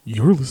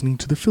You're listening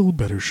to The Phil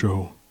Better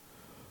Show,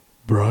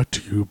 brought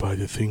to you by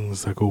the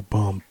things that go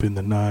bump in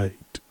the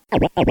night.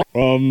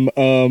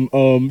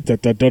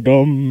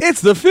 Da-da-da-dum.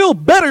 It's The Phil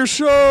Better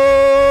Show!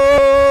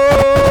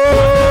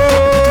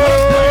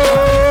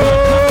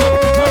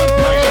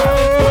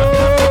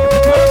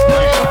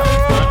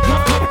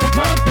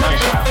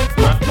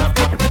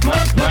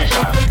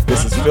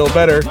 This is Phil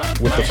Better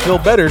with The Phil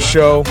Better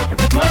Show.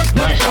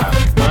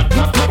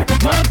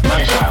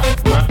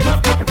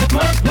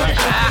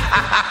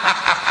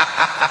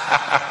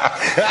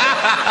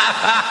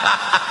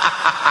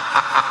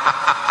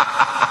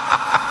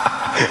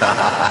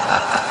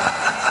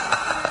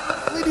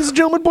 Ladies and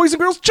gentlemen, boys and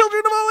girls,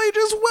 children of all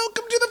ages,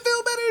 welcome to The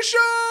Phil Better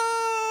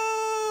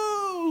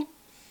Show!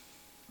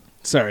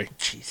 Sorry.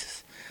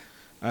 Jesus.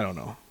 I don't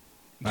know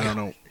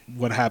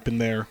what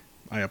happened there.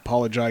 I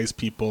apologize,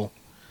 people.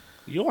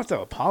 You don't have to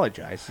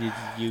apologize.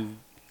 You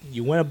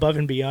went above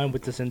and beyond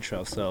with this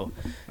intro, so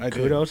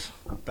kudos.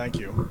 Thank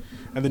you.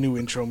 And the new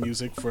intro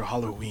music for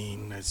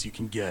Halloween, as you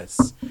can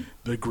guess,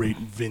 the great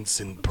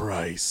Vincent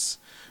Price.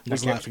 I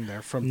was laughing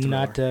there from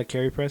Thriller. Not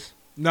Carey Price?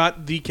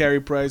 Not the Carey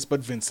Price,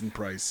 but Vincent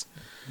Price.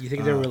 You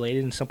think they're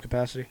related in some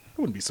capacity? I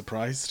wouldn't be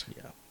surprised.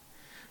 Yeah.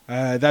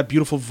 That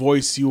beautiful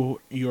voice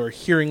you're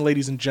hearing,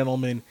 ladies and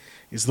gentlemen,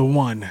 is the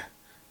one,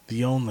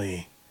 the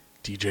only,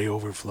 DJ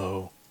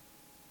Overflow.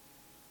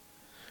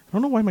 I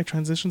don't know why my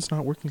transition's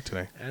not working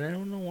today. And I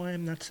don't know why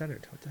I'm not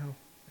centered. What the hell?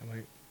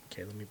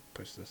 Okay, let me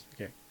push this.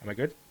 Okay. Am I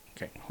good?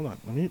 Okay. Hold on.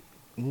 Let me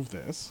move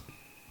this.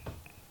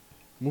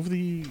 Move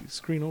the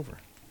screen over.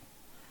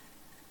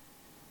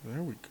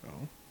 There we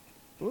go.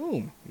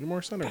 Boom. You're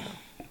more centered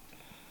now.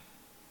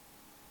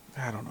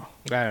 I don't know.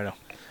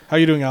 How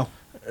you doing, Al?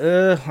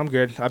 I'm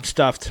good. I'm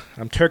stuffed.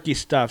 I'm turkey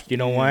stuffed. You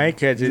know why?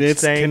 Because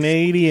it's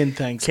Canadian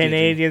Thanksgiving.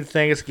 Canadian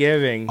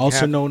Thanksgiving.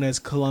 Also known as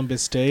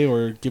Columbus Day,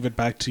 or give it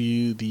back to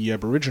you, the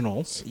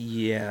Aboriginals.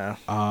 Yeah.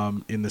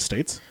 In the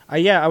States.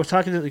 Yeah, I was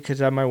talking to, because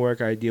at my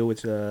work I deal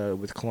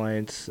with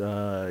clients,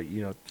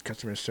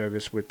 customer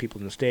service with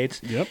people in the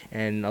States. Yep.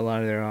 And a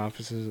lot of their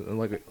offices,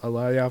 a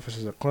lot of the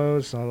offices are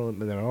closed. Some of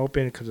them are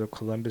open because of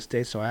Columbus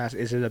Day. So I asked,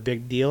 is it a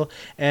big deal?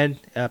 And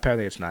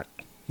apparently it's not.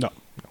 No.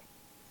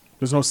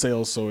 There's no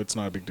sales, so it's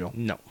not a big deal.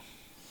 No.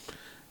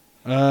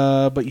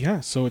 But yeah,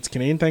 so it's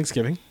Canadian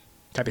Thanksgiving.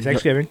 Happy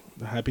Thanksgiving.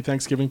 Happy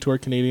Thanksgiving to our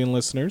Canadian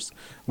listeners.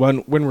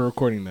 When we're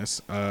recording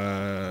this,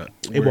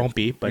 it won't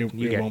be, but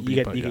you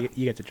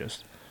get the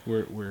gist.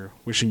 We're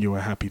wishing you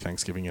a happy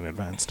Thanksgiving in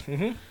advance.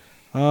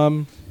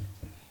 Mm-hmm.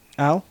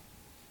 Al?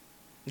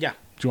 Yeah.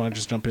 Do you want to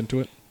just jump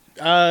into it?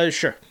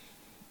 Sure.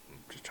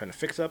 Just trying to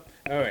fix up.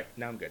 All right,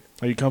 now I'm good.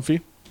 Are you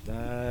comfy?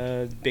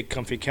 Big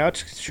comfy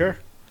couch. Sure.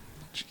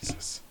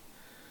 Jesus.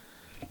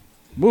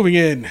 Moving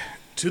in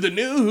to the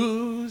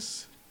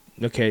news.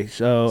 Okay,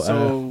 so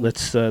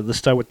let's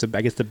start with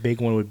the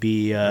big one would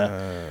be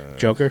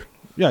Joker.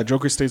 Yeah,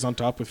 Joker stays on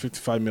top with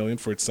 $55 million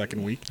for its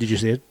second week. Did you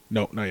see it?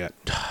 No, not yet.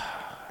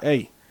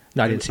 Hey,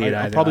 no, I didn't see it either.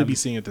 I'll probably be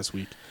seeing it this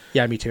week.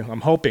 Yeah, me too.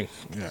 I'm hoping.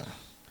 Yeah.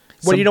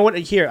 Well, you know what?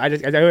 Here, I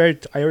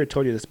already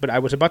told you this, but I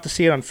was about to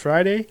see it on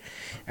Friday,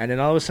 and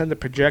then all of a sudden the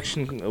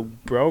projection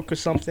broke or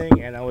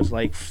something, and I was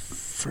like,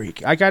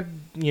 freak. I got,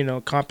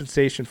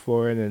 compensation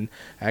for it, and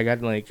I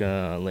got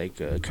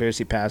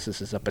courtesy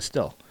passes and stuff, but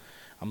still,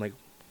 I'm like,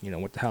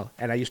 what the hell?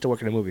 And I used to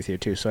work in a movie theater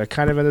too, so I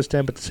kind of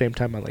understand, but at the same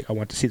time, I'm like, I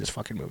want to see this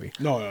fucking movie.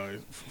 No,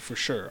 for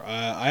sure.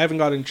 I haven't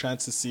gotten a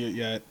chance to see it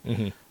yet.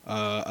 Mm-hmm.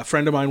 A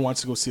friend of mine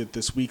wants to go see it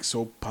this week,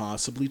 so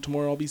possibly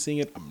tomorrow I'll be seeing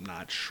it. I'm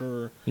not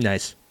sure.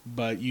 Nice.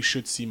 But you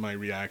should see my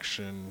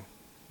reaction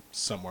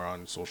somewhere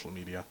on social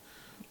media.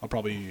 I'll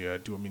probably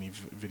do a mini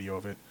video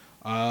of it.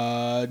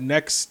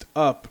 Next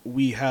up,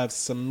 we have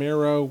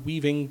Samara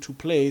Weaving to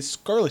play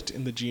Scarlet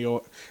in the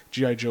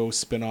G.I. Joe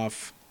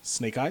spin-off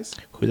Snake Eyes.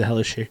 Who the hell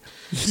is she?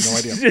 No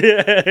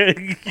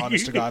idea.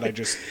 Honest to God,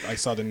 I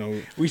saw the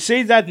note. We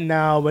say that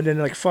now, but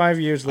then 5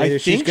 years later,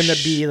 she's going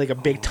to be a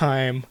big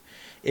time.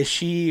 Is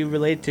she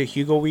related to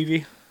Hugo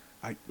Weaving?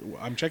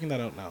 I'm checking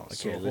that out now,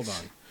 so hold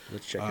on.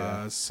 Let's check it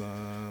out.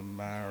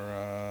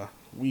 Samara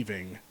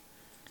Weaving.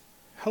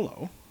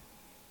 Hello.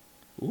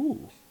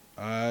 Ooh.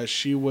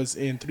 She was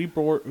in three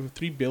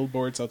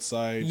billboards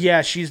outside.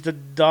 Yeah, she's the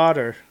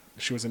daughter.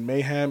 She was in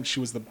Mayhem. She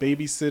was the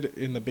babysitter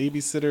in The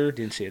Babysitter.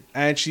 Didn't see it.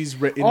 And she's in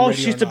Ready or Not.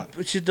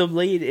 She's the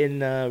lead in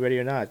Ready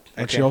or Not.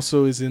 And she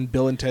also is in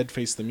Bill and Ted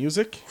Face the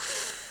Music.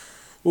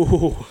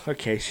 Ooh,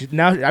 okay.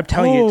 Now I'm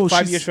telling you,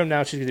 5 years from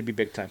now, she's gonna be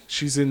big time.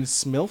 She's in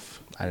Smilf.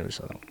 I never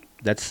saw that.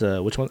 That's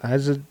which one?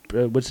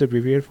 What's it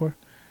abbreviated for?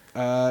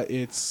 I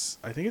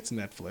think it's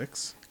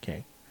Netflix.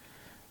 Okay.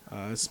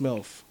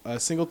 Smilf. A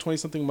single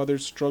 20-something mother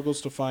struggles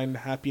to find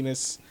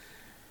happiness,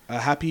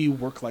 a happy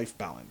work-life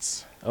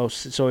balance. Oh,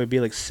 so it'd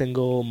be like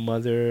single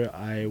mother.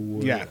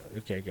 Yeah.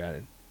 Okay, got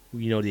it.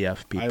 The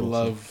F people. I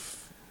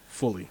love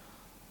Fully.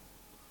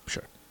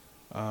 Sure.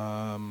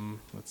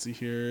 Let's see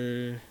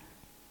here.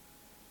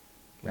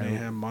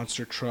 Mayhem,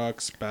 Monster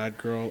Trucks, Bad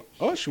Girl.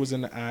 Oh, she was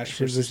in Ash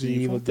vs. the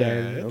Evil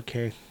Dead.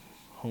 Okay.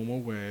 Home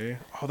Away.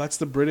 Oh, that's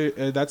the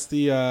British. That's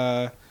the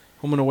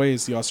Home and Away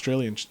is the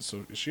Australian.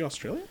 So is she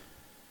Australian?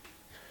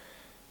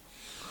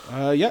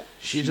 Yeah.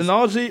 She's an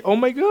Aussie. Oh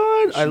my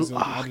god! I know.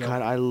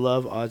 God, I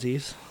love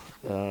Aussies,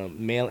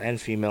 male and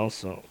female.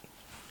 So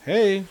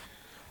Hey,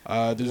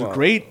 there's a Well,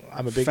 great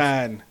I'm a big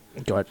fan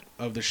go ahead.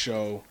 of the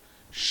show.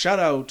 Shout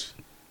out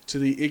to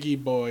the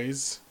Iggy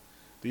Boys.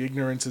 The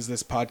Ignorance is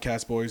This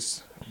Podcast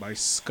Boys by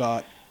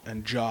Scott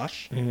and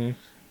Josh. Mm-hmm.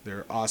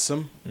 They're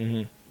awesome.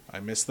 Mm-hmm. I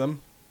miss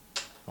them.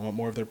 I want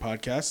more of their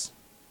podcasts.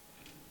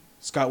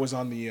 Scott was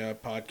on the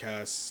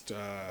podcast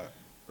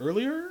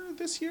earlier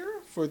this year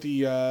for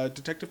the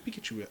Detective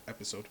Pikachu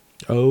episode.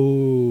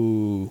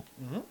 Oh.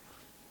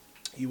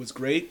 He was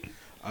great.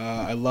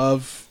 I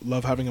love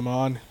having him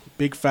on.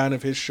 Big fan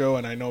of his show,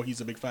 and I know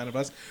he's a big fan of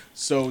us.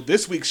 So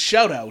this week's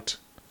shout out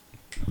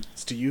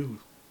is to you,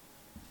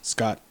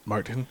 Scott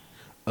Martin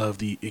of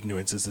the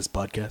Ignorance is This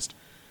Podcast.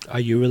 Are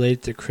you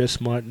related to Chris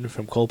Martin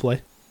from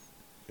Coldplay?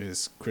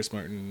 Is Chris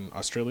Martin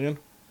Australian?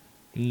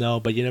 No,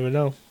 but you never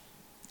know.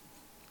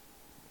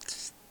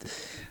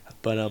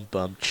 But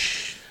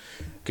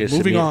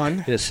Moving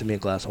on. Just send me a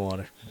glass of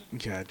water.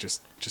 Yeah,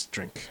 just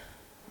drink.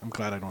 I'm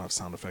glad I don't have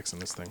sound effects in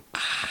this thing.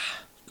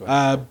 Go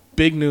ahead.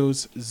 Big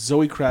news: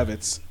 Zoe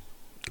Kravitz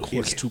is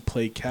Okay. to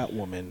play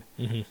Catwoman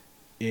Mm-hmm.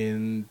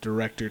 in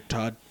director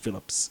Todd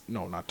Phillips.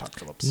 No, not Todd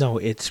Phillips. No,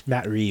 it's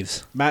Matt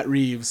Reeves. Matt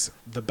Reeves,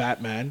 The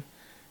Batman,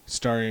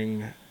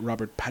 starring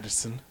Robert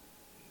Pattinson.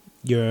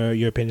 Your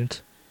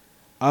opinions?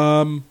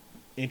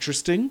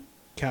 Interesting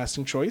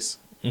casting choice.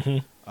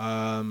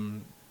 Mm-hmm.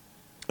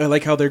 I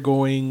like how they're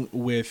going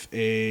with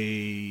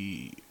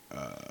a.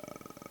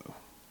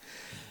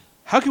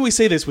 How can we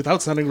say this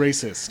without sounding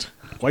racist?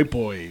 White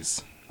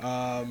boys.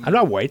 I'm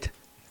not white.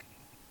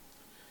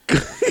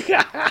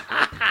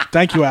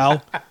 Thank you,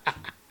 Al.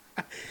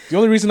 The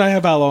only reason I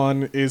have Al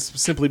on is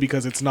simply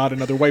because it's not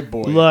another white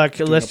boy. Look,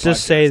 doing let's a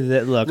just podcast. say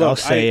that. Look, I'll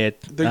say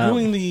it. They're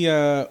doing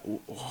the.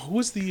 Who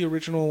was the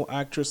original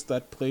actress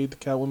that played the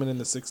Catwoman in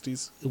the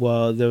 '60s?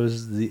 Well, there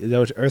was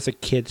Eartha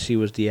Kitt. She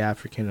was the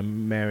African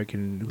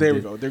American. There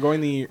we go. They're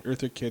going the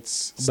Eartha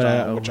Kitt's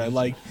style, which I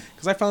like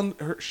because I found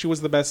she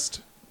was the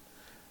best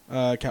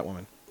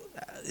Catwoman.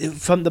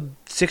 From the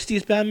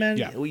 '60s Batman.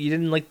 Yeah. You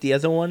didn't like the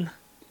other one,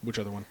 Which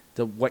other one?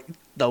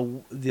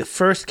 the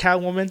first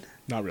Catwoman.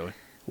 Not really.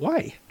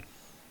 Why?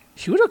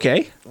 She was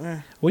okay.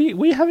 What do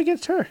you have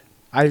against her?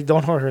 I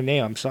don't know her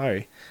name. I'm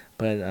sorry,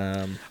 but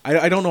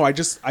I don't know.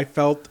 I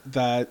felt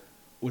that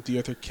with the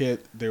Eartha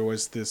Kitt there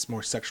was this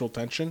more sexual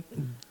tension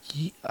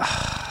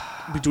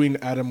between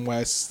Adam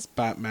West's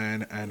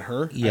Batman and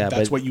her. Yeah, and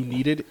that's but- what you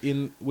needed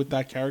with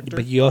that character.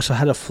 but you also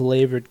had a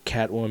flavored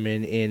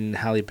Catwoman in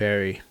Halle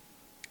Berry.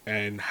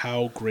 And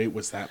how great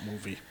was that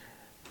movie?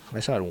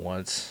 I saw it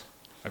once.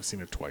 I've seen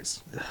it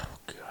twice. Oh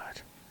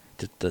God,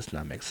 it does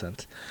not make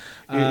sense.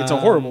 It's a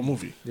horrible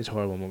movie. It's a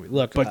horrible movie.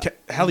 Look, But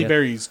Halle yeah.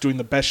 Berry's doing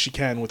the best she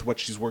can with what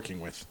she's working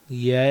with,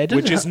 Yeah, it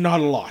doesn't which is not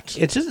a lot.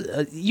 It's just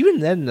even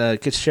then,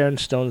 because Sharon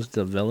Stone's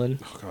the villain.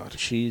 Oh God!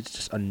 She's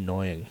just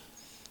annoying.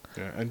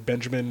 Yeah, and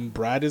Benjamin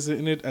Brad is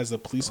in it as a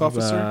police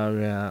officer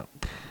Yeah.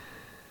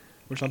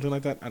 or something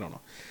like that. I don't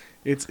know.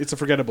 It's a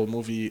forgettable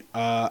movie.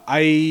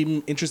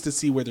 I'm interested to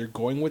see where they're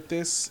going with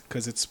this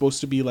because it's supposed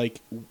to be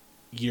like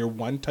year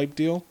one type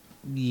deal.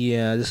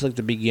 Yeah, this is like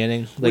the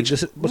beginning. Like Which-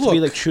 this is supposed to be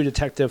look. like True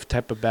Detective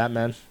type of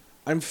Batman.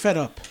 I'm fed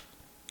up,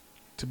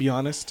 to be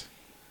honest,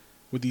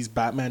 with these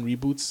Batman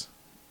reboots.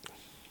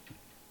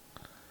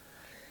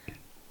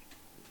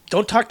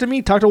 Don't talk to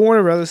me. Talk to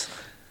Warner Brothers.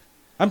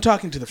 I'm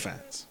talking to the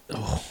fans.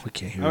 Oh,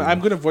 okay. Here I'm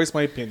going to voice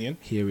my opinion.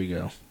 Here we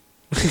go.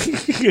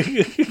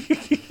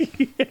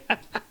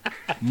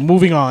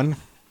 Moving on.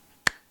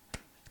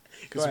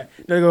 Go ahead.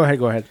 No, go ahead.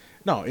 Go ahead.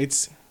 No,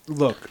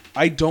 look,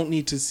 I don't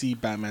need to see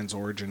Batman's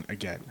origin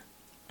again.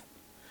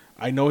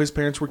 I know his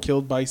parents were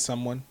killed by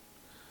someone.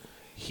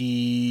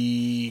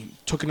 He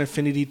took an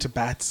affinity to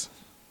bats.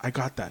 I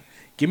got that.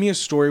 Give me a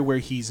story where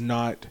he's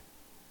not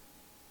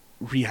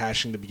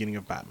rehashing the beginning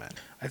of Batman.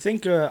 I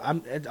think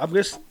I'm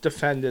just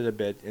defend it a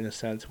bit in a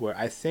sense where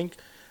I think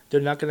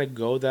they're not gonna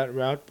go that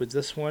route with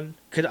this one.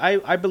 Cause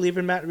I believe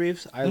in Matt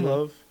Reeves. I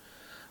love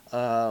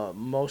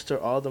most or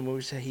all the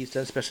movies that he's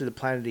done, especially the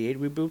Planet of the Apes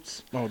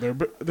reboots. Oh,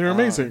 they're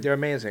amazing. They're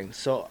amazing.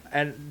 So,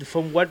 and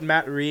from what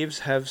Matt Reeves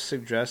have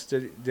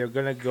suggested, they're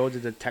gonna go the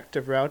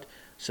detective route.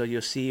 So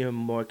you'll see him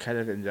more kind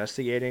of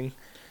investigating.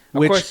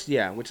 Of course,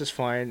 yeah, which is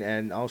fine,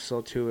 and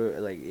also too,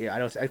 like, yeah, I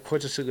don't. Of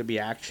course, it's gonna be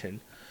action.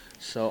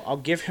 So I'll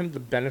give him the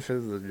benefit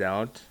of the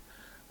doubt.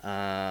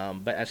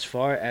 But as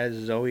far as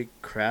Zoe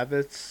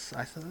Kravitz,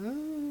 I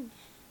thought.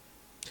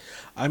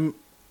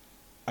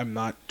 I'm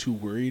not too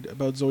worried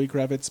about Zoe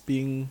Kravitz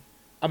being.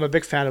 I'm a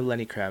big fan of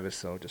Lenny Kravitz,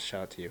 so just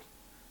shout out to you.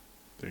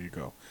 There you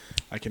go.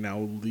 I can now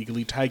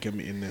legally tag him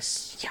in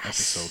this Yes.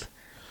 episode.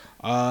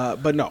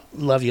 But no.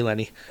 Love you,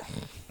 Lenny.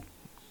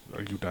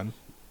 Are you done?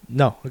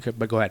 No, okay,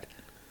 but go ahead.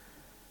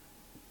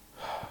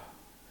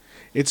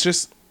 It's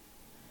just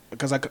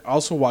because I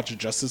also watched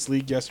Justice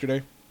League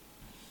yesterday.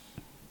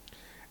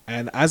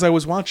 And as I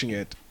was watching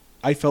it,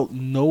 I felt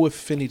no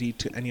affinity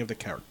to any of the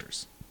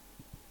characters.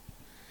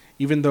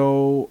 Even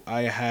though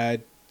I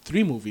had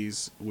 3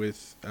 movies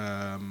with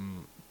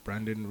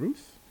Brandon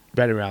Routh?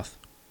 Brandon Routh.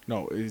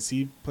 No, is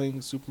he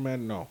playing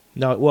Superman? No.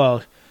 No,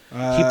 well,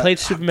 he played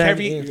Superman.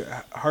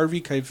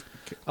 Henry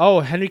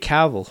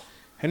Cavill.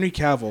 Henry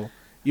Cavill.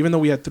 Even though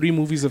we had 3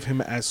 movies of him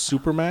as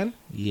Superman.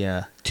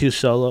 Yeah, 2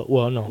 solo.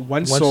 Well, no,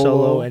 one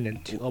solo and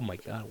then 2. Oh my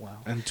God! Wow.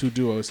 And 2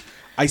 duos.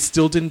 I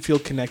still didn't feel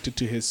connected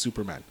to his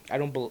Superman.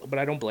 But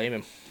I don't blame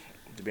him.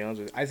 To be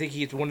honest with you, I think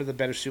he's one of the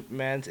better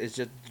Supermans. It's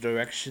just the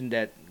direction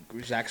that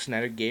Zack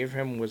Snyder gave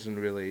him wasn't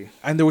really.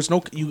 And there was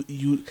no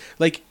you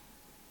like,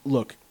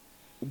 look,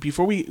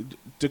 before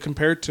to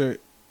compare it to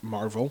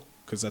Marvel,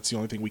 because that's the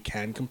only thing we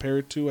can compare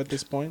it to at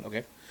this point.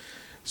 Okay.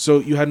 So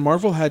you had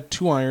Marvel had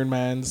 2 Iron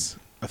Mans,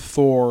 a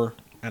Thor,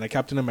 and a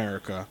Captain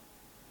America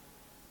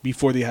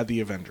before they had the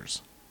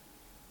Avengers.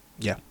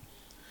 Yeah.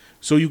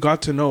 So you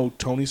got to know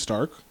Tony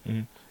Stark.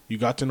 Mm-hmm. You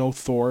got to know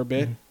Thor a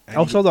bit. Mm-hmm. And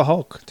also the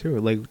Hulk too,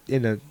 like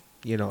in a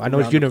I know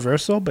it's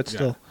Universal, but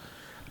still.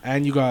 Yeah.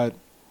 And you got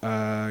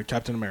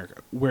Captain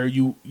America, where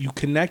you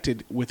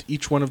connected with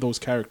each one of those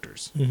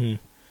characters. Mm-hmm.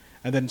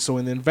 And then so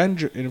in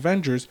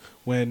Avengers,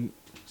 when,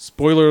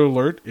 spoiler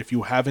alert, if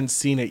you haven't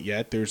seen it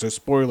yet, there's a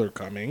spoiler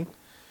coming.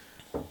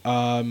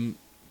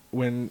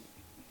 When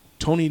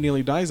Tony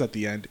nearly dies at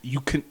the end,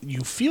 you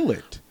feel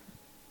it.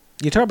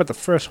 You're talking about the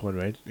first one,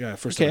 right? Yeah,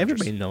 first. Okay,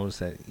 Avengers. everybody knows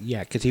that.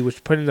 Yeah, because he was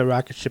putting the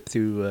rocket ship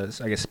through,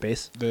 I guess,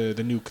 space. The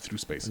nuke through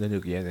space. The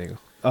nuke, yeah, there you go.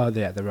 Oh,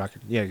 yeah, the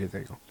rocket. Yeah,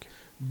 there you go. Okay.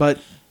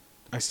 But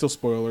I still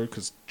spoiler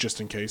because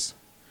just in case.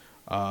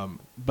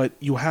 But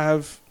you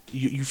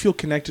feel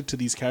connected to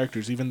these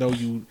characters even though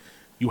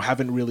you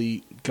haven't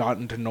really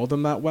gotten to know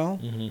them that well.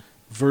 Mm-hmm.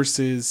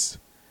 Versus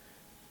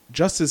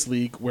Justice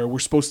League, where we're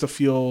supposed to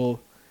feel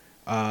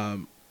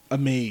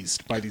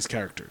amazed by these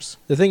characters.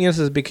 The thing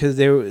is because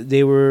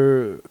they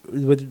were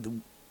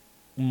with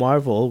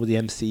Marvel, with the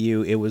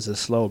MCU, it was a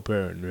slow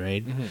burn,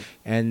 right? Mm-hmm.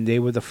 And they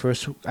were the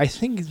first. I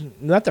think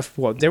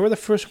they were the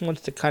first ones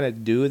to kind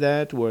of do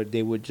that, where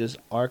they would just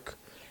arc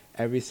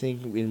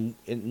everything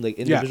in like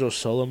individual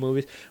solo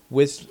movies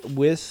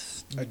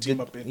with a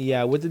team up in.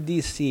 Yeah, with the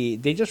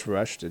DC, they just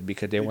rushed it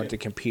because they wanted to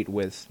compete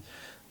with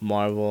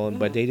Marvel,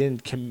 but they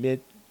didn't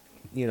commit.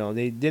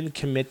 They didn't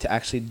commit to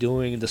actually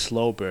doing the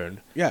slow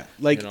burn. Yeah,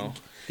 like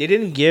they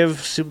didn't give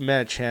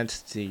Superman a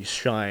chance to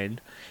shine,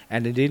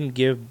 and they didn't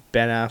give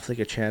Ben Affleck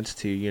a chance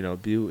to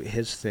do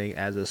his thing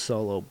as a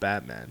solo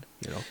Batman.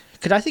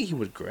 Because I think he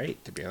was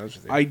great, to be honest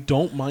with you. I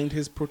don't mind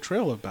his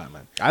portrayal of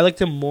Batman. I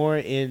liked him more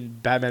in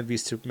Batman v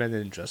Superman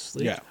than in Justice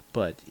League. Yeah,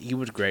 but he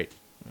was great.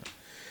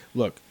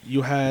 Look,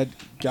 you had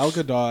Gal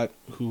Gadot,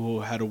 who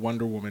had a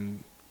Wonder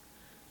Woman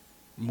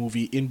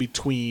movie in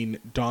between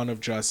Dawn of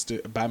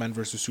Justice, Batman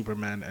vs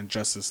Superman, and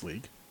Justice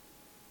League.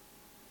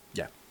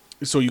 Yeah.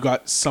 So you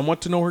got somewhat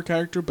to know her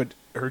character, but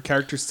her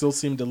character still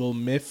seemed a little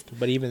miffed.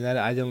 But even that,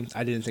 I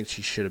didn't think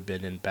she should have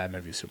been in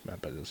Batman v Superman.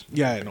 But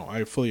yeah, I know,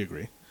 I fully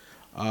agree.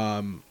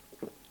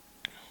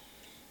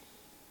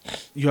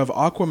 You have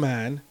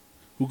Aquaman,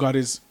 who got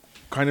his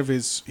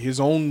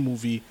own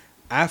movie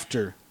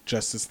after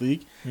Justice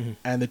League,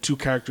 and the 2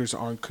 characters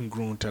aren't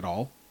congruent at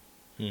all.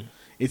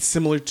 It's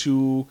similar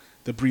to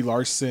the Brie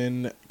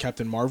Larson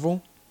Captain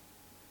Marvel.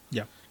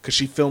 Yeah. Because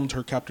she filmed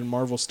her Captain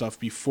Marvel stuff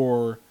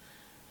before,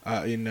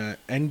 in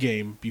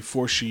Endgame,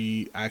 before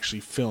she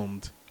actually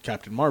filmed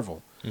Captain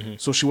Marvel.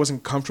 So she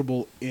wasn't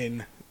comfortable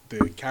in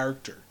the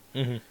character.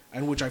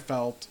 And which I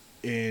felt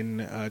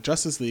in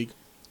Justice League,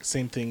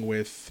 same thing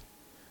with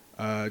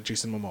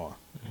Jason Momoa.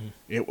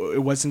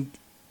 It wasn't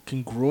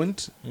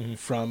congruent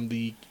from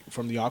the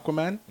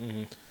Aquaman.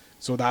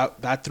 So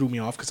that threw me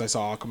off because I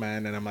saw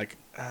Aquaman and I'm like,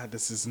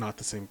 this is not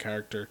the same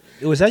character.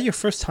 Was that your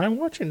first time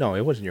watching? No,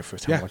 it wasn't your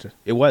first time watching.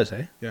 It was,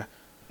 eh? Yeah.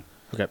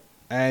 Okay.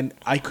 And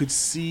I could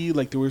see,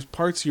 like, there was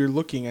parts you're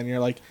looking and you're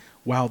like,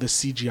 wow,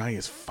 this CGI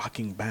is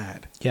fucking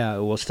bad. Yeah,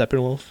 well,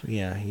 Steppenwolf.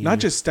 Yeah. Not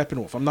just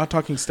Steppenwolf. I'm not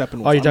talking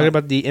Steppenwolf. Oh, you're talking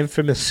about the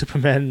infamous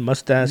Superman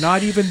mustache?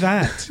 Not even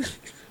that.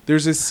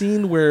 There's a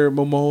scene where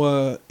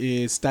Momoa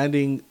is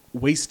standing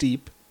waist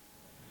deep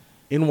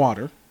in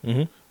water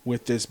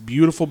with this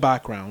beautiful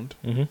background.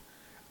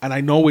 And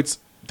I know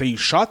they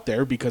shot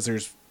there because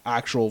there's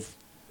actual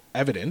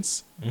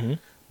evidence.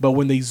 But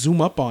when they zoom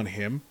up on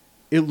him,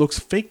 it looks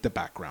fake, the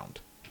background.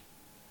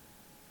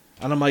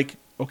 And I'm like,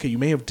 okay, you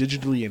may have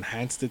digitally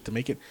enhanced it to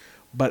make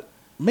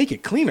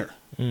it cleaner.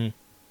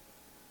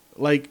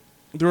 Like,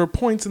 there are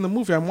points in the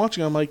movie I'm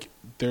watching, I'm like,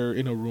 they're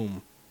in a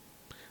room.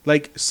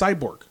 Like,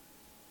 Cyborg.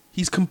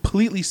 He's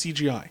completely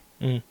CGI.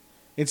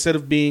 Instead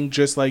of being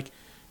just like,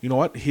 you know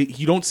what,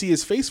 you don't see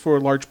his face for a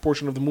large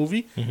portion of the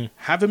movie,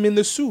 have him in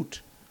the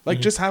suit. Like,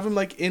 just have him,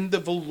 like, in the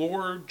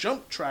velour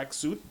jump track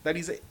suit that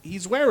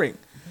he's wearing.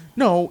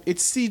 No,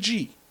 it's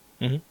CG.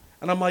 And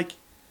I'm like,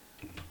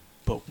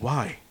 but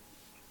why?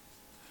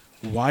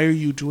 Why are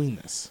you doing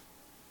this?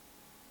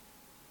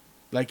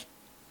 Like,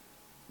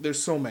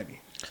 there's so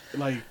many.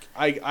 Like,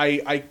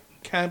 I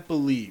can't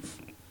believe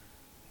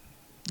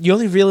You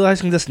only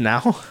realizing this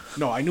now?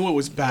 No, I knew it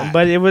was bad.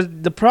 But it was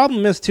the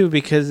problem is too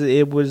because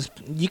it was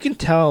you can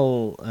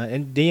tell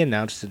and they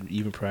announced it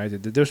even prior to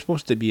that there's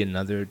supposed to be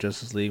another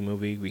Justice League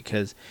movie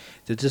because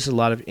there's just a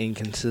lot of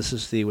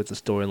inconsistency with the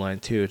storyline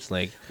too. It's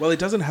like well, it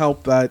doesn't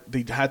help that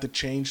they had to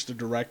change the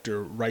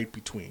director right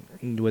between.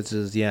 which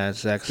is Zack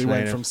Snyder. They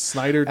went from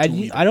Snyder to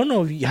Whedon. I don't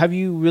know. Have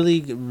you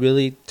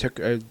really took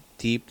a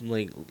deep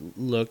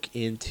look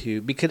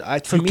into because I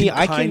can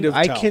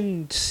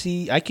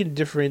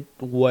different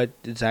what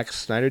Zack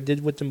Snyder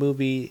did with the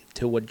movie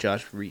to what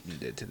Josh Whedon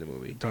did to the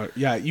movie.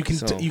 Yeah, you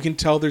can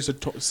tell there's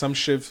some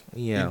shift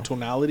in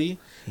tonality,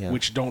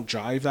 which don't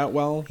jive that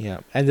well.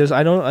 Yeah, and there's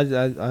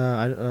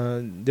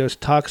there's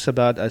talks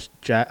about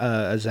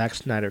a Zack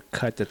Snyder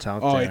cut that's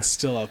out there. Oh, it's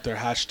still out there.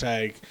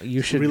 Hashtag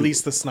you should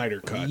release the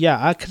Snyder cut.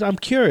 Yeah, because I'm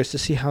curious to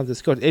see how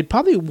this goes. It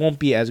probably won't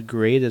be as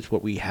great as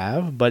what we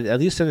have, but at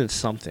least then it's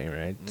something,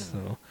 right?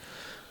 So.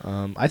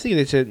 I think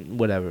they should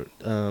whatever.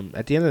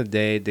 At the end of the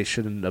day, they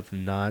shouldn't have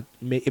not.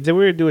 If they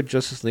were to do a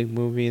Justice League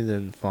movie,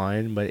 then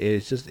fine. But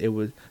it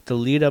was the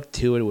lead up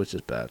to it was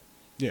just bad.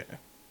 Yeah,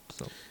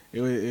 so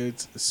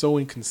it's so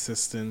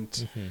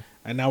inconsistent,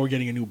 and now we're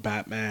getting a new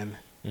Batman,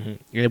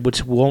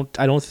 which won't.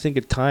 I don't think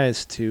it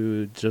ties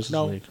to Justice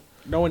League.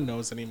 No one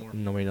knows anymore.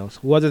 Nobody knows.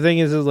 Well, the thing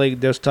is like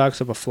there's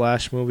talks of a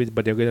Flash movie,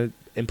 but they're gonna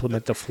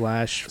implement the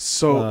Flash.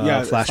 So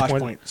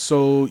Flashpoint.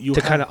 So you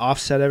to kind of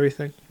offset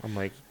everything. I'm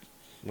like.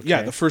 Okay.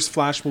 Yeah, the first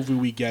Flash movie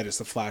we get is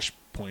the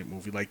Flashpoint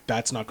movie. Like,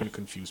 that's not going to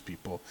confuse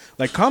people.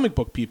 Like, comic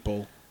book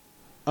people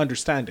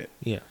understand it.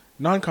 Yeah.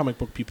 Non-comic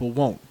book people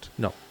won't.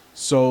 No.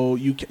 So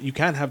you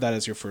can't have that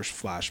as your first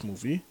Flash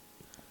movie.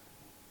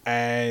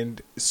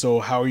 And so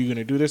how are you going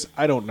to do this?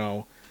 I don't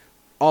know.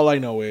 All I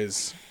know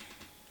is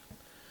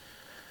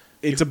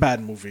it's a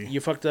bad movie.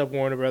 You fucked up,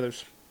 Warner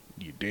Brothers.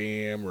 You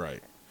damn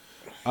right.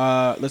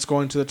 Let's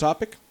go into the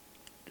topic.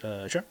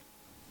 Sure.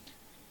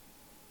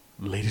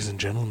 Ladies and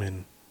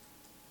gentlemen,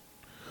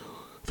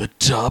 the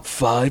top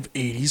 5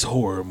 80s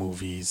horror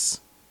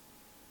movies.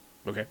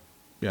 Okay.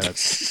 Yeah,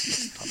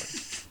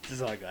 that's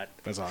all I got.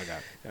 That's all I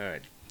got. All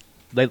right.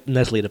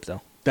 Nice lead up, though.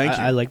 Thank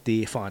you. I like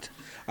the font.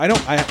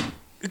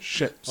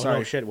 Shit. Sorry. Oh,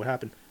 no, shit. What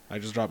happened? I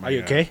just dropped my... Are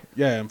you okay?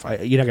 Yeah, I'm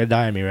fine. You're not going to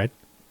die on me, right?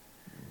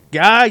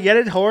 Yeah, get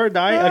it? Horror,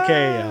 die?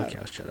 Okay. Okay,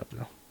 I'll shut up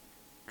now.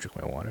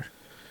 Drink my water.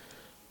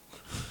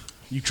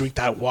 You drink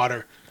that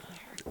water.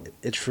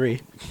 It's free.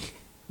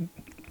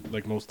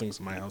 Like most things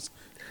in my house.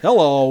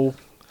 Hello.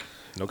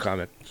 No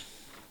comment.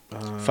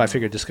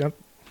 5-figure discount?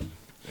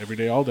 Every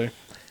day, all day.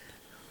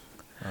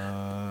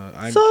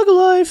 Thug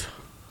life.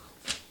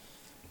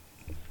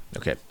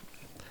 Okay.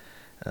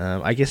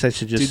 I guess I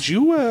should just. Did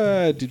you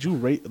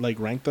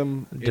rank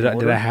them? Did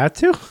I have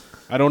to?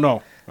 I don't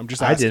know. I'm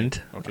just asking. I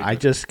didn't. Okay, I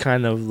just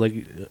kind of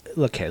like.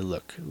 Okay,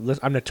 look.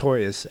 I'm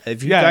notorious.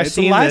 If you guys it's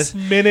seen last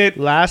this,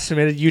 last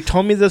minute. You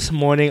told me this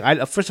morning.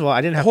 First of all,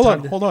 I didn't have.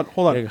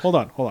 Hold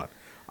on.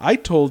 I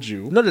told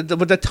you. No,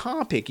 but the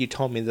topic you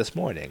told me this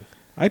morning.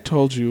 I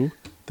told you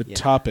the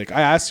topic.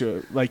 I asked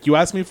you, you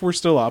asked me if we're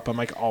still up. I'm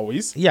like,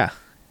 always. Yeah.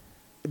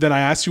 Then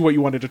I asked you what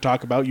you wanted to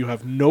talk about. You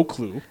have no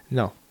clue.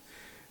 No.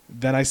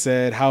 Then I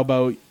said,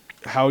 how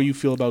you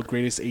feel about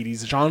greatest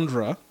 80s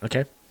genre.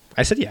 Okay.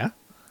 I said, yeah.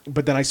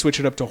 But then I switch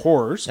it up to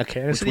horrors.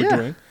 Okay. Which we're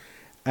doing.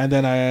 And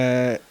then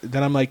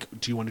I'm like,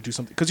 do you want to do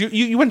something? Because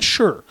you went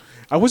sure.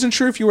 I wasn't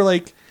sure if you were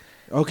like,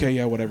 okay,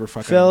 yeah, whatever,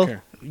 fuck it, I don't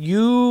care.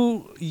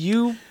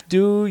 You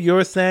do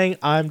your thing.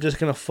 I'm just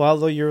gonna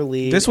follow your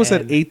lead. This was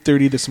at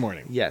 8:30 this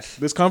morning. Yes.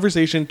 This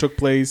conversation took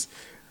place,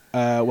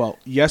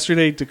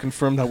 yesterday to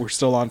confirm that we're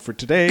still on for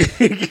today,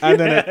 and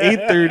then at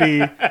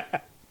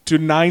 8:30 to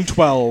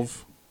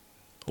 9:12.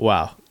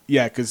 Wow.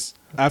 Yeah, because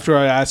after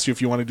I asked you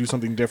if you want to do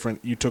something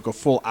different, you took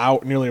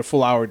nearly a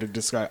full hour to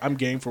discuss. I'm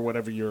game for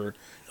whatever you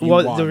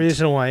want. The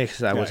reason why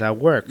is I was at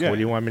work. Yeah. What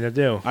do you want me to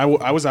do? I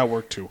was at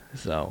work too.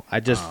 So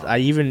I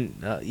even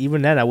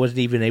then I wasn't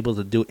even able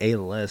to do a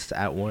list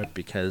at work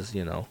because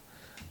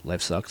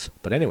life sucks.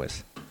 But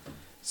anyways,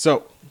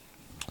 so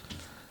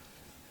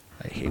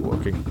I hate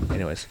working.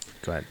 Anyways,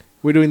 go ahead.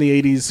 We're doing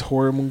the 80s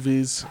horror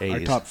movies. 80s. Our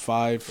top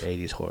 5.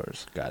 80s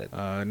horrors. Got it.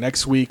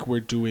 Next week we're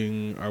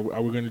doing. Are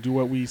we going to do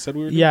what we said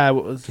we were doing?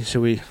 Yeah.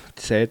 Should we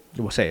say it?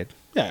 We'll say it.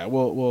 Yeah,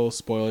 we'll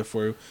spoil it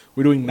for you.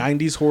 We're doing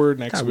 90s horror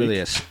next week. Not really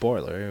a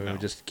spoiler. No. We're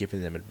just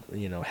giving them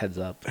a heads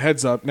up.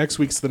 Heads up. Next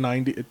week's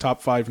the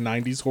top 5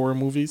 90s horror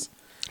movies.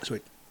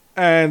 Sweet.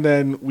 And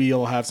then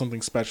we'll have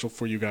something special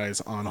for you guys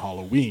on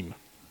Halloween.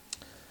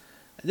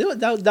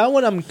 That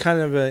one I'm kind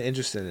of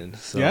interested in.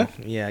 So,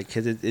 yeah,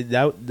 because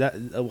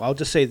I'll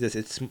just say this: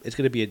 it's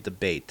going to be a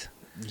debate.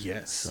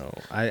 Yes. So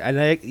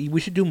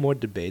we should do more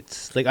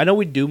debates. Like I know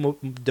we do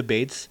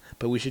debates,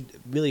 but we should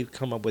really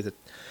come up with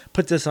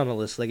put this on a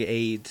list, like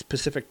a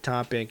specific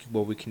topic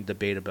where we can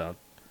debate about.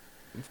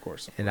 Of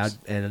course.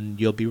 And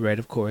you'll be right,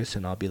 of course,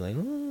 and I'll be like,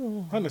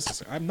 oh. Not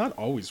necessarily. I'm not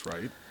always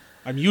right.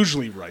 I'm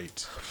usually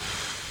right.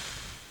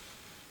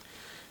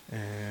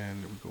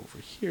 And we go over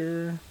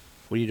here.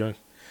 What are you doing?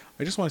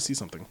 I just want to see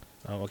something.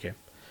 Oh, okay.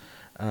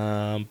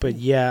 But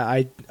yeah,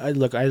 I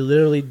look. I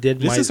literally did.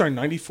 This is our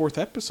 94th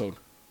episode.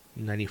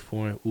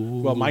 94. Ooh.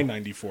 Well, my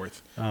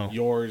 94th. Oh.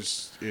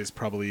 Yours is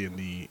probably in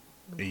the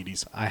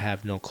 80s. I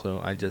have no clue.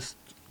 I just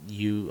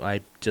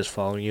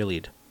following your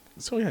lead.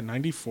 So yeah,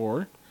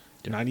 94.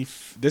 90.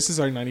 This is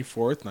our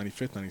 94th,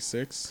 95th,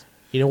 96.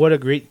 You know what?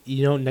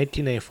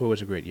 1994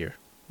 was a great year.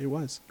 It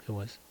was. It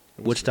was.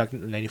 Woodstock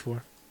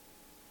 94.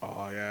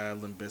 Oh yeah,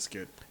 Limp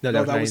Bizkit. No,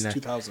 that was was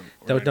 2000.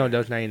 That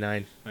was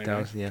 99. That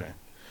was yeah. Okay.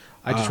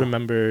 I just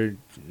remember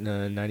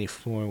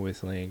 94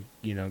 with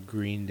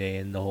Green Day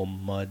and the whole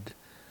mud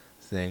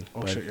thing.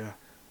 Oh shit, yeah.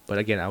 But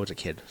again, I was a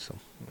kid. So,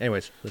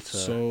 anyways, let's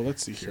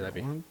see here.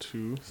 1,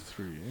 2,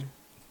 3.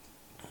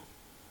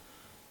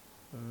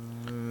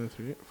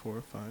 3,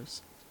 4, 5,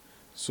 6.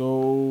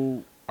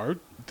 So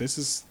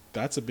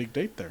that's a big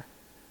date there.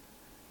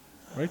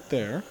 Right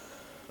there.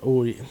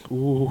 Hold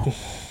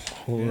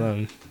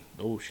on.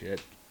 Oh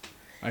shit.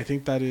 I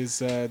think that is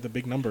the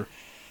big number.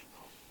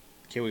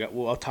 Okay,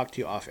 I'll talk to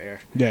you off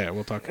air. Yeah,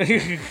 we'll talk.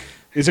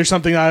 Is there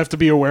something I have to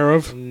be aware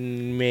of?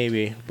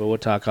 Maybe, but we'll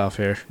talk off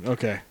air.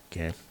 Okay.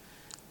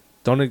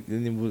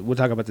 We'll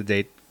talk about the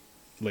date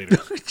later.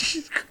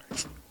 Jesus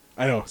Christ.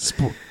 I know.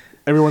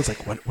 Everyone's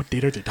like, what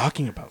date are they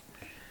talking about?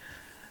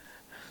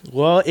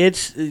 Well,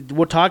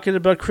 we're talking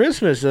about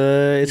Christmas.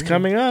 It's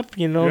coming up,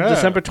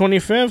 December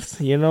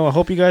 25th. I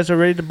hope you guys are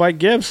ready to buy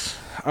gifts.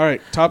 All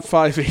right, top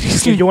 5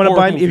 80s. If you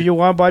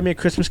want to buy me a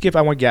Christmas gift,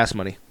 I want gas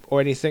money or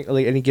anything,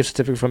 like any gift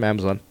certificate from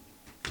Amazon.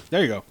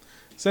 There you go.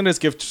 Send us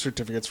gift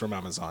certificates from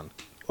Amazon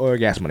or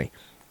gas money.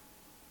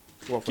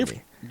 Well, for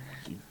me.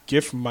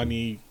 Gift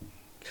money.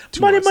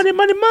 Money.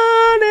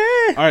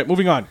 All right,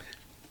 moving on.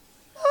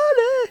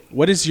 Money.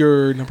 What is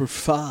your number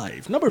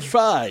 5? Number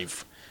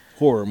 5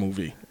 horror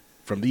movie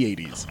from the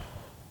 80s.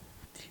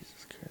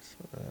 Jesus Christ.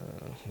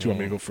 Do you want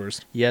me to go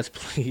first? Yes,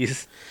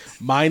 please.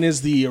 Mine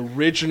is the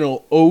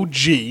original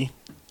OG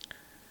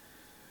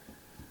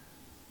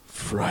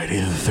Friday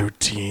the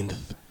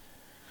 13th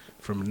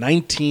from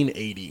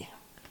 1980.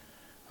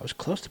 I was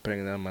close to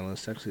putting that on my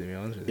list, actually, to be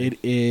honest with you. It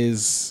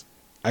is,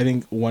 I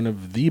think, one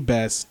of the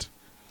best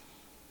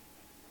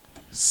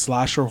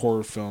slasher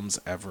horror films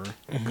ever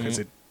because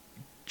it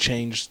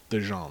changed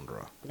the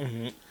genre.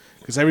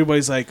 Because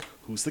everybody's like,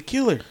 who's the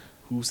killer?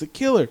 Who's the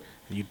killer?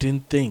 And you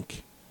didn't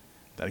think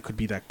that it could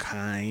be that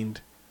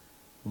kind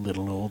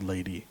little old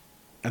lady.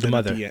 And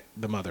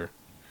the mother.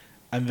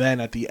 And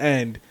then at the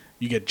end,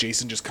 you get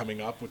Jason just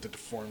coming up with the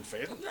deformed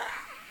face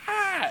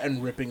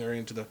and ripping her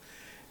into the...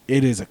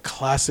 It is a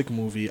classic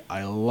movie.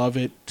 I love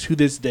it. To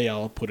this day,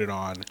 I'll put it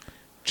on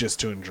just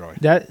to enjoy.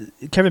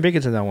 Kevin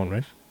Bacon's in that one,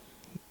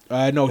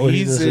 right? No,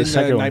 he's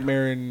in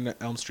Nightmare in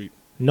Elm Street.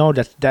 No,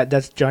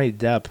 that's Johnny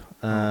Depp.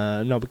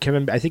 No, but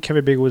I think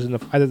Kevin Bacon was in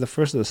either the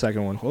first or the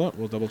second one. Hold on,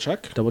 we'll double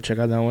check. Double check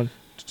on that one.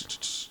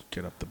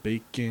 Get up the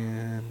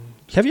bacon.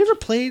 Have you ever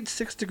played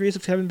 6 Degrees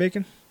of Kevin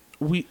Bacon?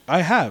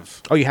 I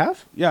have. Oh, you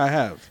have? Yeah, I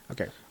have.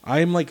 Okay. I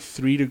am like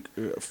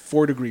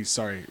 4 degrees,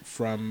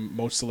 from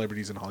most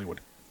celebrities in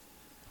Hollywood.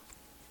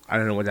 I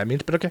don't know what that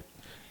means, but okay.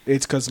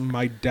 It's because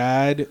my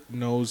dad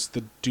knows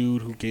the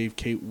dude who gave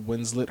Kate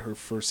Winslet her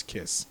first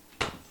kiss.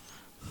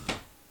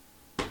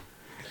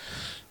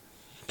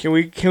 Can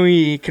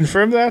we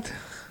confirm that?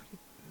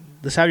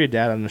 Let's have your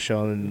dad on the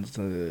show and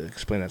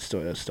explain that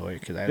story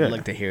because I'd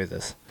like to hear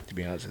this. To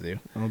be honest with you,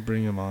 I'll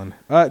bring him on.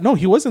 No,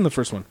 he was in the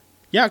first one.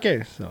 Yeah.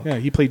 Okay. So yeah,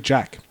 he played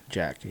Jack.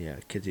 Yeah,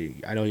 because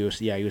I know he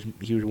was. Yeah, he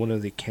was one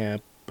of the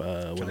camp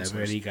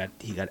whatever. And he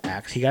got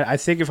axed. I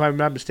think if I'm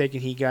not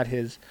mistaken, he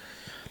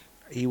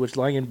was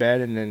lying in bed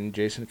and then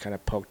Jason kind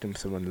of poked him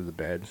through under the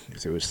bed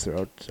through his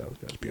throat. So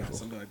that was beautiful. Yeah,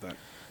 something like that.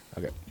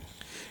 Okay.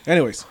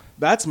 Anyways,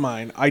 that's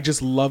mine. I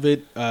just love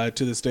it. To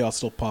this day, I'll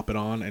still pop it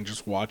on and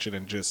just watch it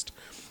and just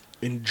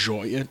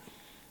enjoy it.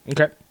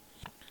 Okay.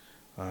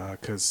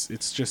 Because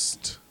it's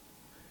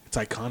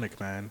iconic,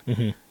 man.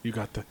 Mm-hmm. You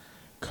got the...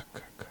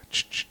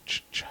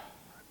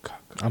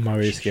 I'm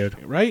already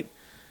scared. Right?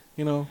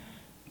 And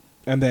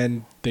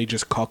then they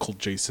just cockled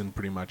Jason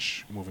pretty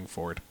much moving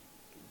forward.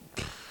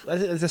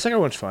 The second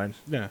one's fine.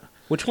 Yeah.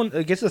 Which one?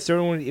 I guess the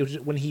third one is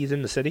when he's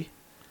in the city.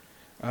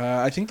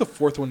 I think the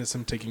fourth one is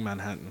him taking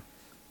Manhattan.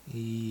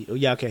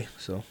 Yeah, okay.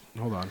 So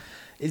hold on.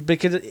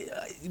 Because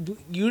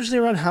usually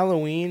around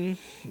Halloween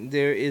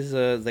there is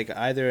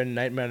either a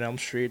Nightmare on Elm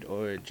Street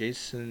or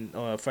Jason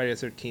or Friday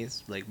the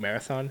 13th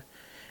marathon,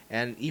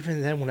 and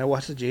even then when I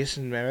watch the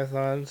Jason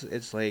marathons,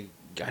 it's like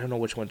I don't know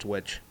which one's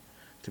which,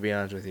 to be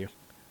honest with you.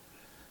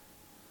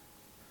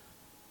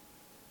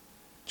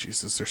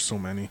 Jesus, there's so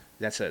many.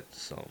 That's it.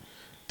 So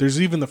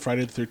there's even the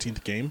Friday the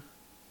 13th game.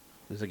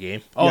 There's a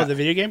game. Oh, yeah. The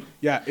video game.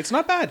 Yeah, it's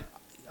not bad.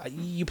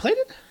 You played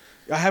it?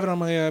 I have it on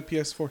my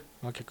PS4.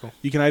 Okay, cool.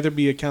 You can either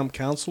be a camp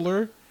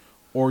counselor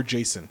or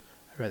Jason.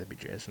 I'd rather be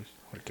Jason.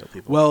 I want to kill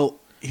people. Well,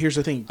 here's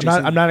the thing.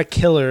 Jason, I'm not a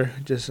killer.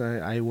 Just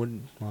I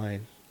wouldn't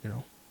mind,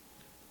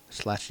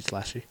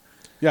 slashy.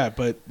 Yeah,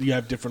 but you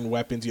have different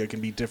weapons. You can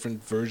be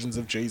different versions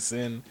of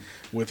Jason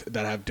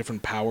that have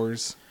different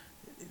powers.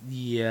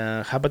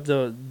 Yeah. How about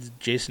the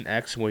Jason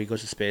X where he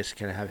goes to space?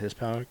 Can I have his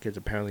power? Because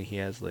apparently he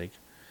has I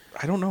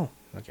don't know.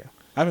 Okay.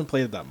 I haven't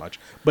played it that much,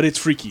 but it's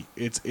freaky.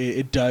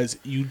 It does.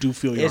 You do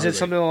feel your Is heart it rate.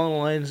 something along the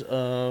lines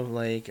of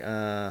like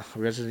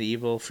Resident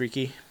Evil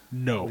freaky?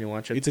 No, When you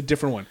watch it? it's a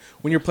different one.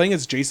 When you're playing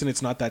as Jason,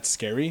 it's not that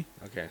scary.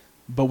 Okay.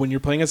 But when you're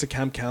playing as a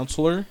camp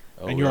counselor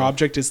and your really?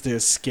 object is to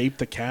escape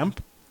the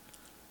camp,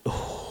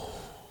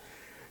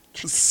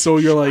 so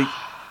you're like,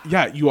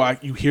 yeah,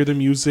 you hear the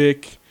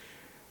music,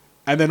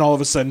 and then all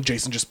of a sudden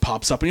Jason just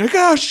pops up and you're like,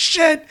 oh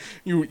shit!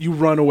 You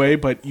run away,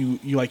 but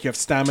you have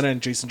stamina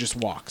and Jason just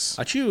walks.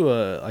 Aren't you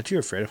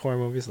afraid of horror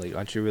movies? Like,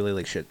 aren't you really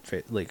like shit?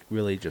 Like,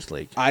 really just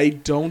like I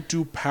don't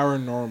do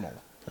paranormal.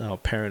 oh,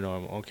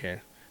 paranormal. Okay,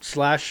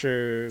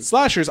 slashers.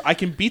 Slashers, I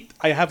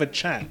have a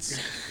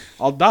chance.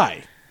 I'll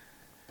die,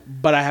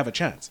 but I have a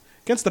chance.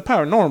 Against the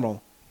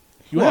paranormal,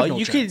 you have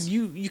no chance.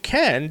 You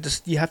can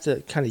just you have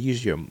to kind of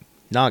use your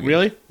noggin.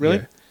 Really?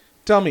 Yeah.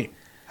 Tell me,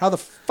 how the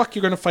fuck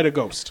you gonna fight a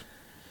ghost?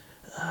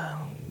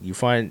 You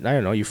find I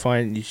don't know. You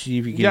see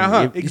if you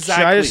can.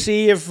 Exactly. Try to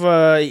see if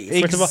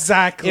first of all,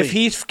 Exactly. if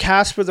he's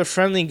cast with a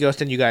friendly ghost,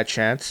 then you got a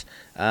chance.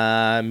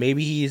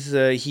 Maybe he's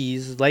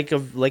like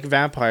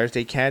vampires.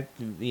 They can't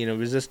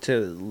resist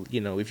to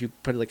if you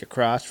put like a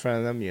cross in front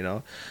of them.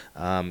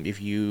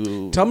 If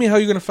you Tell me how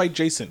you're gonna fight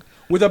Jason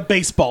with a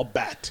baseball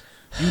bat.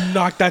 You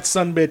knock that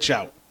son bitch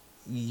out.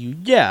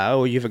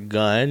 or you have a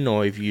gun,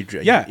 or if you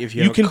if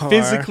you have can a car.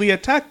 physically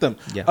attack them.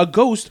 Yeah. A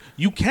ghost,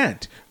 you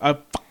can't. A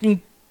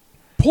fucking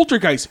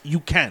poltergeist, you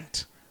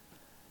can't.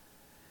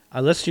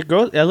 Unless you're the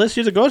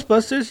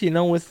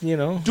Ghostbusters, with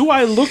Do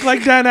I look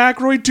like Dan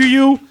Aykroyd to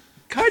you?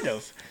 kind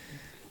of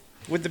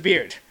with the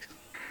beard.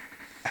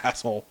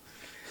 Asshole.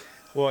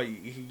 Well,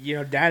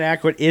 Dan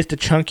Aykroyd is the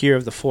chunkier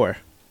of the four.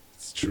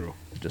 It's true.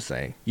 Just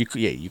saying. You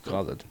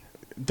called it.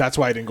 That's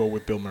why I didn't go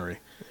with Bill Murray.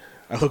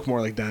 I look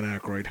more like Dan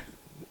Aykroyd.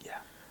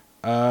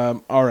 Yeah.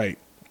 All right.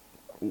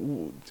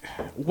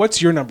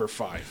 What's your number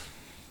 5?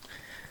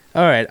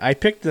 All right, I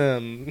picked I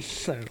don't know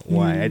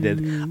why I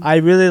did. I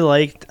really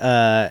liked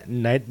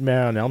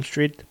Nightmare on Elm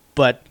Street,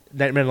 but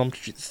Nightmare on Elm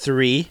Street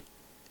 3,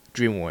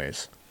 Dream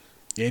Warriors.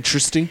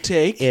 Interesting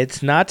take.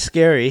 It's not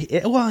scary.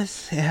 It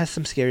has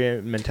some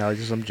scary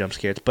mentality, some jump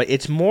scares, but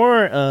it's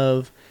more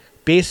of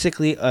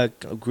basically a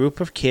group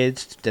of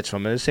kids that's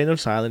from an insane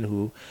asylum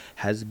who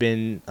has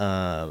been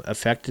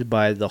affected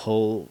by the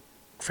whole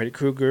Freddy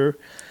Krueger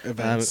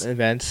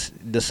events.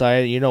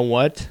 Decide, you know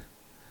what?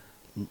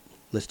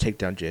 Let's take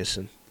down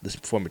Jason. Let's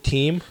form a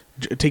team.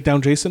 Take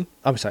down Jason?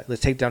 I'm sorry.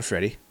 Let's take down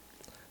Freddy.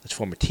 Let's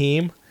form a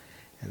team,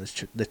 and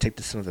let's take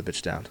this son of a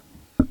bitch down.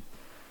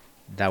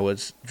 That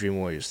was Dream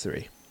Warriors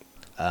 3.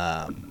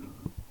 I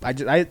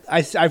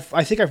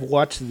think I've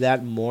watched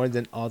that more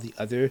than all the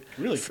other.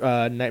 Really?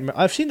 Nightmare.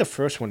 I've seen the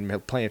first one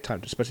plenty of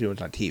times, especially when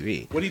it's on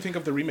TV. What do you think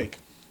of the remake?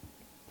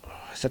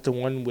 Is that the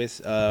one with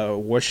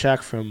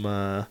Rorschach from?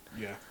 Yeah.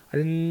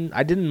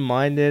 I didn't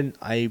mind it.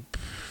 I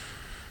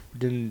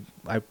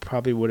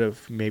probably would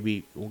have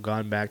maybe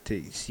gone back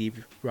to see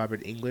if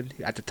Robert Englund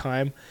at the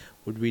time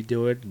would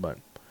redo it, but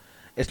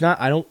it's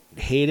not. I don't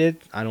hate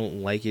it. I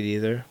don't like it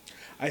either.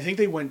 I think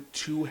they went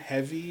too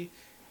heavy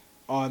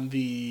on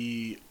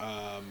the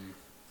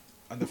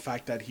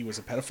fact that he was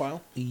a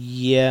pedophile.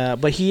 Yeah,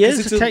 but he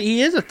is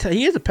he is a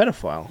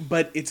pedophile.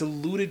 But it's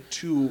alluded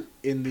to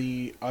in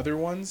the other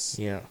ones.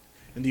 Yeah.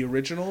 In the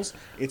originals,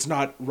 it's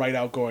not right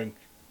out going,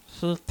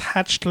 He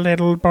touched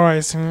little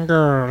boys and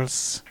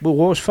girls. But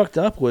what was fucked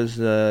up was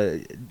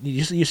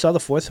you saw the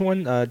fourth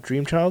one,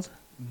 Dream Child.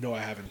 no, I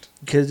haven't.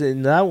 Because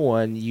in that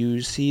one,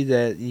 you see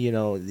that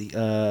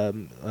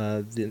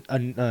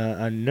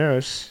a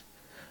nurse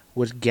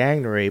was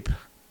gang raped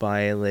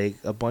by like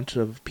a bunch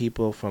of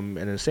people from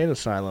an insane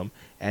asylum,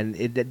 and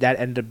that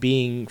ended up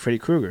being Freddy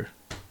Krueger.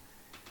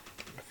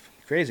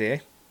 Crazy, eh?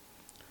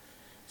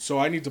 So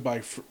I need to buy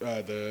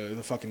the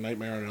fucking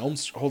Nightmare on Elm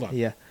Street. Hold on.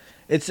 Yeah,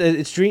 it's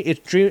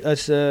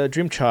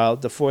Dream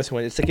Child, the fourth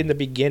one. It's like in the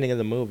beginning of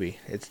the movie.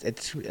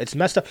 It's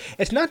messed up.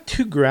 It's not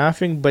too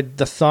graphic, but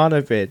the thought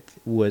of it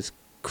was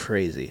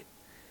crazy.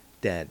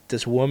 That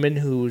this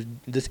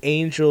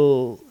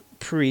angel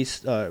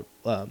priest,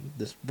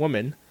 this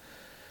woman,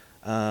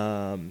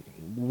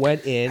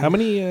 went in. How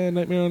many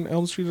Nightmare on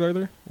Elm Street are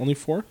there? Only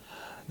 4?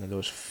 And there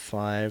was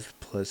 5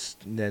 plus.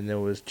 Then there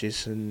was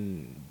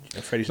Jason.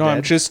 Freddy's No, dead.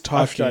 I'm just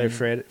talking.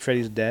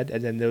 Freddy's dead,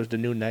 and then there was the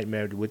new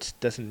Nightmare, which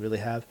doesn't really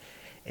have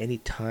any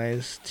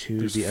ties to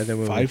There's the other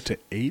movies. 5 to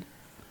 8?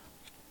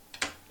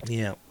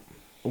 Yeah.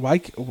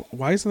 Why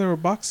isn't there a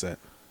box set?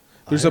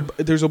 There's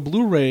a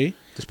Blu-ray.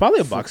 There's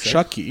probably a for box set.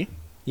 Chucky.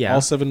 Yeah.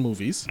 All 7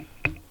 movies.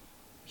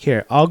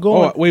 Here, I'll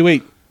go. Oh,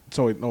 wait.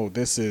 So no,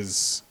 this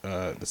is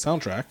the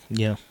soundtrack.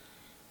 Yeah.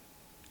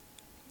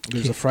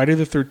 There's a Friday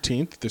the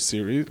 13th, the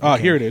series.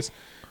 Okay. Here it is.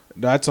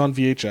 That's on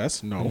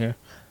VHS. No. Okay.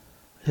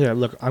 Here,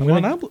 look. I'm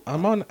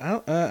on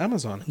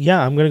Amazon.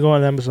 Yeah, I'm gonna go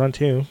on Amazon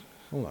too.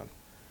 Hold on.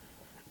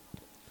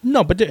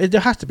 No, but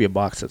there has to be a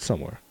box set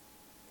somewhere.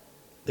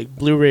 Like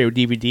Blu-ray or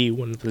DVD,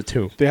 one of the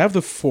two. They have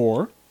the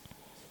 4,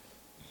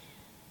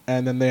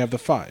 and then they have the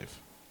 5.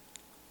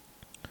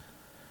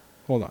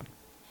 Hold on.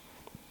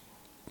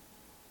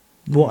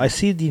 Well, I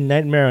see the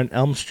Nightmare on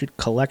Elm Street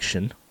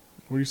collection.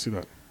 Where do you see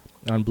that?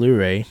 on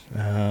Blu-ray.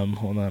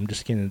 Hold on, I'm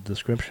just getting the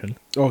description.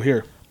 Oh,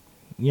 here.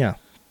 Yeah,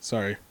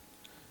 Sorry.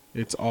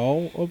 It's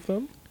all of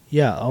them?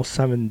 yeah, all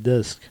 7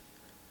 discs.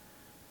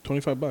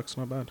 $25,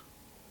 not bad.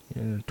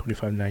 Yeah,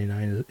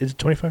 $25.99. Is it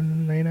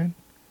 $25.99?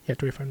 Yeah,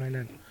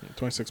 $25.99.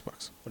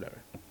 $26. Whatever.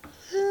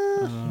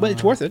 But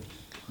it's worth it.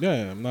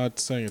 Yeah, I'm not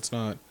saying it's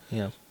not.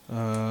 Yeah.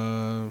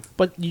 Uh,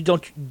 But you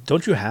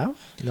don't you have?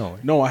 No.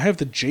 no, I have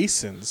the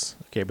Jasons.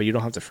 Okay, but you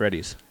don't have the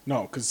Freddy's.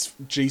 No, because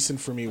Jason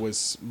for me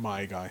was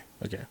my guy.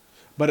 Okay.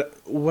 But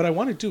what I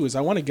want to do is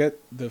I want to get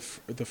the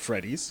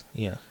Freddy's.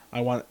 Yeah.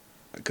 I want,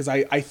 because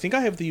I think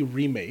I have the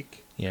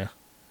remake, Yeah.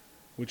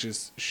 which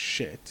is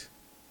shit.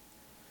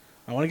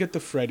 I want to get the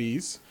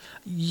Freddy's.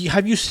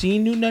 Have you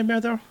seen New Nightmare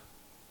though?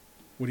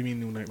 What do you mean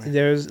New Nightmare?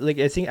 There's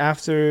I think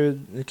after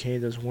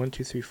there's 1,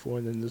 2, 3, 4,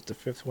 and then there's the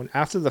 5th one.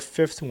 After the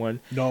 5th one,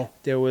 No.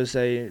 there was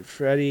a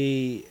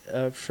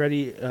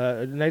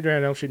Nightmare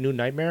on Elm Street New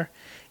Nightmare.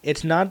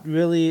 It's not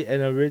really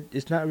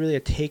it's not really a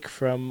take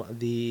from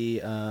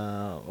the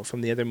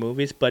other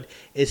movies, but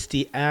it's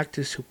the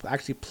actors who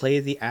actually play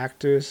the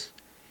actors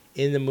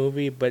in the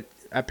movie. But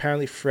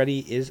apparently, Freddy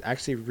is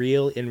actually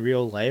real in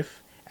real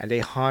life, and they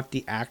haunt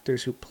the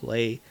actors who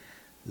play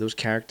those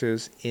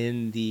characters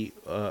in the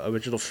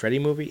original Freddy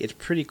movie. It's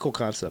pretty cool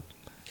concept.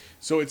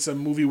 So it's a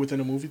movie within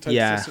a movie type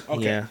system?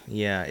 Okay.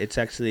 Yeah. It's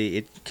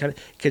actually kind of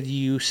because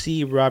you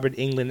see Robert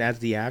Englund as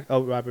the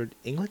Robert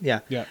Englund,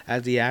 Yeah.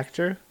 as the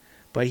actor,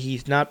 but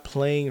he's not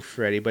playing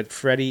Freddy. But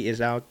Freddy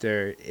is out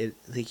there.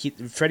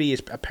 Freddy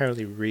is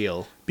apparently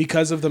real.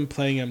 Because of them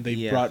playing him, they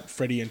Yeah. brought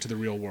Freddy into the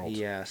real world.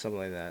 Yeah, something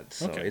like that.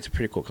 So Okay. it's a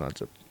pretty cool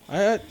concept.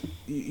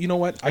 You know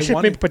what? I should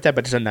maybe put that,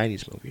 but it's a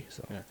 '90s movie.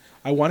 So Yeah.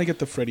 I want to get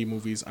the Freddy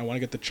movies. I want to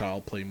get the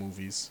Child Play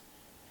movies,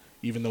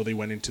 even though they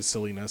went into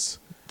silliness.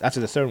 after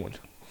the 3rd one,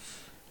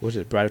 was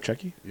it Bride of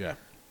Chucky? Yeah.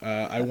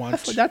 I want.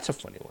 That's a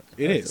funny one.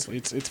 It is.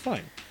 It's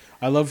fine.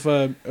 I love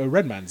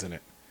Redman's in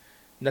it.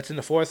 That's in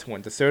the 4th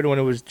one. The 3rd one,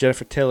 it was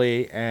Jennifer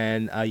Tilly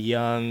and a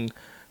young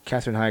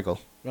Katherine Heigl.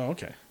 Oh,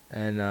 okay.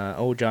 And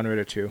John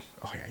Ritter too.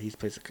 Oh yeah, he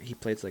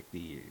plays like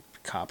the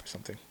cop or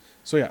something.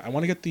 So yeah, I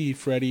want to get the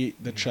Freddy,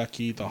 the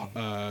Chucky,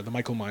 the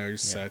Michael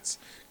Myers sets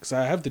because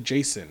I have the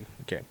Jason.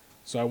 Okay.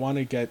 So I want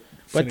to get.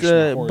 But finish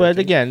the horror thing.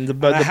 again,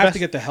 And I have best, to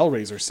get the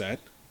Hellraiser set.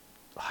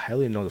 I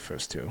only know the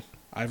first 2.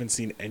 I haven't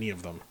seen any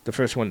of them. The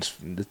first one's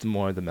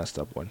more the messed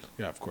up one.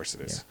 Yeah, of course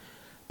it is. Yeah.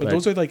 But But-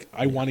 those are like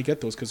I want to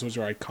get those because those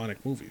are iconic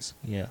movies.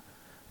 Yeah.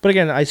 But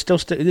again, I still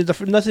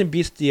nothing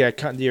beats the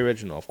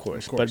original, of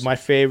course. Of course. But my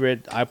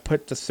favorite, I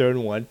put the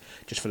 3rd one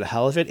just for the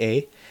hell of it,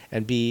 A,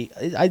 and B,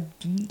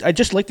 I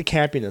just like the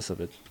campiness of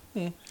it.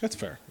 That's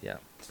fair. Yeah.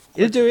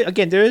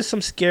 There is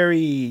some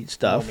scary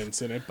stuff.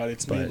 Moments in it, but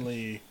it's But-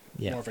 mainly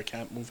yeah. more of a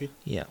camp movie.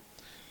 Yeah.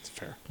 It's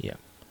fair. Yeah.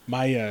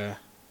 My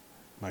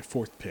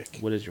 4th pick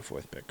What is your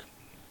 4th pick?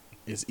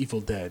 is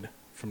Evil Dead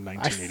from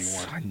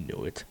 1981. I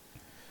knew it.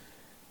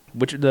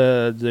 Which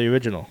the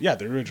original? Yeah,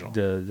 the original.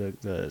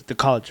 The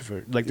college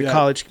the Yeah.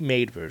 college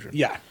made version.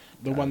 Yeah,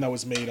 the one that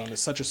was made on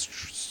such a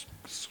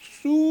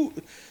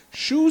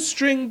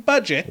shoestring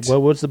budget.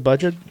 What was the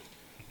budget?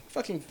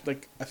 Fucking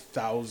like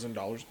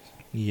 $1,000.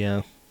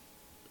 Yeah.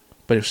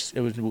 But it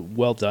was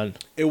well done.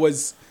 It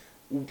was.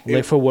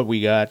 Like for what we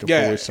got.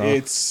 Yeah, what we saw.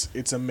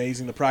 it's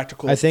amazing. The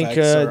practical. I think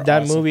effects are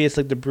that awesome. movie is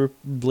like the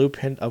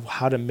blueprint of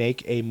how to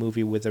make a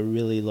movie with a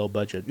really low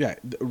budget. Yeah,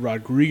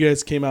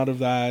 Rodriguez came out of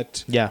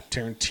that. Yeah.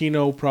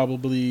 Tarantino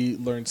probably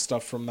learned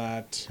stuff from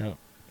that.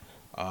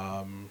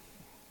 Yeah.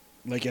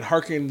 Like it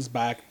harkens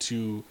back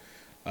to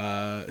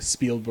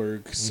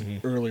Spielberg's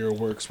earlier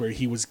works where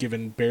he was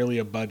given barely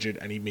a budget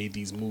and he made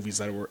these movies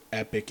that were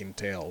epic in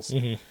tales.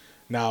 Mm-hmm.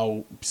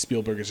 Now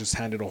Spielberg has just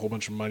handed a whole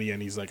bunch of money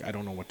and he's like, I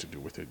don't know what to do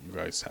with it. You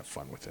guys have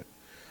fun with it.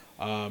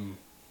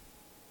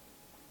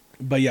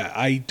 But yeah,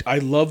 I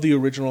love the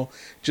original.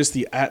 Just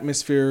the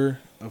atmosphere,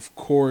 of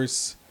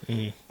course.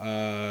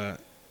 Mm-hmm.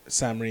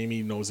 Sam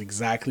Raimi knows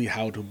exactly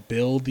how to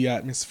build the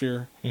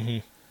atmosphere.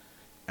 Mm-hmm.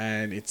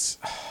 And it's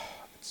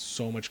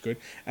so much good.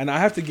 And I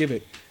have to give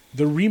it,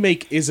 the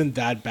remake isn't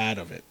that bad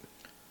of it.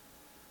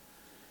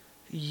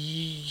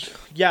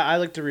 Yeah, I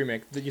like the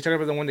remake. You're talking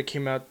about the one that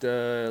came out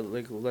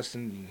like less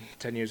than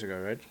 10 years ago,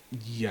 right?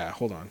 Yeah,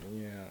 hold on.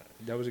 Yeah,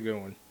 that was a good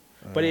one.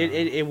 But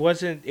it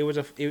wasn't.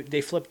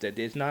 They flipped it.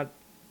 It's not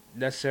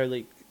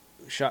necessarily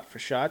shot for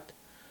shot,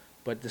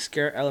 but the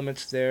scare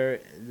elements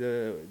there,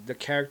 the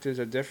characters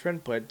are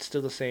different, but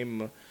still the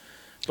same,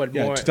 but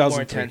Yeah, more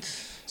 2003.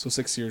 intense. So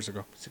 6 years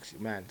ago. 6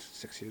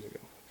 years ago.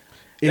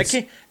 It's,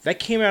 That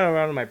came out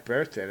around my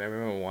birthday. And I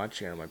remember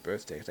watching it on my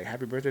birthday. It's like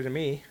happy birthday to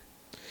me.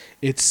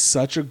 it's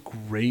such a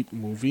great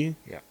movie.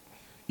 Yeah.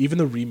 Even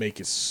the remake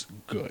is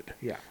good.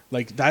 Yeah.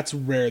 Like, that's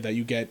rare that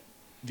you get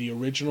the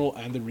original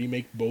and the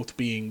remake both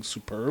being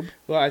superb.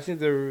 Well, I think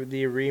the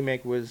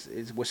remake was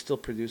still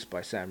produced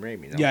by Sam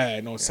Raimi. No? Yeah,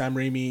 no, Sam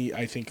Raimi,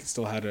 I think,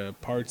 still had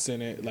parts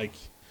in it. Like,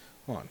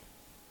 hold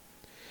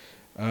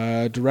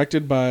on.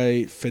 Directed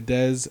by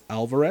Fedez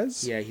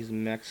Alvarez. Yeah, he's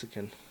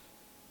Mexican.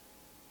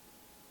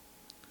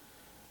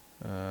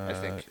 I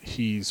think.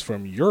 He's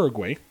from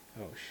Uruguay.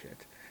 Oh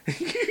shit.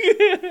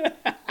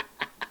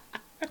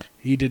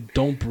 He did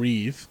Don't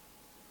Breathe,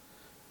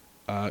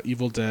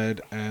 Evil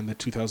Dead, and the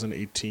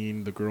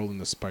 2018 The Girl in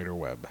the Spider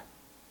Web.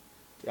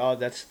 Oh,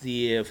 that's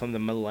the from the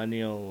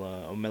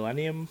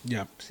Millennium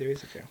Yeah.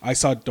 series. Okay. I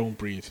saw Don't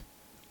Breathe.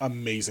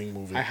 Amazing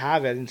movie. I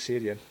have. I didn't see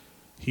it yet.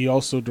 He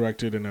also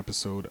directed an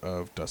episode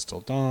of Dusk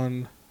Till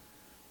Dawn.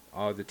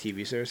 Oh, the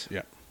TV series.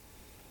 Yeah.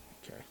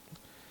 Okay.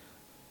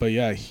 But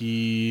yeah,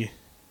 he...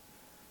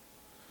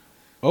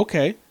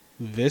 Okay,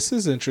 this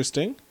is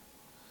interesting.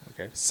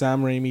 Okay.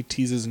 Sam Raimi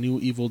teases new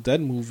Evil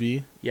Dead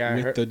movie Yeah,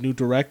 with the new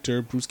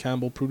director, Bruce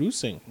Campbell,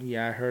 producing.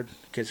 Yeah, I heard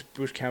because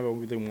Bruce Campbell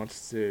really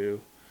wants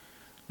to.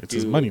 It's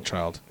his money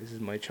child. This is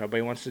my child, but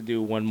he wants to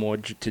do one more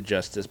to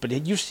Justice. But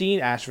you've seen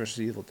Ash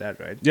vs. Evil Dead,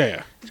 right? Yeah,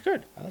 yeah. It's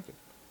good. I like it.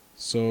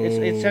 So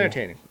It's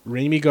entertaining.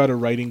 Raimi got a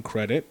writing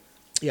credit.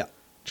 Yeah.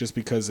 Just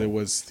because it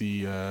was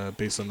the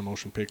based on the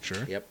motion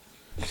picture. Yep.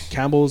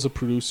 Campbell is a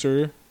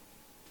producer.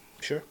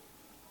 Sure.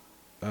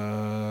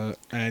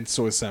 And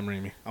so is Sam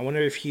Raimi. I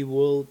wonder if he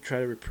will try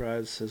to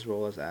reprise his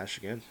role as Ash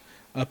again.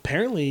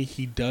 Apparently,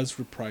 he does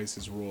reprise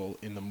his role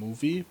in the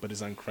movie, but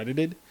is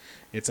uncredited.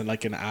 It's in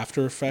like an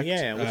after effect, which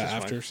is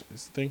after fine.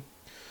 thing.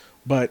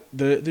 But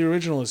the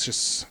original is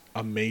just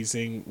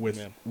amazing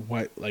with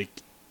what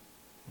like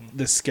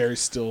the scares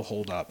still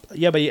hold up.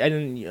 Yeah, but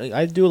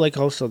I do like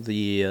also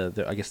the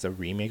I guess the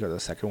remake or the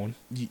second one.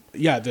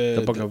 Yeah,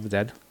 the Book of the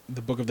Dead.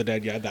 The Book of the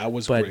Dead, yeah, that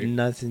was but great. But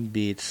nothing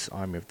beats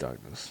Army of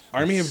Darkness.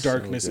 Army of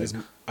Darkness is...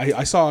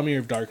 I saw Army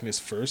of Darkness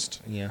first.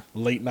 Yeah.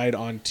 Late night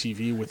on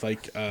TV with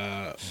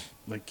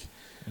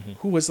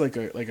who was like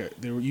a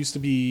there used to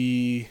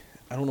be,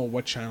 I don't know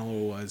what channel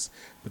it was,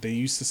 but they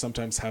used to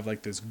sometimes have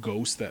like this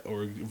ghost that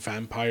or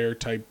vampire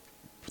type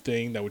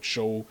thing that would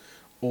show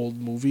old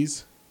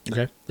movies.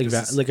 Okay.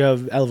 Like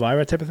a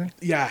Elvira type of thing?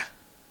 Yeah.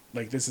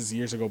 Like this is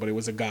years ago, but it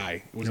was a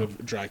guy. It was a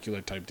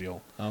Dracula type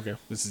deal. Okay.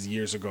 This is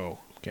years ago.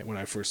 Okay. When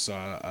I first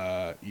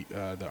saw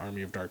the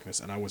Army of Darkness,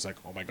 and I was like,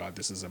 "Oh my god,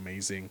 this is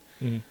amazing!"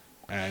 Mm-hmm.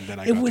 And then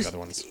I got the other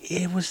ones.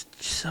 It was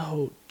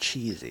so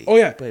cheesy. Oh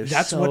yeah, but it was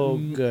that's so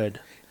what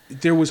good.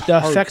 There was the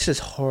effects is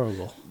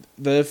horrible.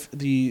 The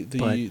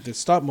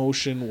stop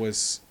motion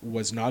was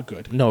not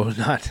good. No,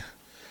 not.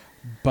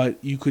 But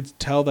you could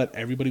tell that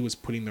everybody was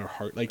putting their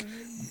heart. Like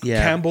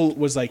Campbell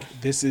was like,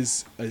 "This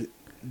is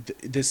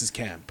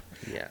camp."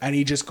 Yeah. And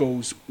he just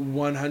goes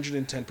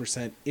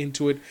 110%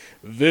 into it.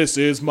 This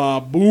is my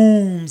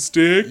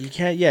boomstick. You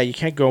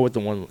can't go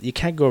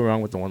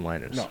wrong with the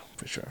one-liners. No,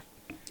 for sure.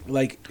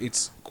 Like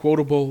it's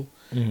quotable.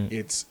 Mm-hmm.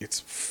 It's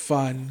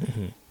fun.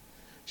 Mm-hmm.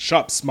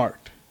 Shop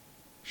smart.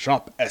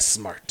 Shop S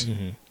smart.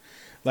 Mm-hmm.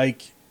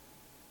 Like,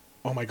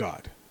 oh my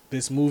god,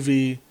 this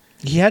movie.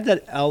 He had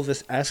that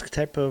Elvis-esque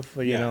type of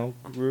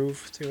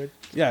groove to it.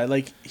 Yeah,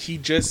 like he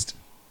just,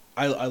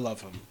 I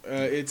love him.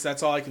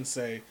 That's all I can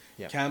say.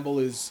 Yeah. Campbell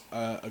is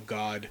a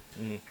god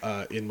in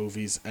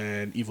movies,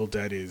 and Evil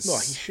Dead is. No,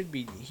 he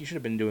should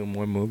have been doing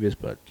more movies,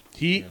 but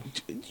you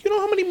know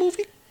how many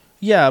movies?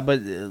 Yeah,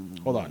 but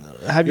hold on.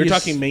 You're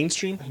talking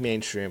mainstream?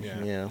 Mainstream,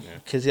 yeah.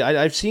 Because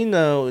I've seen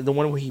the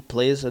one where he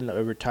plays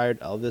a retired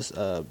Elvis,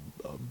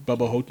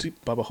 Bubba Hotep.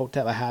 Bubba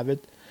Hotep. I have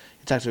it.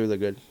 It's actually really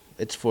good.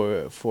 It's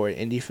for an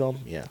indie film.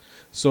 Yeah.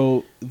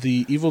 So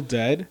the Evil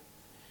Dead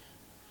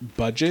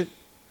budget,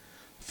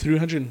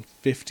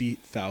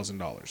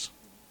 $350,000.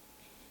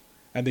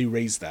 And they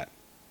raised that.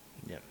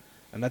 Yeah.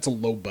 And that's a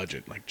low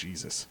budget, like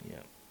Jesus.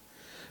 Yeah.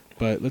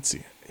 But let's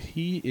see.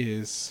 He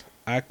is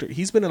actor.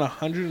 He's been in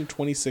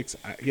 126.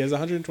 He has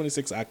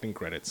 126 acting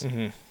credits.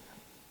 Mm-hmm.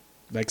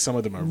 Like some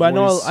of them are. But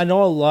I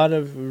know a lot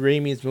of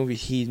Raimi's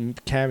movies he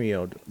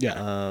cameoed. Yeah.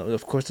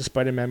 Of course, the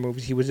Spider-Man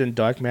movies. He was in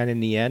Darkman in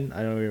the End.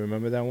 I don't even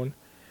remember that one.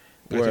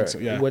 I think so.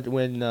 Yeah.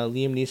 When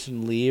Liam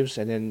Neeson leaves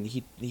and then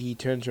he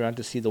turns around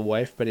to see the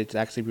wife, but it's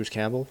actually Bruce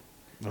Campbell.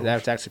 Oh.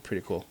 That's actually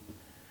pretty cool.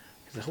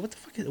 Like, what the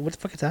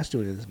fuck is Ash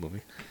doing in this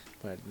movie?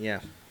 But yeah,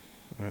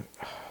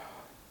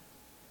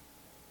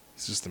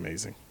 it's just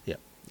amazing. Yeah,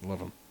 love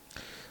him.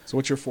 So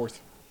what's your fourth?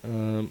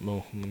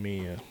 Well, let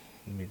me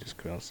just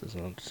cross this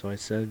out. So I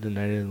said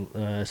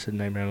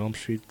Nightmare on Elm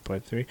Street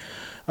Part 3.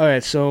 All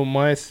right, so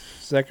my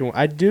second one,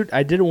 I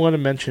did want to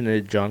mention a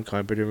John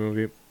Carpenter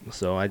movie,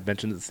 so I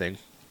mentioned The Thing.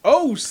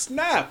 Oh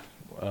snap!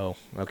 Oh,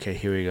 okay,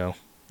 here we go.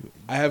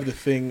 I have The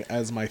Thing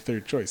as my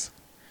third choice.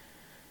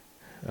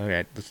 All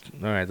right,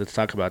 let's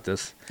talk about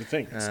this. The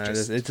Thing.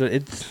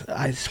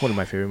 It's one of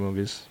my favorite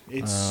movies.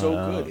 It's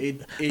so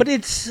good. But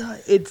it is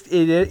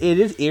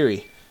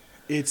eerie.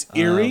 It's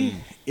eerie.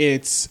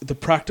 It's the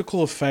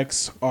practical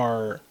effects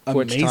are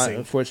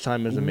amazing. For its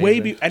time is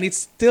amazing. And it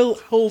still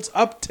holds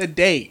up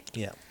today.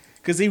 Yeah.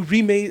 Because they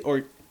made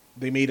a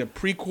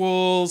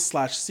prequel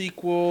 /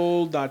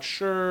 sequel. Not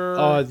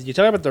sure. You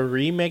talking about the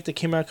remake that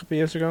came out a couple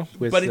years ago?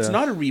 But it's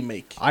not a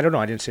remake. I don't know.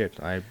 I didn't see it.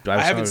 I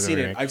haven't seen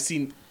it. I've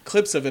seen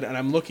clips of it, and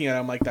I'm looking at it.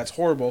 I'm like, that's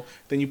horrible.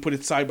 Then you put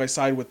it side by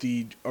side with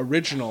the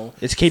original.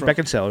 It's Kate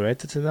Beckinsale, right?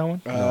 That's in that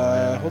one.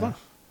 Hold on.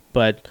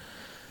 But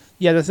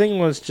yeah, The Thing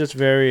was just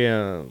very.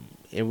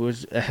 It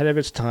was ahead of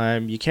its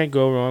time. You can't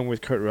go wrong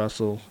with Kurt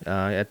Russell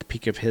at the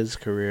peak of his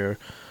career.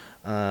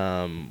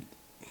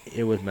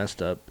 It was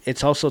messed up.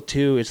 It's also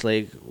too. It's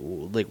like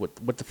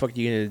what the fuck are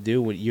you gonna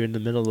do when you're in the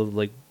middle of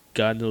like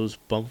God knows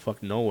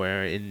bumfuck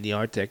nowhere in the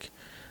Arctic,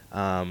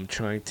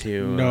 trying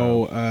to.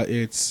 No,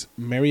 it's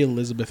Mary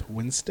Elizabeth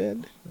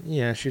Winstead,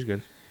 Yeah, she's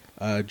good.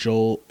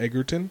 Joel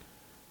Egerton,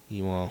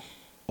 Well,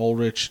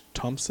 Ulrich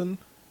Thompson,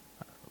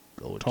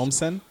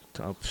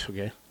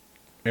 okay.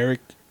 Eric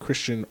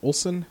Christian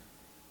Olsen.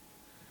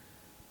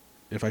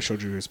 If I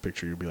showed you his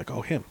picture, you'd be like,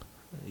 "Oh, him."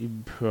 You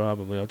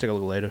probably. I'll take a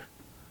look later.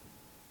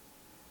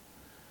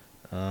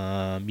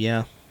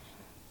 Yeah.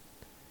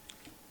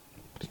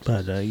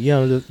 But I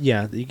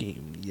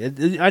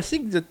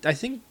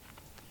think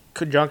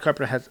John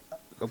Carpenter has,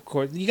 of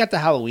course, you got the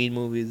Halloween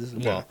movies.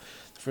 Yeah. Well,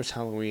 the first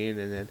Halloween,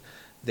 and then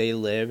They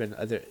Live, and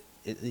other,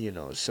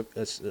 It's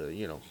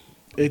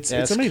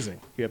amazing.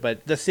 Yeah,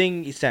 but the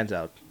thing stands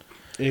out.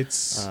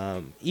 It's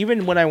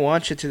Even when I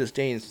watch it to this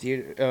day in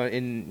theater,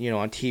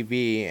 on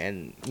TV,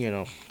 and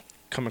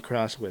come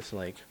across with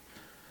like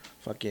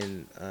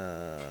fucking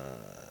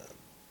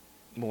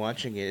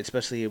watching it,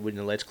 especially when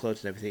the lights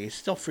closed and everything, it's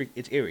still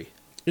it's eerie.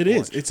 it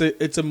is.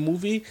 It's a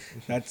movie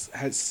that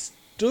has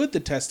stood the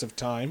test of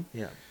time.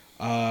 Yeah.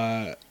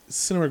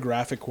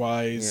 Cinematographic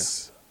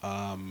wise,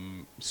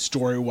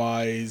 story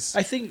wise.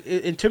 I think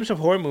in terms of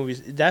horror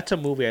movies, that's a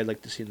movie I'd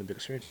like to see on the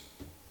big screen.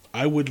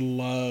 I would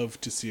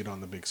love to see it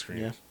on the big screen.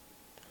 Yeah.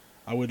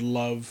 I would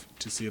love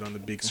to see it on the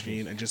big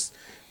screen and just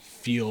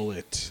feel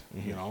it,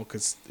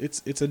 because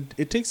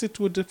it takes it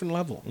to a different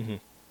level. Mm-hmm.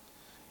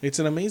 It's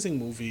an amazing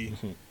movie.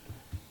 Mm-hmm.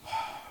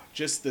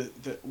 Just the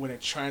when it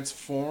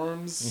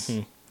transforms.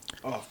 Mm-hmm.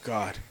 Oh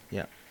God.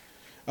 Yeah.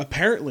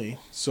 Apparently,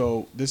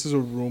 so this is a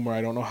rumor.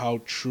 I don't know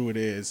how true it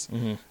is.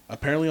 Mm-hmm.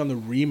 Apparently, on the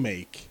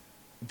remake,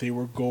 they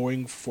were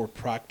going for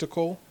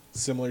practical,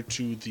 similar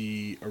to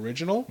the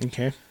original.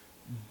 Okay.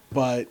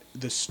 But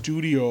the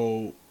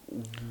studio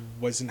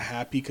wasn't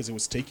happy because it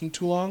was taking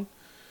too long.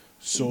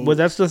 So, But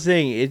that's the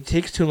thing. It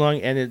takes too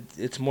long, and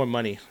it's more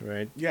money,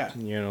 right? yeah.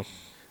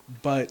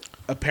 But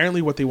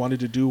apparently, what they wanted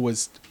to do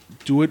was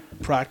do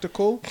it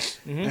practical,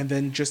 mm-hmm. and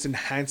then just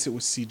enhance it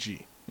with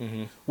CG,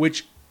 Mm-hmm.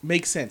 which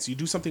makes sense. You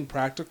do something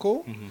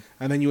practical, Mm-hmm.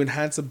 and then you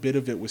enhance a bit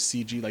of it with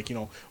CG, like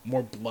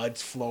more blood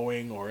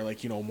flowing, or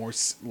like more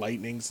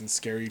lightnings and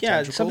scary. Yeah,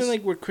 tentacles. something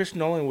like what Chris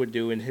Nolan would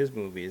do in his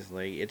movies.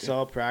 Like it's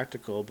all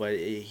practical, but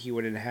he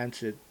would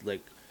enhance it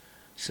like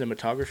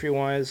cinematography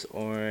wise,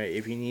 or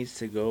if he needs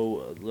to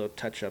go little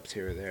touch ups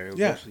here or there.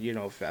 Yeah.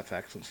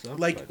 Effects and stuff.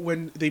 Like but.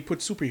 when they put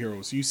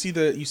superheroes, you see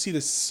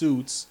the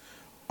suits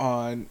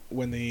on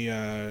when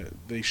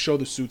they show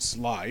the suits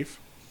live,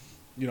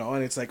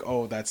 and it's like,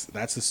 oh, that's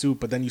the suit,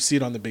 but then you see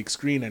it on the big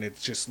screen and it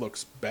just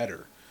looks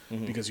better.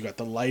 Mm-hmm. Because you got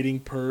the lighting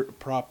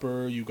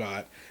proper, you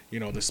got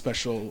the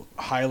special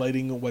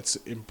highlighting of what's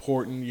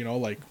important,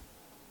 like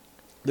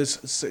this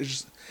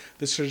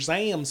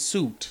Shazam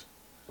suit.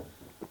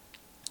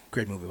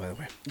 Great movie, by the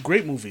way.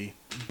 Great movie,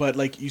 but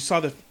like you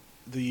saw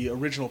the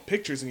original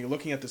pictures and you're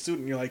looking at the suit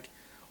and you're like,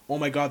 oh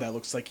my God, that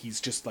looks like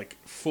he's just like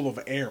full of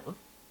air.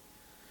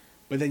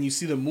 But then you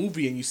see the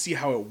movie and you see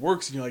how it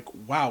works and you're like,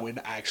 wow, it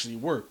actually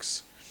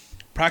works.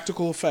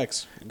 Practical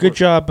effects. Good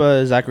job,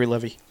 Zachary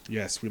Levi.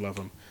 Yes, we love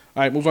him.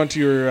 All right, move on to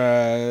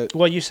your...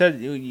 Well, you said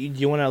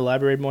you want to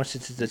elaborate more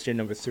since that's your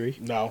number 3?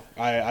 No,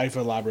 I've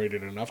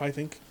elaborated enough, I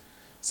think.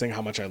 Saying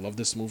how much I love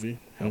this movie,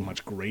 how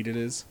much great it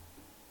is.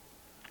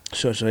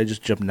 So should I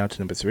just jump now to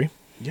number 3?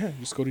 Yeah,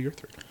 just go to your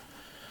 3.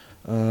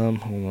 Hold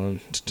on.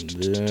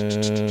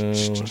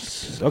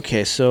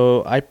 Okay,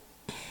 so I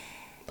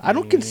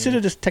don't consider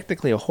this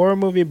technically a horror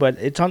movie, but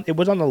it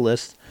was on the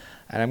list,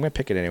 and I'm gonna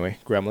pick it anyway.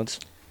 Gremlins.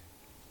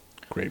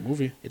 Great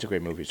movie. It's a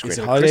great movie. It's a Is great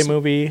it a holiday Christ-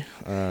 movie.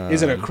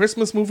 Is it a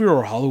Christmas movie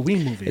or a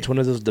Halloween movie? It's one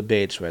of those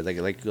debates, right?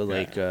 you You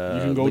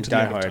can go to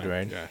Die the other Hard, time.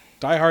 right? Yeah.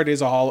 Die Hard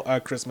is a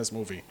Christmas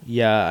movie.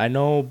 Yeah, I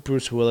know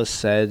Bruce Willis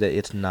said that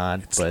it's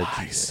not, It's but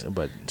lies.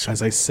 but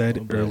As I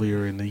said but-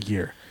 earlier in the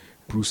year,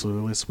 Bruce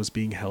Willis was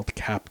being held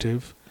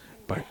captive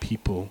by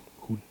people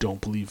who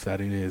don't believe that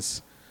it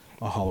is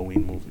a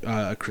Halloween movie,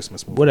 a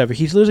Christmas movie. whatever.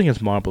 He's losing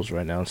his marbles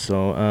right now.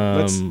 So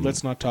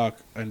Let's not talk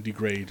and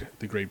degrade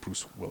the great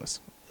Bruce Willis.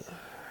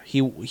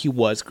 he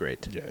was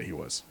great. Yeah, he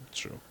was. It's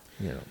true.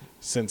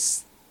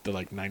 Since The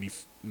 90,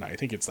 I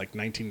think it's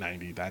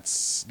 1990.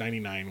 That's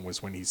 99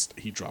 was when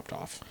he dropped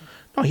off.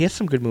 No, he had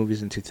some good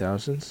movies in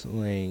 2000s.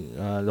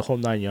 The Whole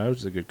 9 Yards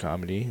was a good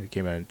comedy. It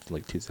came out in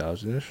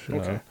 2000ish.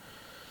 Okay.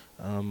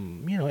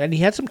 And he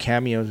had some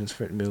cameos in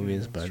certain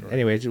movies. that's But right.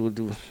 anyways, we'll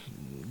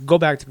go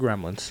back to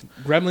Gremlins.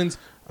 Gremlins.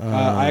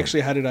 I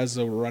actually had it as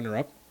a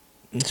runner-up.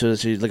 So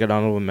this is like an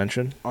honorable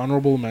mention.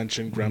 Honorable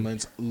mention.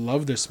 Gremlins.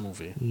 Love this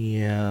movie.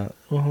 Yeah.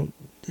 Well,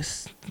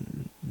 this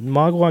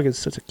Mogwai is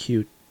such a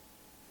cute.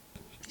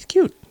 He's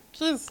cute.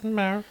 Yes,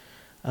 Mar.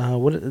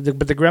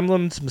 But the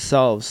Gremlins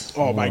themselves.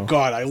 Oh my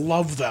God, I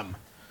love them.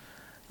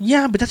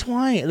 Yeah, but that's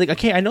why.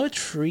 Okay, I know it's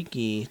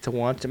freaky to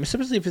watch them,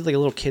 especially if it's a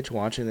little kids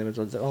watching them.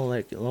 It's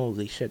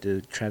holy shit,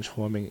 they're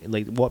transforming.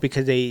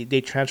 Because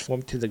they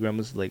transform to the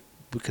Gremlins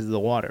because of the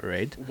water,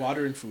 right?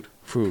 Water and food.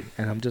 Food,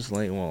 and I'm just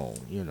like, well,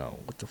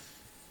 what the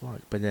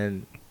fuck? But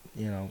then,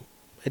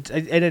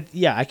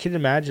 I can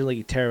imagine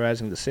like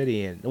terrorizing the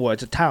city, and well,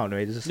 it's a town,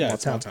 right? It's a small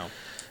It's a town. small town.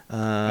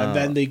 And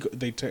then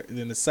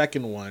then the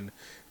second one,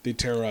 they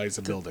terrorize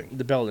a building.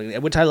 The building,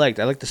 which I liked.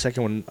 I liked the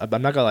second one.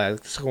 I'm not gonna lie, I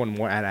like the second one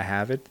more, and I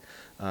have it.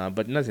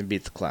 But nothing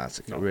beats the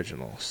classic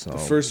original. So The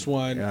first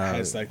one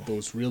has like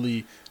those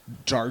really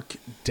dark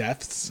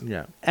deaths.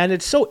 yeah, and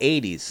it's so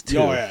 80s too.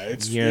 Oh yeah,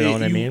 it's you know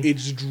what I mean.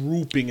 It's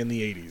drooping in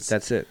the 80s.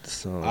 That's it.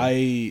 So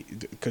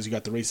because you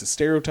got the racist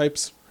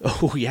stereotypes.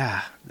 oh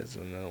yeah, that's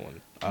another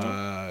one.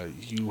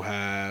 You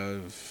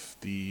have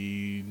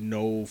the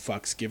no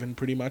fucks given,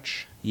 pretty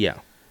much. Yeah,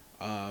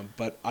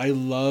 But I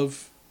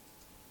love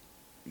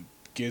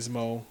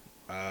Gizmo.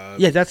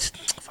 yeah. That's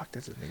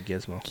his name,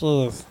 Gizmo.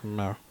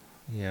 Gizmo.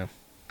 Yeah.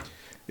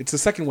 It's the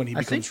second one he I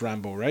becomes think-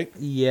 Rambo, right?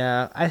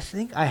 Yeah, I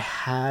think I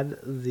had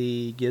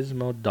the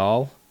Gizmo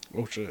doll,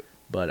 Oh shit!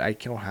 but I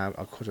don't have.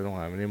 Of course, I don't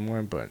have it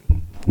anymore. But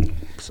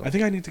so I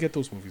think I need to get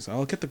those movies.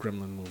 I'll get the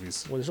Gremlin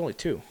movies. well, there's only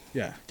two.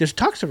 Yeah, There's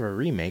talks of a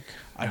remake,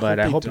 I but hope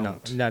I they hope don't.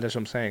 not. No, that's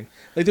what I'm saying.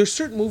 like there's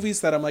certain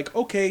movies that I'm like,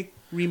 okay,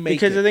 remake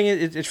Because the it. thing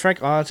is, it's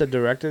Frank Oz that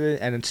directed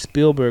it, and then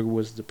Spielberg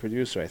was the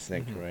producer, I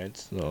think, right?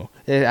 So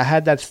I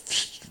had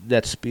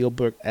that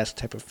Spielberg-esque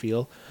type of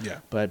feel, Yeah,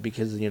 but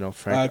because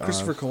Frank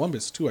Christopher Oz,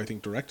 Columbus too. I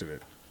think directed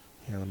it.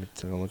 yeah, let me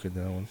take a look at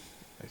that one.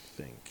 I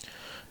think.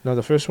 No,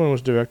 the first one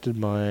was directed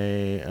by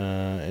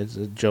it's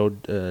Joe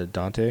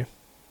Dante,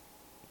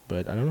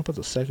 but I don't know about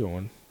the second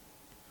one.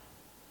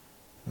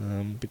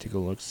 Let me take a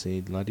look.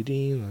 See, la di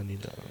di, la di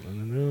da.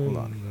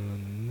 Hold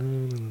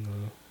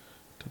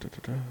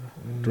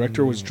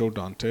Director was Joe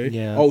Dante.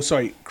 Yeah. Oh,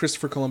 sorry.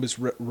 Christopher Columbus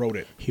wrote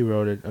it. He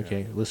wrote it.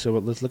 Okay, let's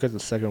look at the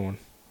second one.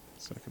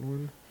 Second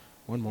one.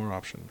 One more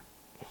option.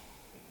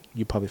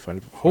 You probably find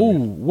it. Oh,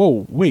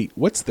 whoa, wait.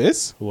 What's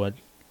this? What?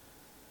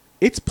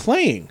 It's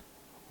playing.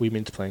 We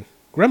mean to playing?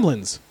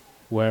 Gremlins.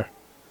 Where?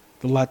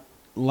 The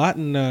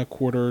Latin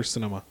Quarter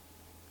Cinema.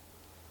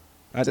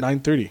 At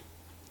 9:30.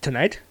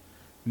 Tonight?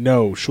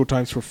 No,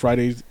 showtimes for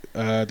Friday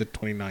the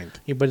 29th.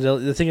 Yeah, but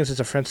the thing is, it's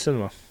a French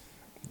cinema.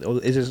 Are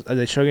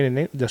they showing it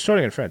in? They're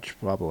showing it in French,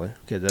 probably.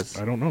 Okay, that's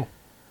I don't know.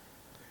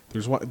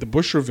 There's one. The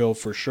Boucherville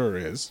for sure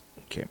is.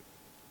 okay.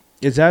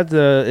 Is that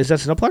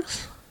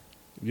Cineplex?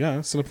 Yeah,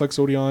 Cineplex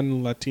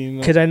Odeon Latino.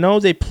 Because I know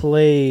they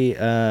play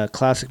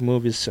classic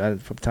movies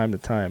from time to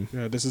time.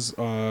 Yeah, this is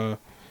for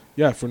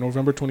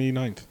November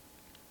 29th.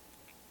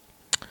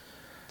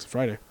 It's a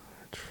Friday.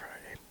 It's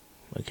Friday.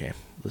 Okay,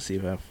 let's see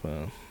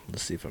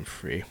if I'm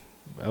free.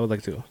 I would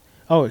like to.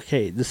 Oh,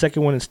 okay. The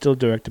second one is still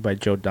directed by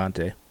Joe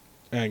Dante.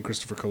 And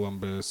Christopher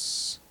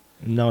Columbus.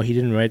 No, he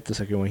didn't write the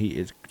second one.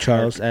 It's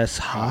Charles S.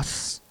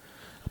 Haas,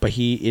 but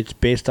it's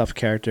based off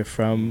character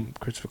from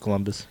Christopher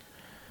Columbus,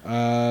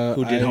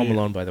 who did Home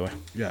Alone, by the way.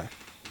 Yeah.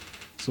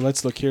 So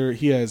let's look here.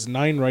 He has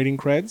 9 writing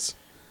creds.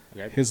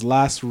 Okay. His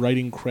last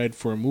writing cred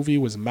for a movie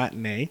was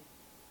Matinee.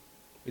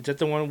 Is that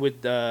the one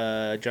with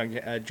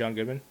John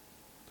Goodman?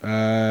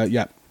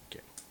 Yeah.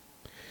 Okay.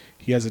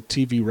 He has a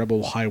TV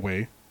Rebel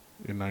Highway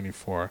in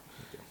 94.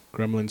 Okay.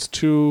 Gremlins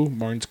 2,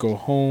 Martins Go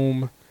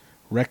Home,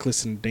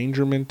 Reckless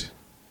Endangerment,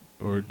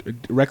 or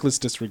Reckless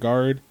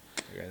Disregard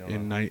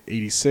in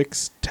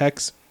 86.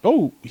 Tex.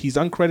 Oh, he's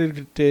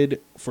uncredited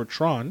for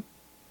Tron.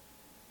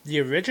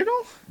 The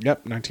original?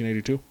 Yep,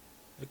 1982.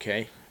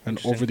 Okay. And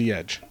Over the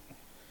Edge.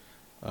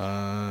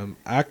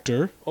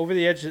 Actor. Over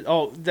the Edge.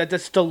 Oh,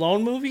 that's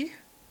Stallone movie?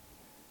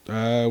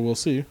 We'll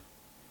see.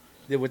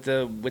 With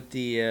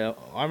the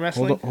arm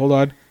wrestling? Hold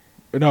on.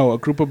 No, a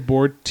group of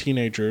bored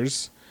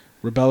teenagers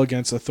rebel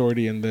against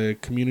authority in the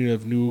community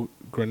of New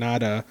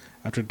Granada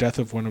after death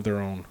of one of their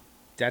own.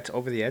 That's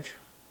Over the Edge?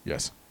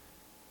 Yes.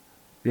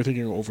 You're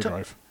thinking of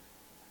Overdrive.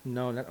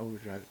 No, not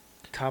Overdrive.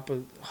 Oh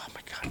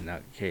my god, no.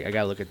 Okay, I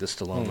gotta look at this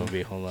Stallone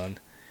movie. Hold on.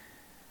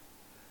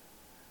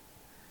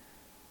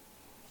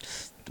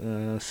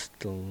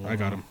 Stallone. I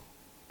got him.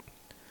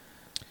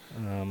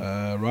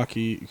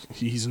 Rocky.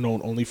 He's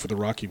known only for the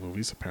Rocky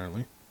movies,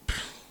 apparently.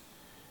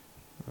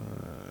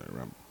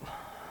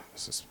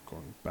 This is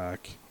going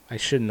back. I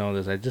should know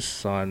this. I just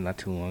saw it not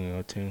too long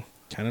ago, too.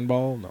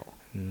 Cannonball? No.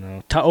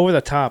 No. Over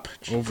the Top.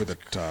 Over the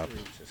Top.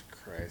 Jesus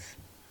Christ.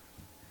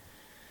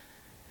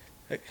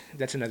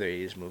 That's another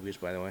 80s movies,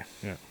 by the way.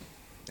 Yeah.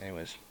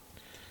 Anyways.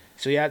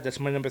 So, yeah, that's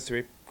my number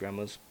 3,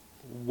 Gremlins.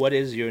 What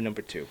is your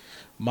number 2?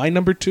 My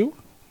number 2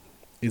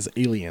 is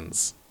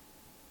Aliens.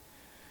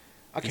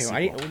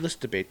 Okay, let's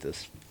debate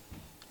this.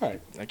 All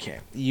right. Okay.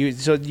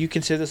 So you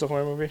consider this a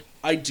horror movie?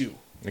 I do.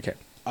 Okay.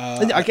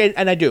 Okay,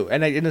 and I do.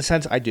 And in a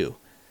sense, I do.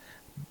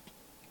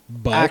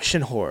 But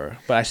action horror.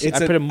 But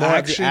it's I put it more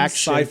action,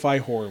 action sci-fi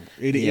horror.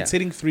 It's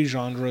hitting 3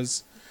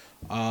 genres.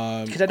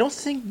 Because I don't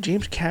think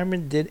James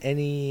Cameron did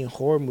any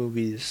horror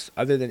movies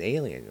other than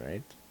Alien,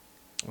 right?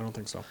 I don't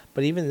think so.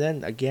 But even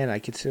then, again, I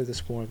consider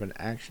this more of an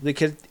action.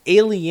 Because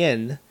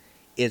Alien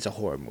is a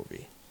horror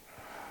movie.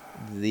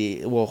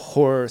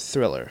 Horror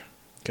thriller.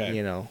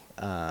 Okay.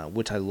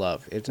 Which I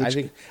love.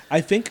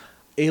 I think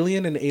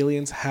Alien and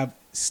Aliens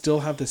still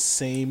have the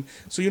same.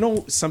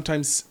 So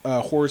sometimes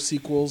horror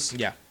sequels.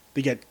 Yeah.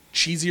 They get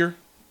cheesier.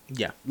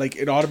 Yeah. Like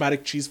an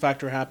automatic cheese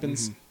factor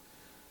happens.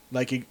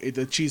 Like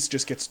the cheese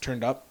just gets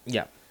turned up.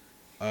 Yeah.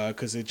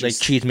 Because it Like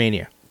just cheese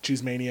mania.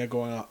 cheese mania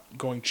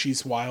going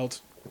cheese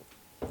wild.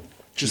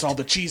 Just all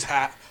the cheese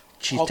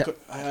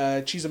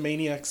cheese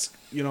maniacs,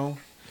 you know.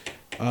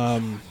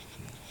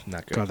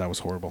 Not good. God, that was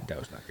horrible. That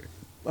was not good.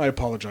 I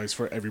apologize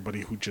for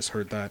everybody who just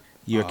heard that.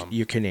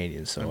 You're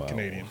Canadian, so I'm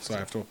Canadian, so I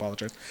have to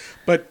apologize.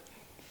 But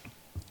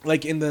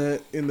like in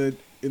the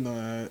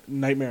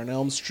Nightmare on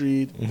Elm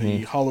Street,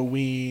 the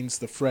Halloweens,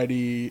 the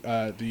Freddy,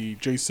 the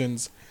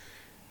Jasons,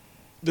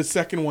 the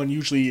second one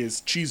usually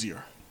is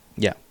cheesier.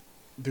 Yeah.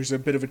 There's a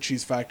bit of a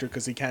cheese factor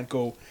because they can't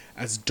go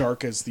as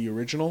dark as the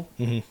original.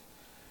 Mm-hmm.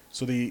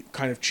 So they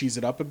kind of cheese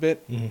it up a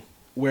bit. Mm-hmm.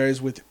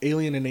 Whereas with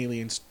Alien and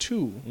Aliens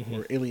 2,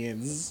 or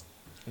Aliens,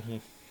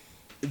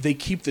 they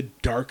keep the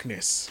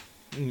darkness.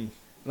 Mm-hmm.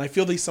 And I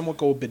feel they somewhat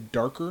go a bit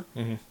darker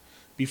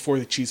before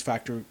the cheese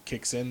factor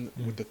kicks in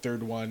with the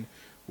third one,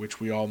 which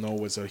we all know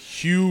was a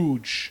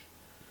huge...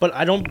 But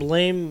I don't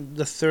blame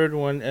the third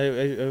one.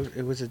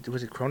 Was it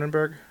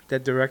Cronenberg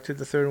that directed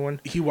the third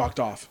one? He walked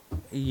off.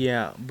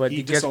 Yeah, but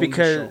He just disowned the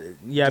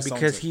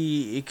because show.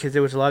 because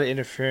there was a lot of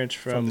interference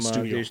from the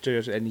studio.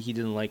 studios, and he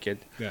didn't like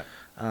it. Yeah.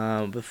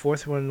 The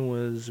fourth one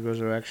was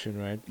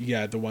Resurrection, right?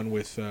 Yeah, the one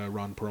with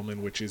Ron Perlman,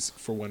 which is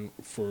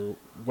for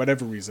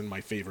whatever reason my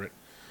favorite.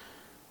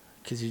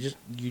 Because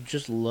you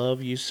just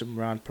love you some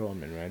Ron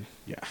Perlman, right?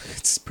 Yeah,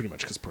 it's pretty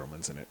much because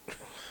Perlman's in it.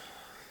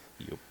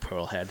 You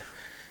pearlhead.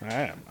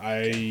 I am.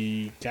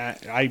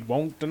 I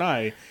won't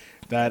deny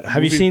that.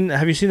 Have you seen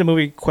the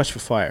movie Quest for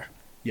Fire?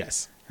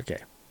 Yes, Okay.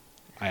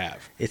 I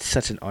have. It's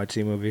such an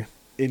artsy movie.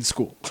 In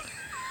school.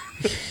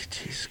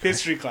 Jesus Christ.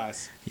 History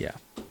class. Yeah.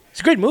 It's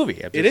a great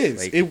movie. It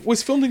is. It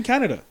was filmed in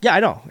Canada. Yeah, I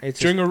know. It's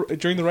During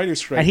the writer's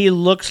strike. and he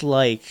looks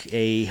like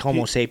a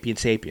Homo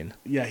sapien.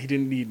 Yeah, he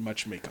didn't need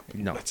much makeup.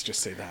 No. Let's just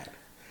say that.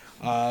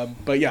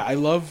 But yeah, I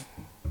love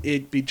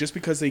it just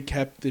because they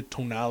kept the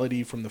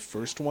tonality from the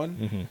first one.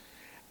 Mm-hmm.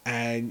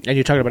 And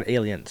you're talking about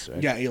Aliens,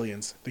 right? Yeah,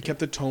 Aliens. They kept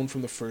the tone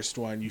from the first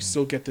one. You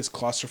still get this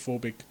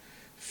claustrophobic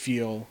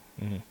feel.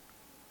 Mm-hmm.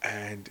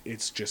 And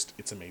it's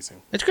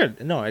amazing. It's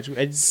good. No,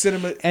 it's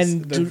cinema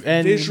and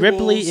visuals,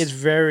 Ripley is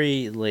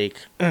very like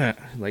she's a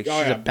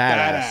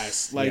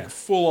badass. Like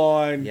full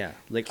on. Yeah,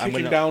 like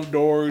kicking down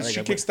doors.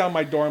 She kicks down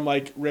my door. I'm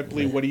like,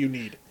 Ripley, what do you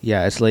need?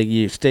 Yeah, it's like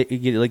you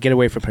get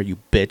away from her, you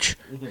bitch.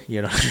 Mm-hmm.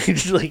 You know,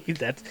 it's like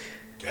that's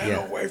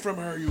get away from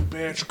her, you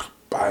bitch.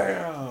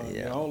 Bam.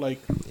 Yeah. You know, like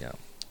yeah,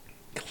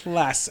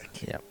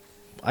 classic. Yeah.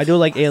 I do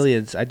like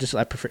Aliens. I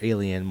prefer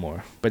Alien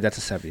more, but that's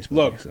a 70s movie.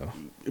 Look, so.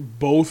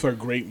 Both are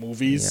great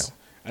movies, yeah.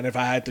 And if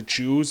I had to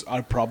choose,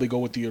 I'd probably go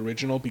with the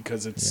original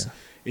because it's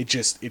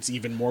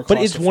even more. But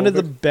it's one of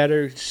the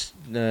better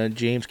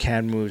James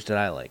Cameron movies that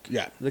I like.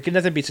 Yeah, like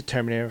nothing beats the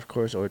Terminator, of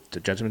course, or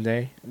the Judgment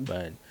Day,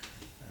 but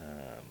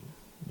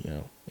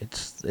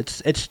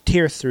it's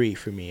tier 3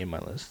 for me in my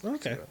list.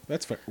 Okay, so.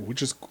 That's fair,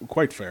 which is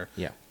quite fair.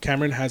 Yeah,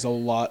 Cameron has a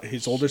lot.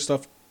 His older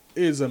stuff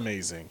is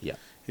amazing. Yeah,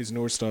 his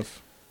newer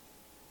stuff.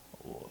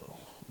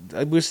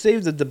 We'll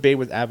save the debate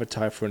with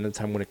Avatar for another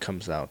time when it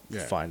comes out.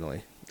 Yeah.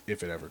 Finally,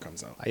 if it ever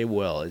comes out, it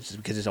will. It's just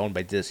because it's owned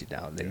by Disney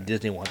now. And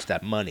Disney wants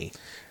that money.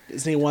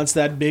 Disney wants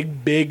that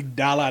big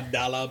dollar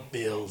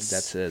bills.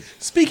 That's it.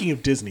 Speaking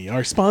of Disney,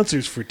 our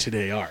sponsors for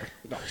today are.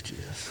 Oh,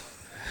 Jesus.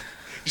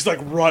 Just like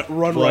run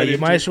right. You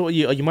might as well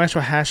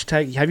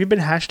hashtag. Have you been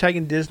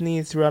hashtagging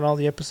Disney throughout all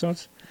the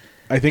episodes?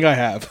 I think I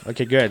have.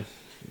 Okay, good.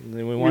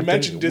 We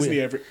mentioned Disney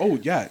every. Oh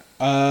yeah.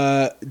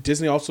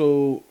 Disney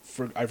also.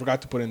 I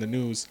forgot to put in the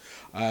news.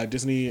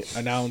 Disney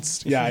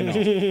announced. Yeah, I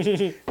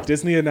know.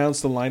 Disney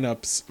announced the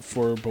lineups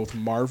for both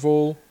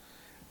Marvel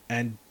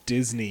and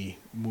Disney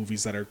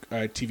movies that are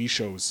TV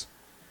shows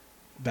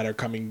that are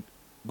going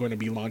to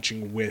be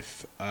launching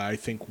with. I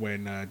think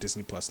when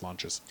Disney Plus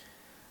launches.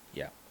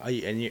 Yeah.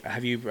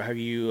 Have you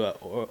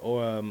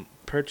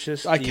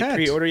purchased I the can't.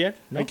 pre-order yet?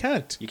 No? I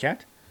can't. You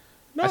can't?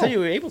 No. I thought you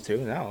were able to.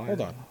 No.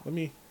 Hold on. Let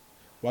me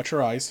watch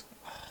your eyes.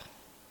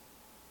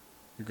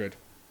 You're good.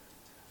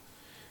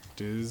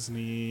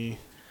 Disney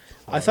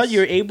Plus. I thought you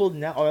were able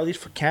now, or at least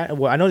for Canada.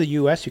 Well, I know the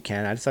U.S. you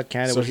can. I just thought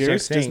Canada was the same thing.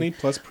 So here's Disney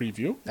Plus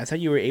preview. I thought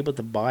you were able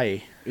to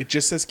buy. It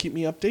just says keep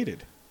me updated.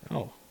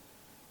 Oh.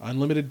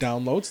 Unlimited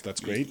downloads. That's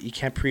great. You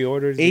can't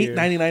pre-order.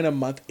 $8.99 a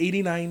month.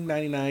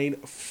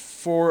 $89.99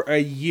 for a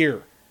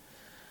year.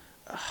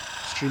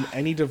 Stream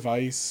any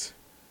device.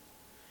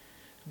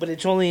 But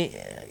it's only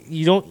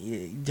you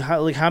don't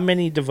how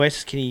many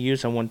devices can you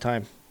use on one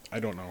time? I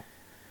don't know.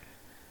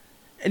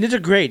 And it's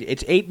great.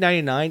 It's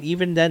 $8.99.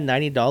 Even then,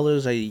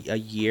 $90 a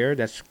year.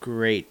 That's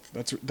great.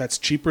 That's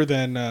cheaper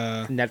than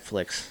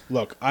Netflix.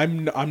 Look,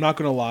 I'm not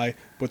gonna lie,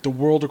 but the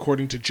world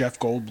according to Jeff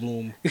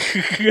Goldblum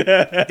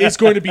is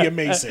going to be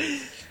amazing.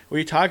 What are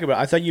you talking about?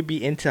 I thought you'd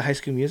be into High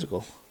School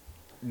Musical.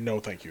 No,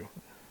 thank you.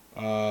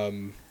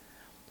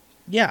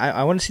 Yeah,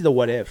 I want to see the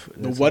What If.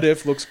 The What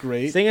If looks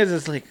great. The thing is,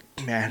 it's like,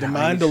 man, The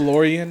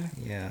Mandalorian.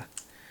 Yeah.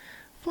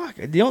 Fuck.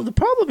 The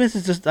problem is,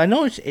 it's just I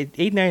know it's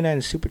 $8.99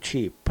 is super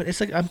cheap, but it's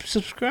like I'm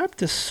subscribed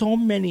to so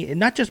many, and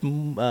not just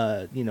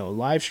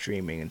live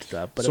streaming and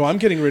stuff. But so I'm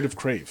getting rid of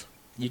Crave.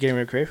 You getting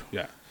rid of Crave?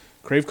 Yeah,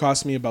 Crave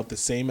cost me about the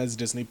same as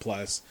Disney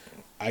Plus.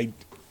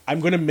 I'm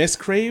gonna miss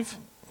Crave,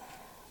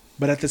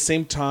 but at the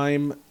same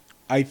time,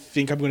 I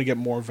think I'm gonna get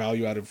more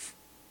value out of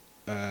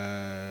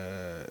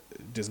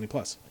Disney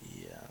Plus.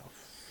 Yeah.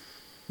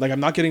 Like, I'm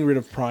not getting rid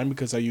of Prime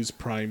because I use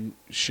Prime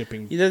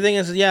shipping. The thing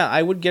is, yeah,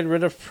 I would get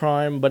rid of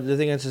Prime, but the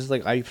thing is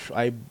like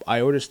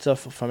I order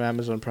stuff from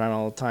Amazon Prime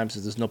all the time, so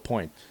there's no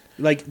point.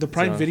 Like, the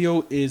Prime So-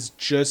 Video is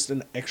just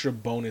an extra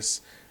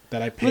bonus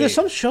that I pay. But there's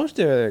some shows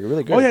there that are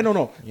really good. Oh, yeah,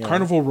 no. Yeah.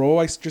 Carnival Row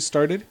I just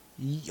started.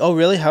 Oh,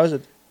 really? How is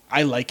it?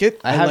 I like it.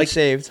 I have like it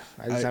saved.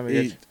 I just haven't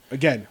yet.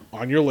 Again,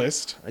 on your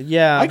list.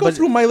 Yeah, I go but,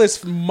 through my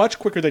list much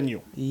quicker than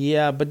you.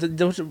 Yeah, but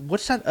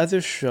what's that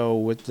other show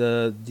with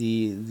the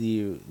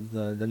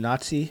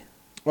Nazi?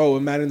 Oh,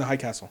 Man in the High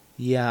Castle.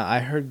 Yeah, I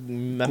heard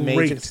amazing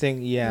Great.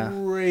 thing. Yeah,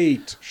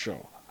 Great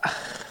show.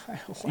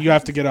 You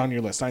have to get it on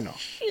your list. I know.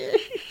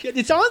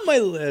 it's on my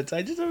list.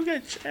 I just don't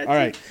get a chance. All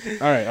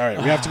right.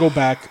 We have to go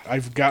back.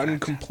 I've gotten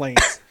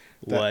complaints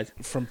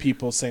from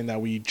people saying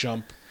that we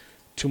jump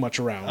too much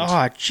around.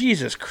 Oh,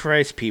 Jesus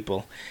Christ,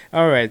 people!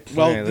 All right.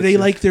 Well, okay, they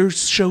like their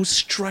show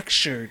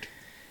structured.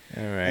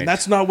 All right. And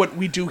that's not what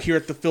we do here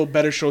at the Phil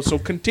Better Show. So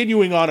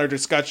continuing on our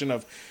discussion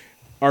of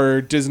our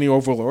Disney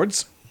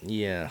overlords.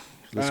 Yeah.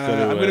 Let's go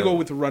to. I'm going to go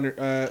with the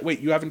runner. Wait,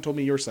 you haven't told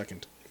me your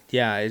second.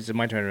 Yeah, is it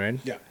my turn, right?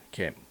 Yeah.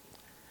 Okay.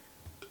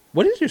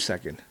 What is your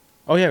second?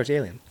 Oh yeah, it's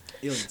Alien.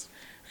 Aliens.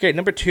 Okay,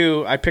 number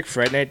 2, I picked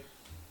Fright Night.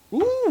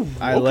 Ooh,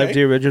 I love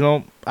the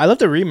original. I love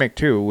the remake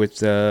too with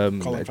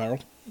Colin Farrell.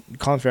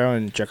 Colin Farrell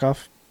and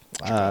Chekhov.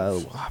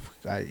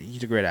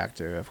 He's a great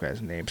actor. I forgot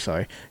his name.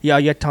 Sorry. Yeah,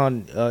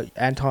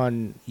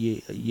 Anton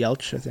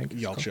Yelch, I think.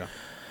 Yelch, yeah.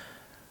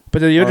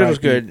 But the original's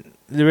R.I.P. good.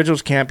 The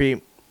original's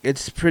campy.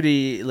 It's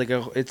pretty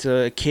it's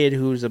a kid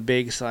who's a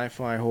big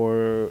sci-fi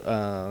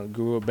horror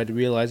guru, but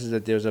realizes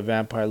that there's a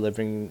vampire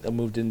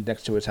moved in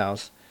next to his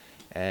house,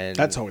 and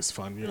That's always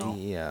fun, you know.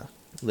 Yeah,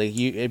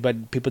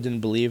 but people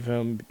didn't believe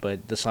him,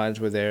 but the signs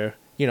were there.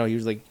 He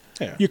was like,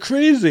 Yeah. "You're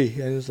crazy,"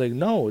 and it's like,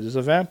 "No, there's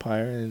a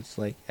vampire," and it's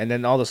like, and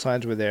then all the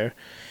signs were there,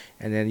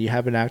 and then you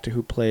have an actor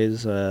who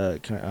plays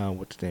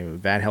what's his name,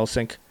 Van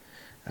Helsing,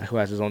 who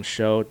has his own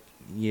show.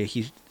 Yeah,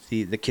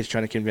 the kid's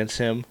trying to convince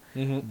him,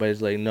 but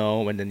it's like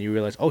no, and then you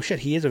realize, oh shit,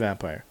 he is a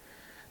vampire.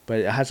 But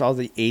it has all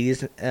the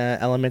 80s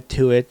element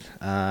to it.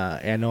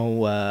 I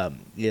know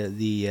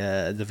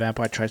the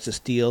vampire tries to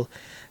steal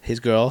his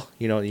girl.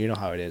 You know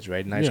how it is,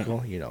 right? In high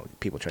school,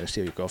 people try to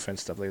steal your girlfriend,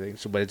 stuff like that.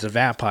 So, but it's a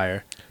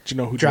vampire. Do you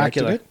know who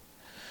Dracula. directed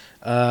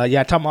it?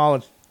 Yeah, Tom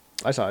Holland.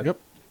 I saw it. Yep.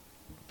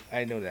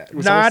 I know that.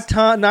 Was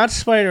Not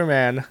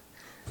Spider-Man.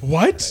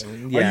 What?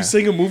 Yeah. Are you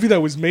saying a movie that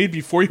was made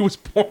before he was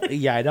born?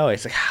 Yeah, I know.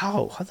 It's like,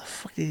 how the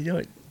fuck did he do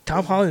it?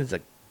 Tom Holland's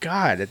a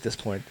god at this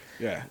point.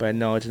 Yeah. But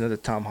no, it's another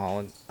Tom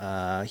Holland.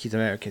 He's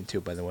American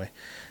too, by the way.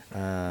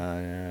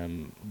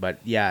 But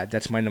yeah,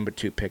 that's my number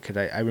 2 pick. Cause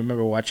I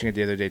remember watching it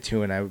the other day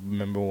too, and I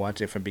remember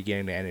watching it from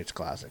beginning to end. It's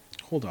classic.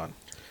 Hold on.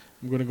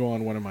 I'm going to go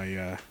on one of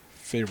my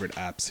favorite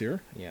apps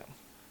here. Yeah.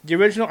 The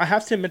original, I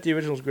have to admit, the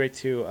original is great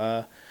too.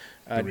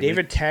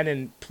 David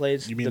Tennant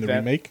plays. You mean the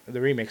remake?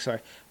 The remake, sorry.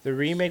 The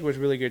remake was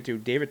really good too.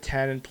 David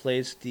Tennant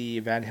plays the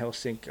Van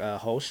Helsing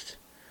host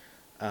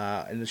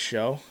in the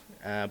show,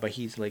 but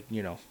he's like,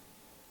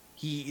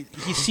 he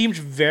seems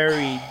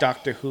very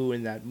Doctor Who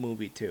in that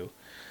movie too.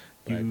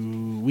 But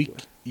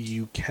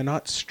You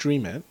cannot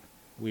stream it.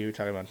 we were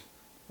talking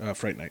about.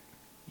 Fright Night.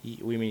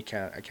 We mean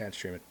I can't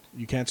stream it.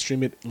 You can't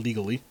stream it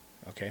legally,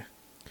 Okay.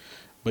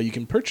 but you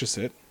can purchase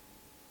it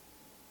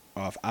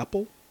off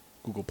Apple,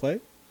 Google Play,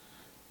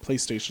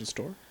 PlayStation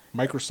Store,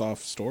 Microsoft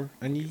Store,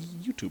 and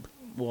YouTube.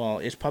 Well,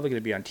 it's probably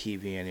going to be on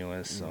TV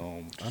anyway,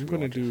 so I'm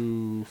going to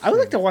do... I would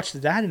like to watch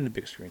that in the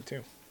big screen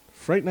too.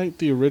 Fright Night,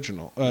 the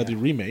original. The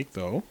remake,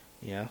 though,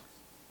 Yeah.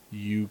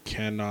 you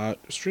cannot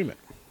stream it.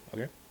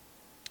 Okay.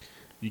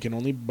 You can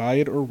only buy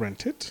it or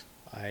rent it.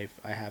 I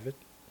have it.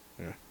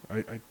 Yeah,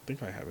 I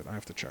think I have it. I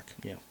have to check.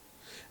 Yeah.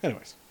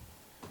 Anyways.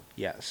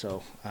 Yeah.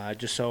 So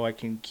just so I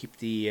can keep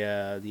the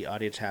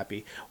audience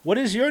happy. What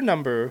is your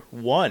number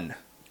 1?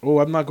 Oh,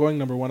 I'm not going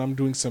number 1. I'm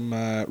doing some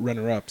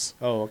runner-ups.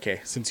 Oh,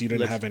 okay. Since you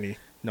didn't have any.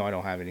 No, I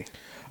don't have any.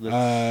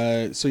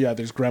 So yeah,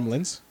 there's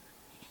Gremlins.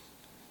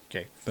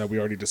 Okay. That we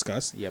already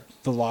discussed. Yep.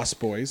 The Lost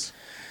Boys.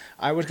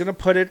 I was gonna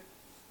put it.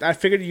 I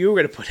figured you were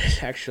gonna put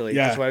it actually.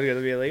 Yeah. That's why I was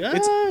gonna be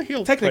like,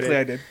 he'll Technically, put it.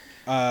 I did.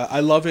 I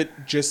love it.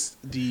 Just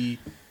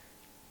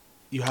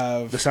you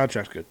have The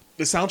soundtrack's good.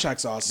 the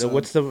soundtrack's awesome.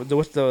 What's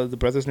the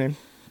brother's name?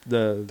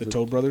 The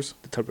Toad Brothers?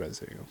 The Toad Brothers.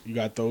 There you go. You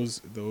got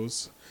those.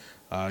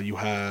 You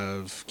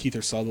have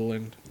Keith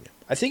Sutherland.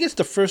 I think it's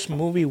the first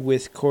movie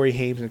with Corey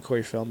Haim and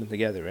Corey Feldman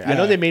together, right? I Yeah.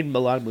 know they made a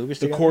lot of movies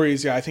The together.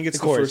 Coreys, yeah, I think it's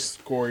The the Coreys.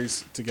 first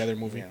Coreys together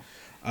movie.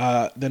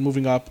 Yeah. Then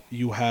moving up,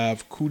 you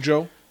have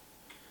Cujo.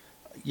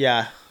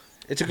 Yeah.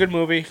 It's a good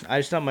movie.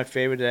 It's not my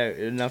favorite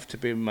enough to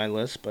be in my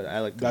list, but I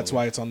like the That's movie.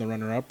 why it's on the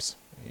runner-ups.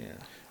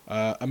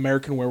 Yeah.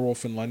 American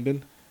Werewolf in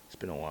London. It's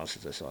been a while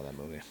since I saw that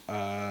movie.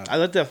 Uh, I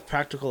like the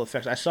practical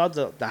effects. I saw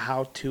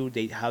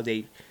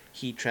the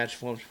he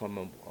transforms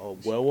from a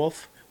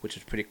werewolf, which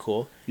is pretty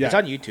cool. Yeah. It's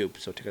on YouTube,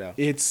 so check it out.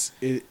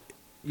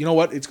 You know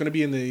what? It's going to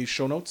be in the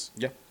show notes.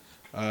 Yeah.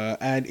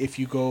 And if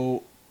you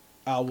go,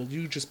 Al, will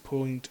you just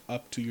point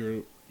up to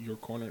your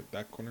corner,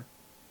 that corner?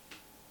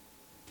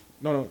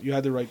 No, you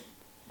had the right.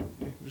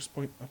 Yeah, just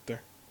point up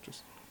there.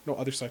 No,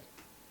 other side.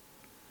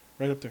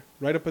 Right up there.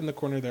 Right up in the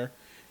corner there.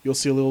 You'll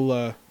see a little,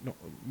 no,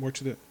 more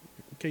to the,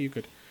 okay, you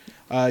could.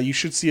 You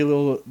should see a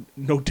little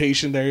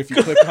notation there if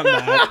you click on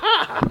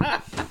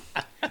that.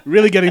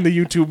 Really getting the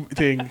YouTube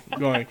thing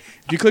going.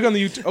 If you click on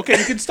the YouTube, okay,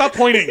 you can stop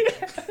pointing.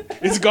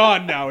 It's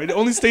gone now. It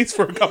only stays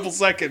for a couple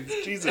seconds.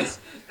 Jesus.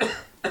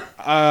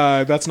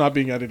 That's not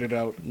being edited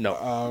out.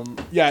 No.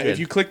 Yeah, Good. if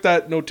you click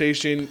that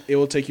notation, it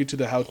will take you to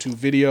the how-to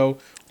video,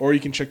 or you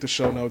can check the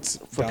show notes.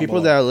 For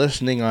people that are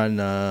listening on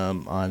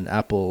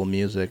Apple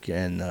Music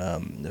and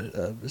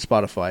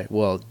Spotify,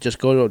 well, just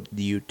go to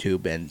the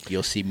YouTube and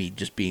you'll see me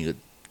just being a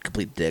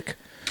complete dick.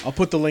 I'll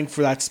put the link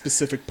for that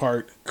specific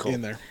part Cool.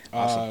 in there.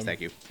 Awesome.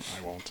 Thank you.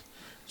 I won't.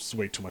 It's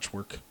way too much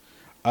work.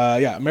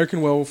 Yeah,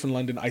 American Werewolf in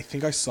London. I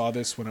think I saw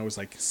this when I was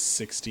like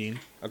 16.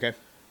 Okay.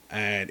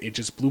 And it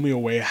just blew me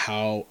away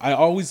how... I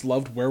always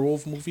loved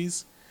werewolf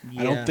movies.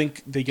 I don't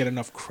think they get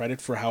enough credit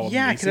for how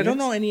amazing because I don't it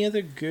know is. any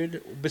other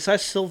good...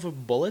 Besides Silver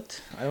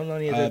Bullet, I don't know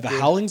any other The good...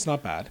 Howling's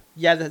not bad.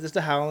 Yeah, there's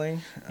The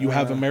Howling. You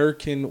have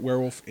American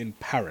Werewolf in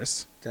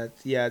Paris.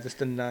 Just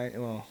the night...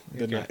 Well,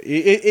 okay.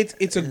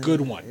 It's a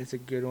good one. It's a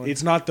good one.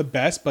 It's not the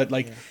best, but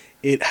like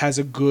it has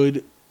a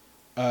good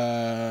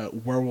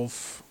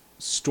werewolf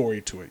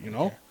story to it, you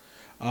know?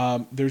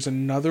 Okay. There's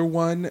another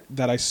one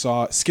that I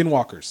saw,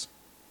 Skinwalkers.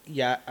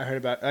 Yeah, I heard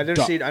about it. I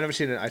never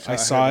seen it. I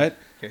saw it.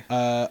 Okay.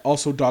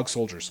 Also Dog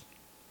Soldiers.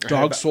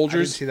 Dog Soldiers.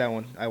 I didn't see that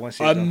one. I want to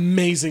see it.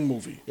 Amazing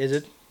movie. Is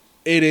it?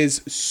 It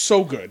is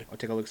so good. I'll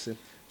take a look soon.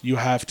 You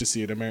have to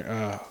see it.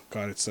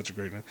 God, it's such a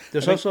great one.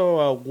 There's also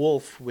a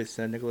Wolf with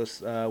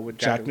Nicholas with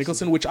Jack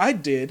Nicholson, which I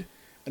did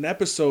an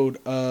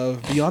episode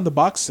of Beyond the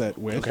Box Set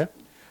with.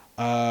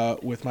 Okay.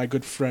 With my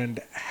good friend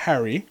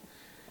Harry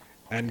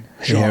and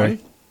John. Hey, Harry.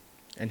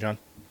 And John.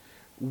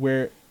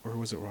 Or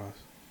was it Ross?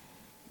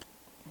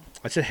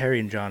 I said Harry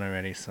and John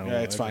already, so...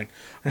 Yeah, it's fine.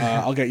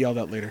 I'll get yelled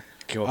at later.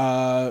 Cool.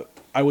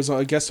 I was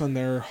a guest on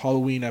their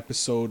Halloween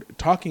episode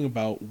talking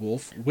about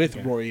Wolf with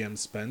Rory M.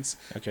 Spence.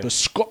 Okay. The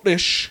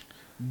Scottish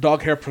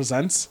Dog Hair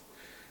Presents.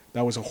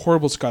 That was a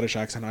horrible Scottish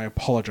accent. I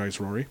apologize,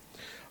 Rory.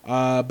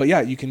 But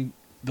yeah,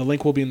 the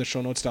link will be in the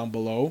show notes down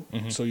below,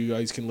 so you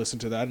guys can listen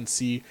to that and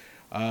see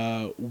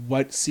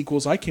what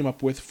sequels I came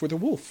up with for the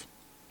Wolf.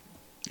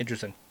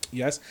 Interesting.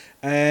 Yes.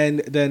 And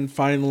then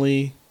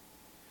finally...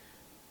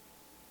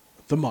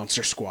 The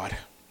Monster Squad.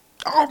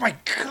 Oh my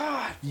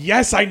god!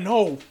 Yes, I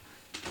know.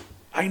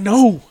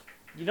 You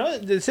know,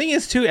 the thing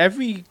is too.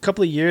 Every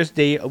couple of years,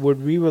 they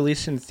would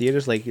re-release in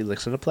theaters like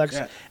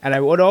Cineplex, and I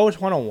would always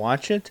want to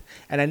watch it,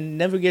 and I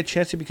never get a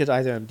chance to because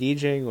either I'm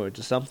DJing or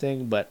just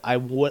something. But I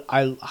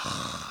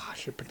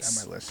should put that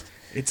on my list.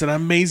 It's an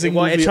amazing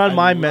movie. It's on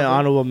my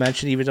honorable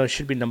mention, even though it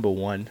should be number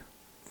one.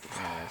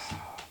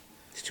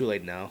 It's too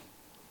late now.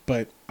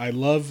 But I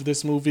love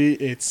this movie.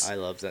 I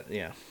love that.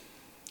 Yeah.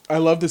 I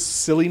love the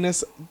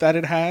silliness that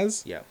it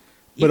has. Yeah.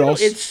 But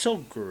also, it's so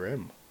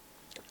grim.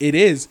 It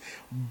is,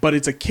 but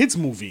it's a kids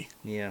movie.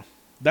 Yeah.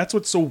 That's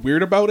what's so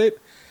weird about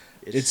it.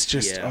 It's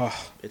just...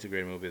 it's a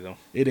great movie, though.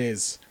 It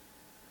is.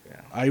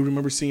 Yeah. I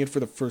remember seeing it for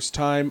the first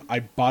time.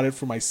 I bought it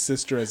for my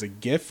sister as a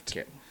gift.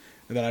 Okay.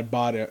 And then I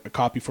bought a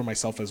copy for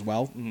myself as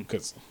well,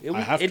 because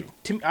I have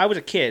to. I was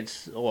a kid.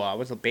 Well, I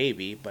was a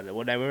baby, but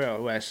when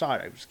I saw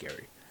it, it was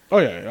scary. Oh,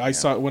 yeah.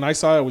 When I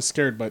saw it, I was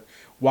scared, but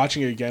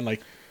watching it again,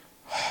 like...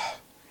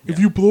 If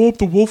you blow up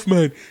the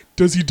Wolfman,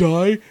 does he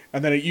die?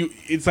 And then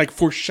it's like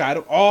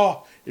foreshadow.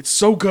 Oh, it's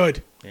so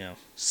good. Yeah.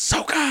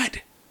 So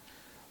good.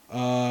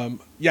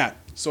 Yeah.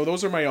 So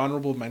those are my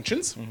honorable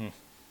mentions.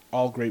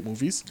 All great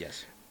movies.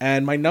 Yes.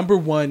 And my number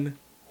one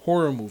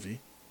horror movie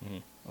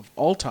of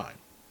all time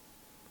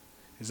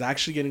is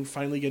actually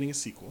finally getting a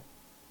sequel.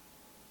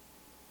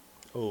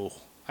 Oh,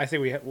 I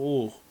think we have.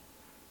 Oh,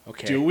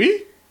 okay. Do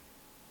we?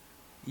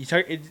 You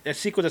talk a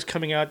sequel that's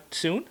coming out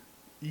soon?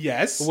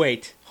 Yes.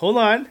 Wait. Hold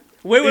on.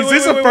 Wait, is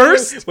this a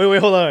first? Wait,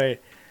 hold on.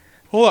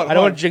 Hold on. I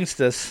don't want to jinx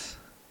this.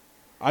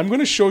 I'm going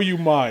to show you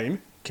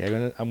mine.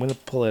 Okay, I'm gonna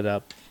pull it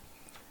up.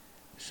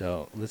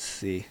 So, let's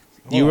see.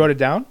 You wrote it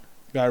down?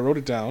 Yeah, I wrote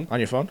it down. On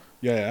your phone?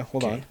 Yeah.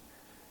 Hold on.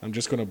 I'm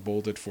just going to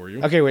bold it for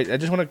you. Okay, wait. I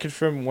just want to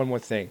confirm one more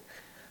thing.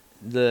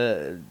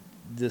 The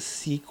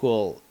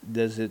sequel,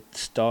 does it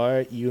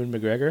star Ewan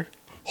McGregor?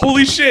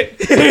 Holy shit!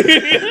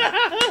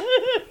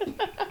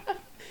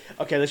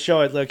 Okay, let's show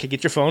it. Look,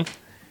 get your phone.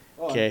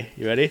 Okay,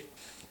 you ready?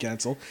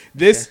 Cancel.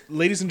 This,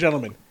 ladies and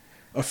gentlemen,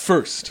 a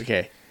first.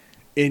 Okay.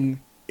 In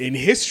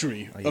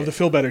history of the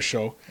Phil Better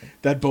Show,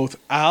 that both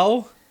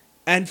Al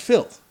and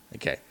Phil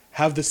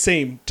have the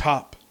same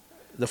top.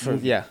 The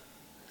first, yeah.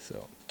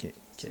 So, okay,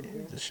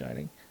 The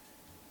Shining.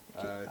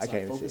 I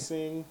can't even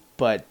see.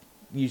 But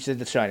you said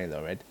The Shining,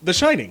 though, right? The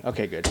Shining.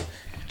 Okay, good.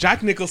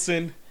 Jack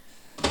Nicholson.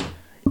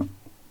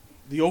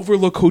 The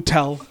Overlook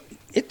Hotel.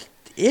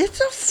 It's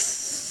a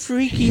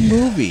freaky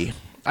movie.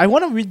 I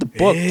want to read the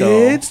book,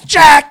 though. It's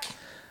Jack!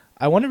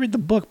 I want to read the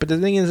book, but the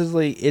thing is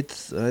like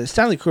it's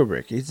Stanley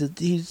Kubrick.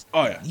 He's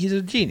Oh yeah. he's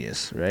a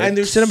genius, right? And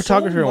there's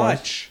cinematographer so wise.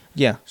 much,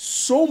 Yeah,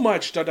 so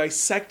much to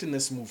dissect in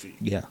this movie.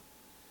 yeah,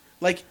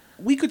 Like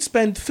we could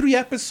spend 3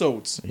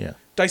 episodes yeah.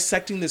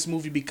 dissecting this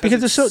movie because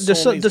Because it's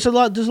there's a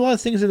lot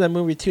of things in that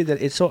movie too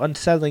that it's so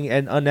unsettling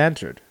and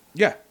unanswered,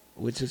 yeah.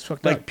 which is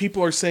fucked Like up.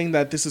 people are saying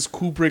that this is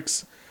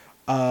Kubrick's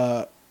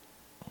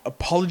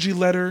apology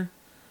letter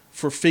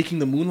for faking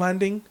the moon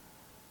landing.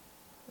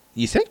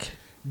 You think?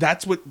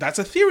 That's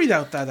a theory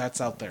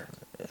that's out there.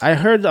 I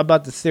heard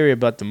about the theory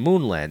about the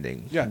moon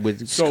landing. Yeah,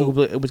 with so-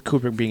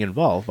 Kubrick being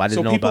involved. I so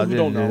didn't know people about who it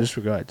don't in know, this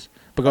regards.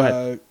 But go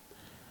ahead.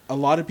 A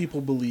lot of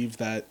people believe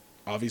that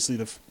obviously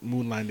the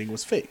moon landing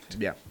was faked.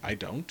 Yeah. I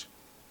don't.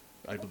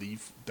 I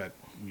believe that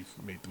we've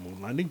made the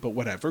moon landing, but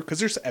whatever, because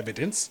there's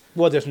evidence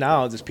Well, there's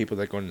people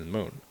that are going to the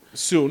moon.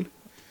 soon.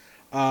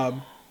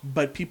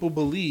 But people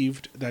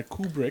believed that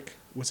Kubrick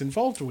was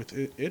involved with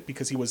it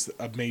because he was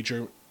a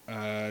major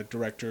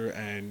director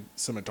and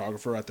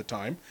cinematographer at the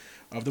time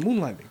of the moon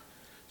landing.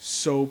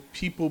 So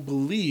people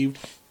believed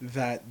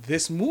that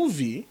this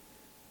movie,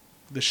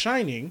 The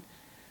Shining,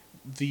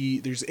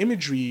 there's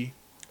imagery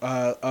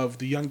of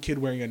the young kid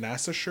wearing a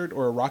NASA shirt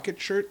or a rocket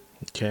shirt,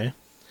 Okay.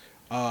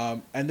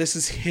 and this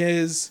is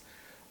his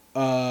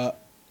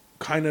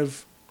kind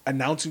of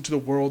announcing to the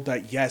world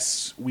that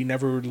yes, we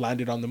never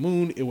landed on the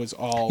moon. It was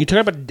all You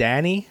talking about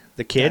Danny,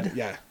 the kid?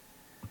 Yeah,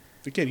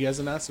 the kid. He has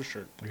a NASA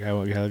shirt. Okay,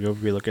 we gotta go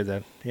relook at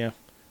that. Yeah.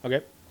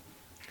 Okay.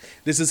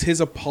 This is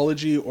his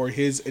apology or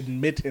his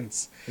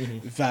admittance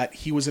that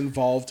he was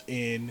involved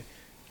in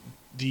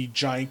the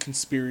giant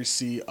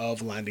conspiracy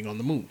of landing on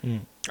the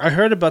moon. I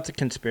heard about the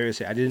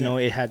conspiracy. I didn't know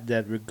it had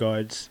that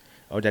regards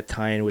or that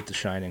tie-in with The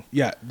Shining.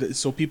 Yeah,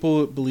 so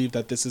people believe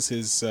that this is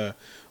his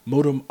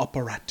modum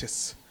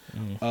operatus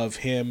of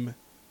him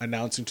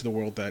announcing to the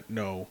world that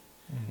no,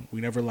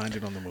 we never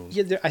landed on the moon.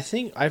 Yeah, I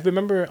think I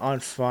remember on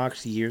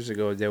Fox years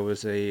ago there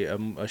was a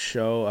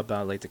show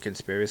about like the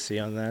conspiracy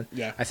on that.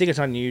 Yeah. I think it's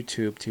on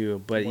YouTube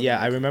too. But What yeah,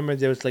 link? I remember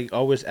there was like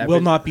always Will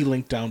not be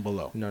linked down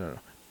below. No,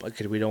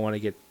 because we don't want to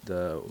get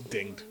the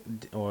Dinged.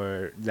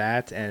 or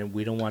that, and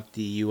we don't want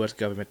the U.S.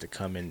 government to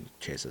come and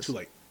chase us. Too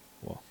late.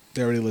 Well,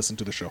 They already listened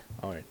to the show.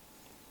 all right.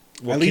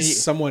 At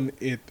least someone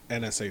at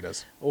NSA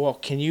does. Well,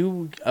 can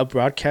you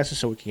broadcast it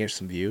so we can get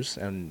some views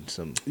and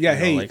some? Yeah,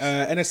 hey, likes?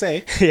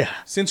 NSA, yeah.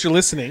 since you're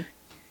listening,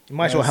 You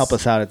might as well help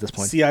us out at this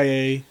point.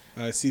 CIA,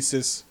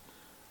 CSIS.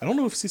 I don't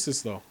know if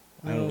CSIS though.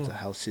 I don't know what the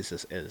hell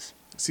CSIS is.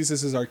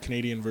 CSIS is our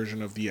Canadian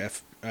version of the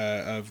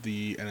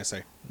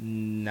NSA.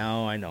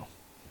 Now I know.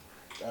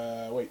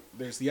 Wait,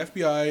 there's the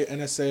FBI,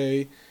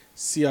 NSA,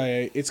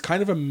 CIA. It's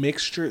kind of a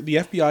mixture. The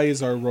FBI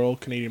is our Royal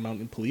Canadian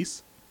Mounted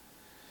Police.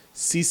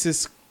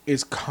 CSIS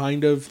is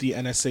kind of the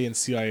NSA and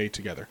CIA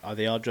together. Are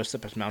they all dressed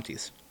up as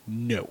Mounties?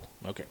 No,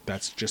 Okay.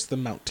 that's just the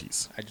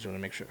Mounties, I just want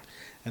to make sure.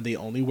 and they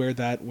only wear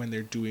that when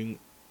they're doing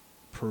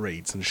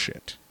parades and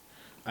shit.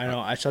 I know.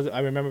 I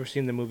remember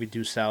seeing the movie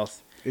Due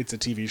South. It's a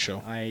TV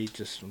show. I'm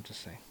just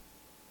saying.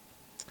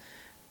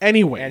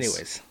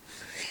 Anyways,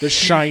 The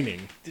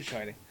Shining The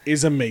Shining.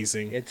 is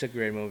amazing. It's a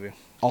great movie.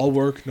 All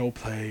work, no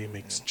play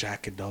makes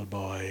Jack a dull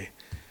boy.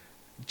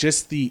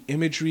 Just the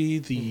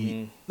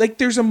imagery, like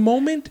there's a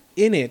moment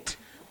in it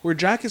where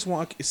Jack is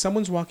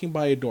someone's walking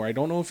by a door. I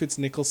don't know if it's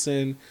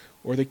Nicholson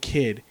or the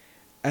kid,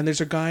 and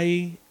there's a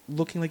guy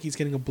looking like he's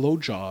getting a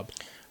blowjob.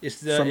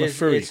 From a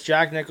furry. It's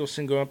Jack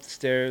Nicholson going up the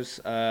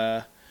stairs.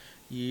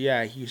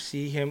 Yeah, you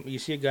see him. You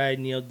see a guy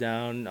kneel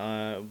down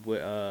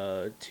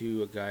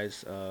to a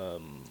guy's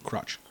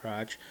Crotch.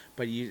 crotch.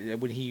 But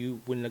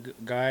when the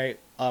guy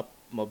up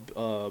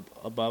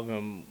above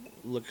him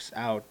looks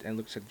out and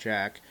looks at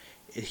Jack,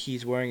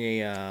 he's wearing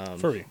a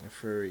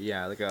Furry.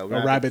 Yeah, like a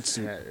rabbit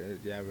suit.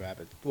 Head,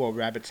 rabbit. Well,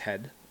 rabbit's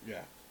head.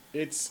 Yeah,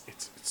 it's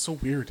so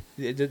weird.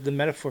 The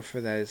metaphor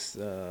for that is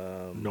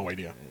No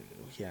idea.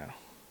 Yeah,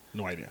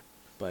 No idea.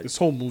 but This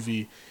whole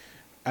movie,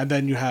 and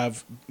then you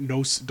have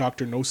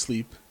Doctor No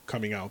Sleep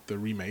coming out, the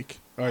remake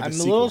or the I'm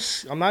sequel.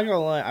 I'm not gonna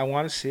lie. I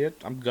want to see it.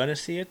 I'm gonna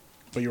see it.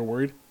 But you're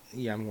worried?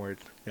 Yeah, I'm worried.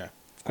 Yeah, of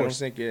I don't course.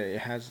 think it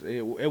has.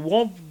 It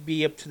won't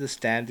be up to the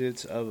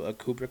standards of a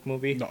Kubrick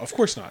movie. No, of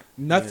course not.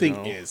 Nothing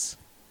know. is.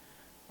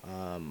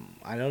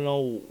 I don't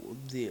know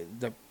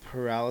the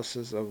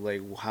paralysis of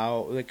like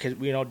how, like, cause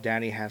we know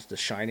Danny has The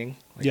Shining.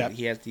 Like, Yeah.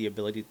 he has the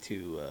ability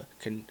to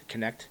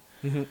connect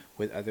Mhm.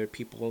 with other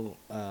people.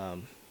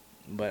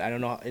 But I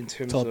don't know in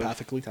terms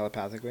Telepathically. of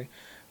telepathically.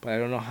 But I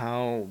don't know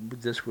how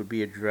this would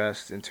be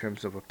addressed in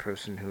terms of a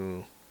person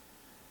who.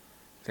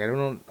 I don't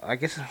know. I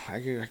guess I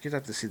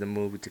have to see the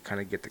movie to kind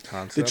of get the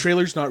concept. The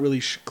trailer's not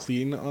really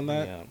clean on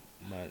that. Yeah,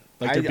 but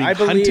Like they're being I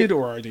believe, hunted,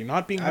 or are they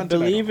not being I hunted?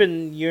 believe don't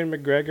know. in Ewan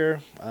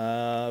McGregor.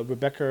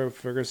 Rebecca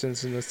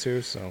Ferguson's in this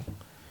too. So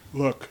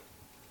Look,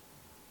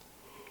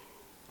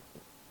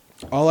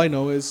 all I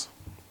know is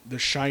The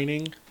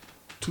Shining,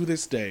 to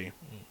this day,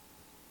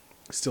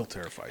 still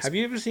terrifies. have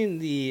you ever seen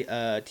the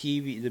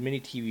the mini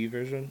TV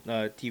version,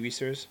 TV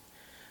series?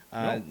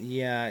 No.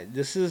 Yeah,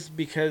 this is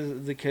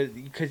because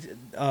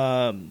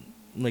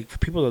like for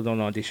people that don't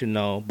know, they should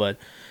know. But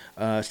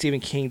Stephen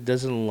King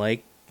doesn't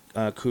like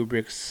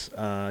Kubrick's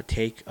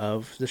take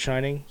of The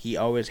Shining. He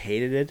always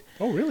hated it.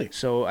 Oh, really?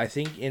 So I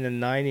think in the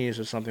 90s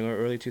or something, or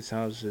early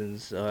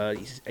 2000s,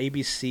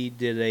 ABC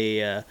did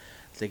a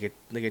like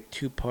a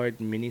 2-part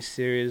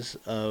miniseries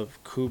of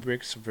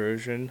Kubrick's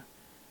version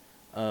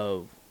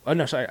of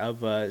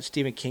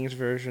Stephen King's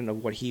version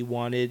of what he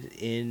wanted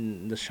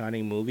in the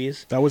Shining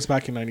movies. That was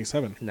back in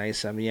 97.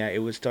 97, yeah. It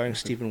was starring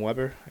Steven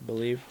Weber, I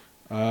believe.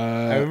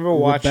 I remember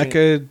watching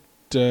Rebecca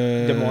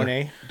De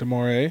Mornay. De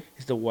Mornay.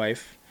 Is the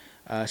wife.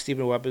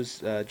 Steven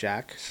Weber's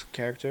Jack's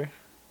character.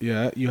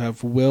 Yeah, you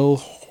have Will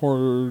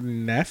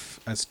Horneff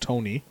as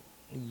Tony.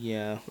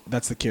 Yeah.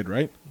 That's the kid,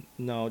 right?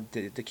 No,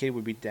 the kid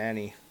would be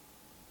Danny.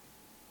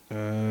 I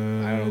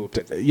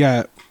don't know.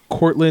 Yeah,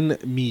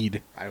 Cortland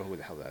Mead. I don't know who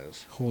the hell that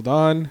is. Hold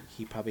on.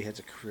 He probably has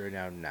a career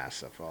now in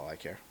NASA, for all I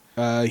care.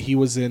 He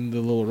was in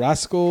The Little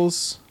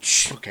Rascals.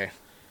 Okay.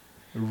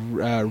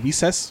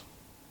 Recess.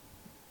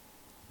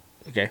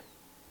 Okay.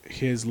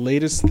 His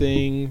latest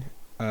thing,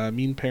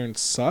 Mean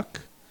Parents Suck.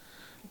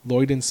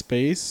 Lloyd in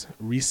Space.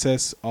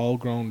 Recess All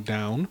Grown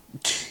Down.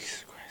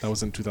 Jesus Christ. That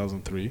was in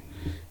 2003.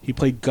 He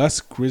played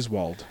Gus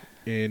Griswold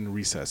in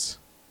Recess.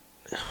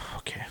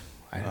 Okay.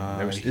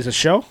 Is it a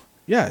show?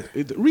 Yeah,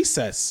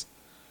 Recess.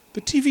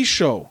 The TV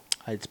show.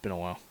 It's been a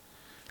while.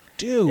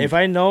 Dude. If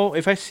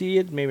I see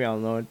it, maybe I'll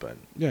know it, but...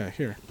 Yeah,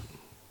 here.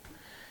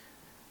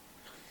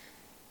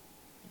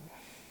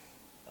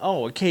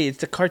 Oh, okay, it's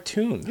the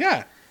cartoon.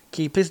 Yeah.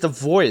 Okay, he plays the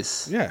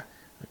voice. Yeah.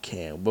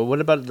 Okay, but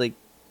what about, like,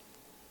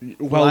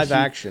 Well, live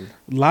action?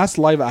 Last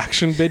live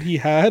action bit he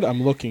had,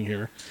 I'm looking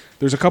here.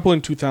 There's a couple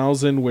in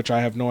 2000, which I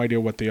have no idea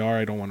what they are.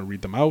 I don't want to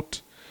read them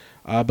out.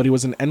 But he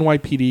was in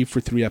NYPD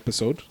for 3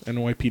 episodes.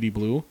 NYPD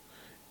Blue.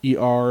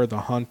 ER,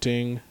 The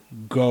Haunting,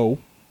 Go.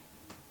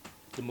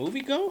 The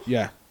movie Go?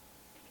 Yeah.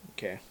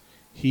 Okay.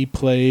 He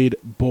played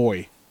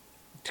Boy.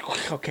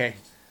 Okay.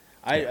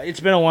 It's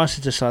been a while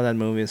since I saw that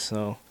movie,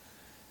 so...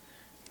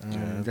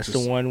 that's the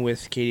one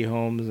with Katie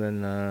Holmes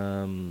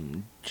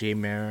and Jay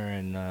Mayer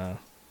and...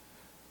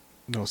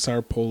 No,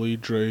 Sarah Polley,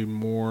 Dre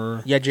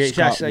Moore, Yeah,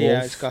 Scott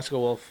Wolf, Scott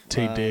Wolf.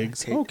 Tay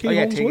Diggs. Katie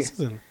Holmes was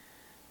in.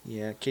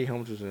 Yeah, Katie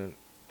Holmes was in.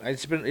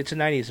 It's a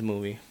 90s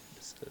movie.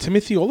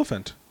 Timothy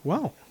Oliphant.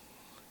 Wow.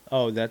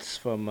 Oh, that's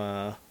from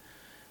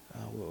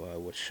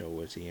what show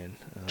was he in?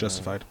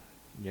 Justified.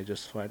 Yeah,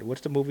 Justified.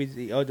 What's the movie?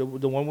 The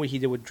one where he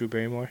did with Drew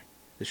Barrymore,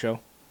 the show.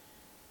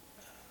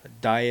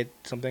 Diet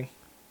something.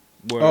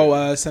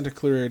 Santa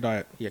Clara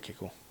Diet. Yeah, okay,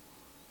 cool.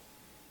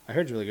 I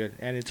heard it's really good,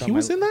 and it's He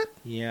was in that?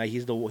 Yeah,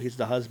 he's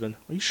the husband.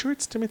 Are you sure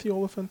it's Timothy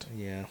Oliphant?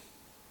 Yeah.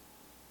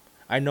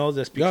 I know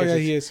this because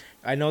he is.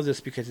 I know this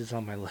because it's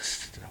on my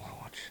list that I want to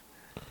watch.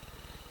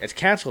 It's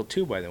canceled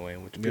too, by the way,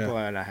 which people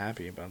are not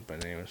happy about.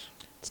 But anyways,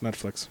 it's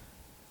Netflix.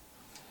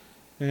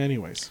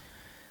 Anyways,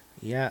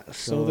 yeah.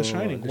 So The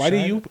Shining. The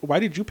Why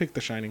did you pick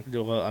The Shining?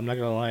 Well, I'm not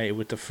gonna lie, it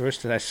was the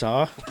first that I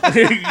saw,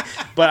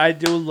 but I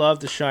do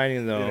love The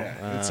Shining though.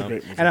 Yeah, it's a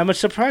great movie. And I'm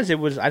surprised it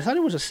was. I thought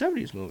it was a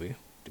 '70s movie.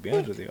 To be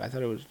honest with you, I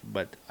thought it was,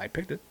 but I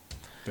picked it.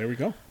 There we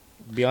go.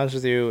 To be honest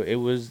with you, it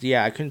was.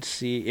 Yeah, I couldn't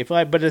see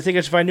but the thing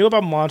is, if I knew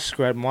about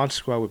Monster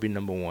Squad would be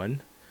number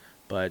 1.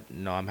 But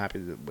no, I'm happy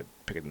with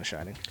picking The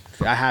Shining.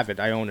 I have it.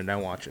 I own it. I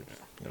watch it.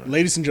 You know?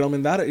 Ladies and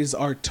gentlemen, that is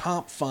our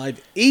top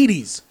 5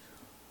 80s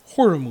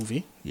horror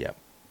movie. Yeah.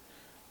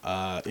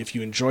 If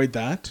you enjoyed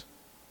that,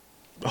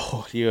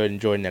 you'll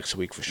enjoy next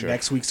week for sure.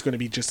 Next week's going to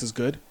be just as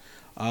good.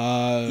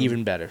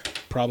 Even better.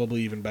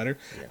 Probably even better.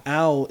 Yeah.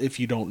 Al, if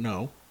you don't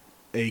know,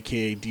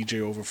 a.k.a. DJ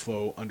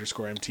Overflow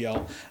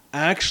 _MTL,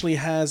 actually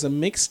has a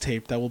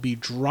mixtape that will be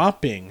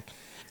dropping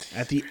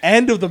at the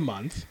end of the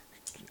month.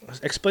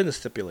 Explain the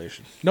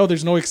stipulation. No,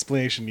 there's no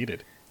explanation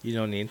needed. You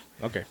don't need?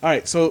 Okay. All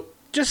right, so...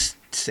 Just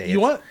say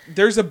it.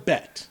 There's a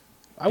bet.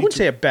 I wouldn't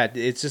say a bet.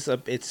 It's just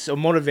it's a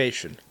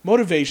motivation.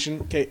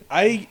 Motivation. Okay,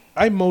 I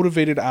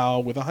motivated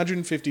Al with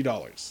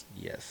 $150.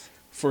 Yes.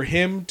 For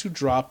him to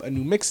drop a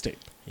new mixtape.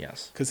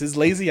 Yes. Because his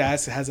lazy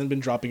ass hasn't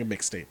been dropping a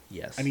mixtape.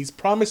 Yes. And he's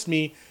promised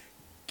me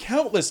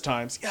countless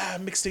times,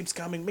 mixtape's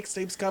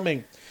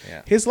coming.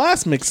 Yeah. His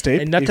last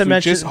mixtape, and not to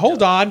mention, just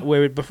hold on.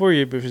 Wait, before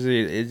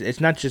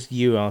it's not just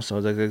you. Also,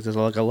 there's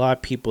like a lot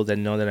of people that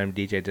know that I'm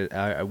DJ that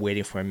are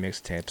waiting for a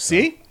mixtape. So,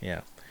 see,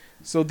 yeah.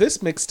 So this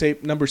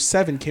mixtape number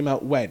 7 came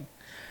out when?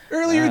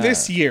 Earlier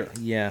this year.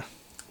 Yeah,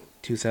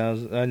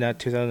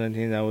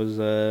 2019. That was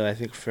I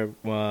think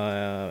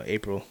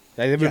April.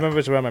 I remember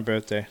it's around my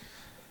birthday.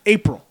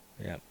 April.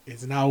 Yeah.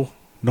 It's now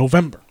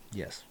November.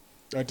 Yes.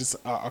 Just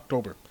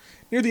October.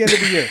 Near the end of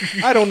the year.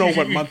 I don't know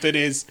what month it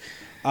is.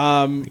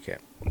 Okay.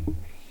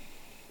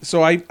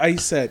 So I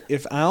said,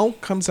 if Al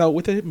comes out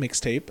with a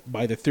mixtape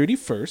by the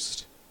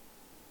 31st,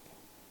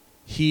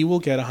 he will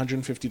get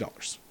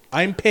 $150.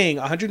 I'm paying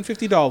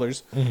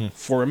 $150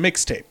 for a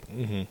mixtape.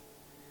 Mm-hmm.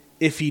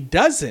 If he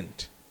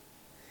doesn't,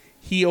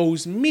 he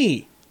owes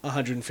me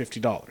 $150.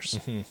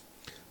 Mm-hmm.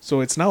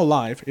 So it's now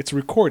live. It's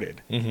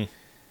recorded. Mm-hmm.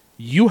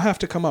 You have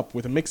to come up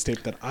with a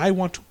mixtape that I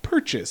want to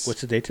purchase.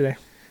 What's the date today?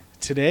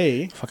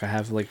 Today. Fuck, I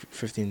have like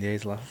 15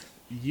 days left.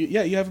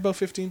 You have about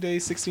 15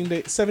 days, 16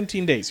 days,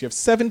 17 days. You have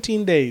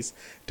 17 days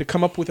to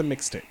come up with a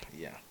mixtape.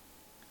 Yeah.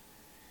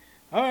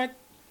 All right.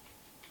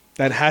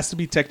 That has to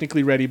be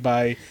technically ready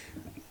by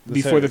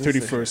before the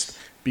 31st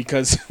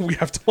because we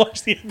have to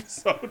launch the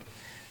episode.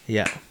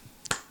 Yeah.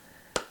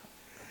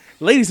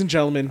 Ladies and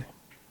gentlemen,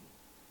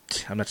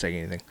 I'm not saying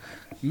anything.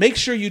 make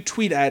sure you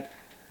tweet at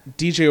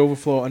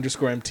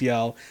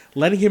DJOverflow_MTL,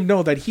 letting him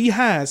know that he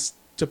has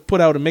to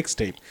put out a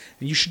mixtape.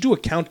 And you should do a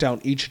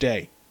countdown each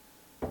day.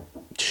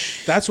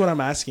 That's what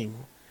I'm asking.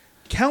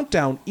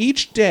 Countdown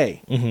each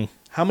day. Mm-hmm.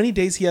 How many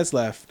days he has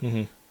left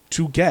Mm-hmm.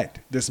 to get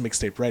this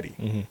mixtape ready.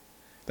 Mm-hmm.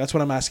 That's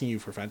what I'm asking you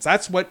for, fans.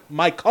 That's what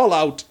my call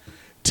out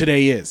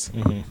today is.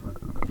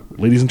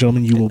 Mm-hmm. Ladies and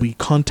gentlemen, you will be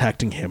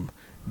contacting him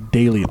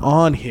daily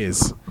on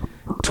his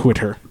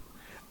Twitter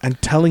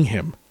and telling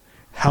him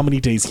how many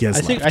days he has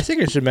left. I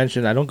think I should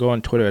mention I don't go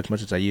on Twitter as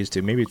much as I used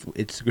to. Maybe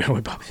Instagram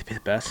would probably be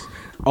the best.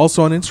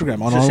 Also on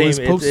Instagram, on all his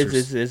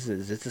posters.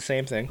 It's the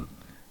same thing.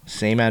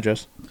 Same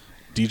address.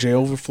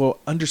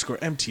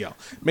 DJOverflow_MTL.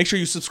 Make sure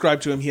you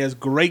subscribe to him. He has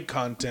great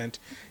content.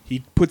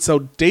 He puts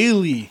out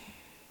daily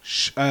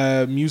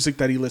music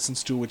that he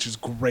listens to, which is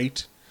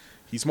great.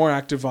 He's more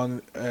active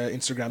on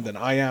Instagram than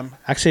I am.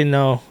 Actually,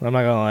 no. I'm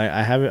not gonna lie.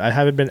 I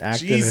haven't been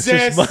active Jesus.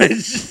 as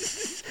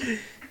much.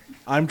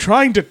 I'm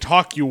trying to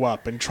talk you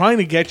up and trying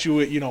to get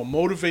you,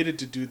 motivated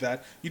to do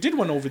that. You did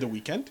one over the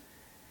weekend.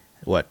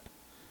 What?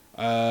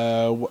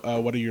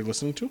 What are you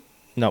listening to?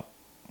 No.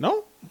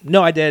 No?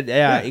 No, I did.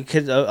 Yeah, Yeah.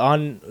 because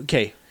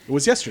okay. It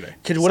was yesterday.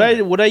 Because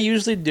Sunday. what I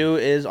usually do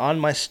is on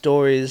my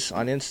stories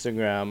on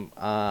Instagram,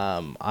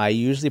 I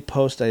usually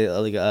post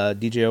a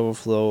DJ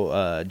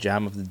Overflow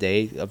jam of the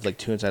day of like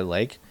tunes I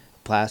like,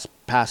 past,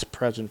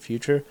 present,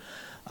 future.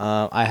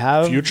 I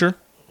have Future?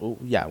 Oh,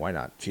 yeah, why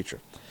not future?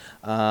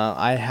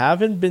 I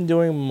haven't been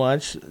doing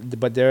much,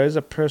 but there is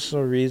a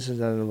personal reason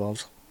that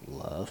involves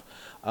love.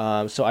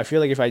 So I feel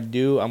like if I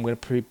do, I'm gonna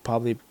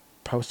probably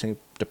posting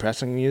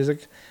depressing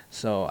music.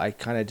 So I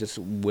kind of just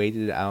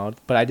waited it out.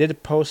 But I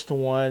did post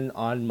one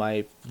on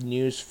my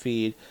news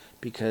feed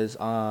because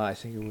I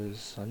think it was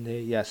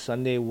Sunday. Yeah,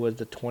 Sunday was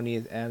the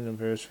 20th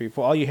anniversary.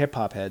 For all you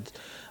hip-hop heads,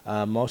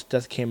 Most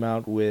Def came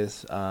out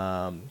with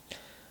Black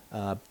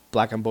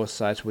on Both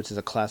Sides, which is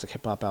a classic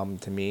hip-hop album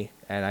to me.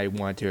 And I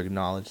wanted to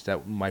acknowledge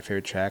that my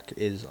favorite track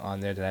is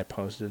on there that I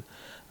posted.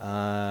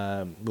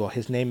 Well,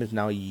 his name is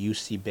now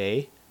UC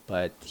Bay,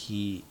 but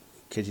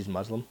because he's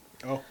Muslim.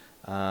 Oh.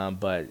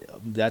 But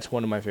that's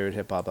one of my favorite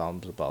hip hop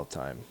albums of all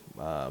time.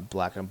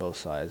 Black on Both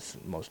Sides,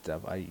 Most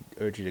Def. I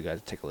urge you guys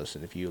to take a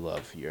listen if you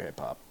love your hip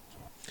hop.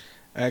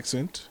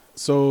 Excellent.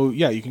 So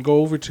yeah, you can go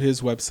over to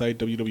his website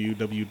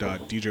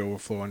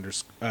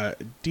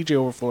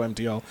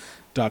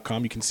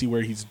DJOverflowMTL.com. You can see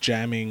where he's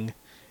jamming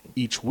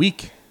each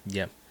week.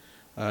 Yeah.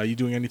 You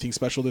doing anything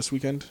special this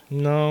weekend?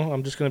 No,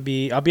 I'm just gonna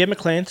I'll be at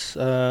McLean's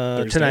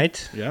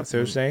tonight. Yeah.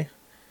 Thursday.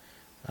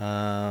 But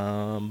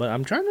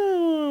I'm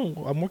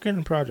working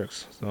on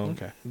projects. So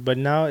Okay. But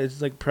now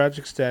it's like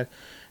projects that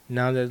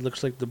it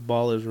looks like the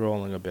ball is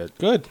rolling a bit.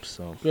 Good.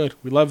 So Good.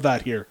 We love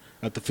that here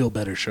at the Feel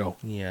Better Show.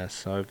 yeah,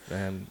 so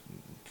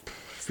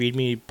feed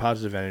me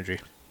positive energy.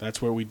 That's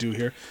what we do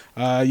here.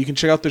 You can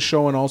check out the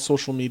show on all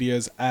social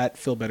medias at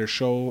Feel Better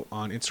Show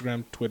on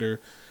Instagram, Twitter,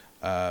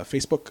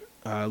 Facebook.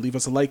 Leave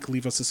us a like.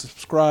 Leave us a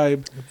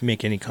subscribe.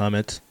 Make any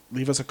comments.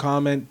 Leave us a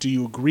comment. Do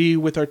you agree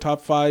with our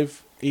top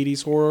 5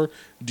 80s horror?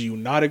 Do you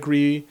not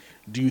agree?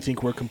 Do you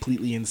think we're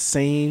completely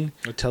insane?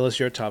 Or tell us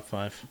your top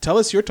 5. Tell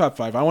us your top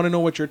 5. I want to know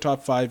what your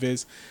top 5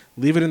 is.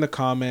 Leave it in the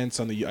comments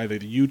on either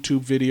the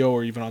YouTube video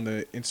or even on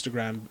the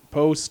Instagram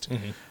post.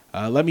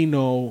 Mm-hmm. Let me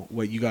know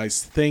what you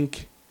guys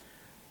think.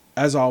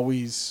 As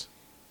always,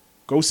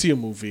 go see a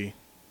movie.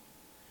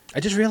 I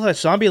just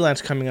realized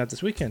Zombieland's coming out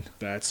this weekend.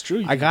 That's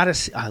true. I gotta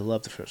see. I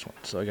love the first one,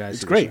 so I gotta see.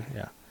 It's great.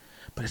 Yeah,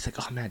 but it's like,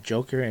 oh man,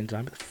 Joker and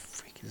Zombie. The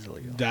freak is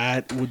illegal.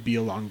 That would be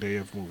a long day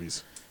of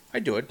movies. I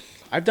do it.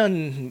 I've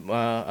done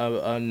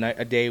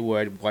a day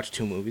where I watched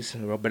 2 movies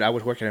in a row, but I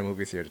was working at a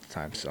movie theater at the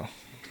time, so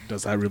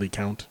Does that really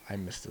count? I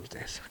miss those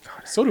days.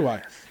 God, So do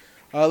I.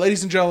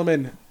 Ladies and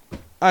gentlemen,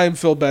 I am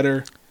Phil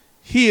Better.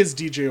 He is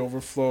DJ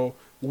Overflow.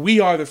 We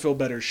are the Phil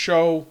Better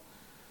Show.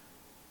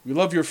 We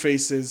love your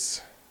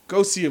faces.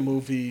 Go see a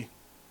movie.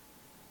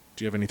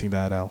 Do you have anything to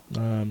add, Al?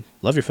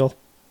 love you, Phil.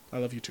 I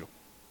love you too.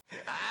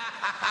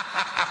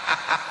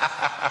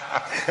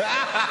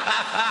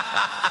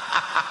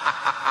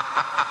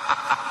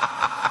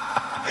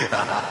 Ha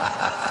ha ha ha ha!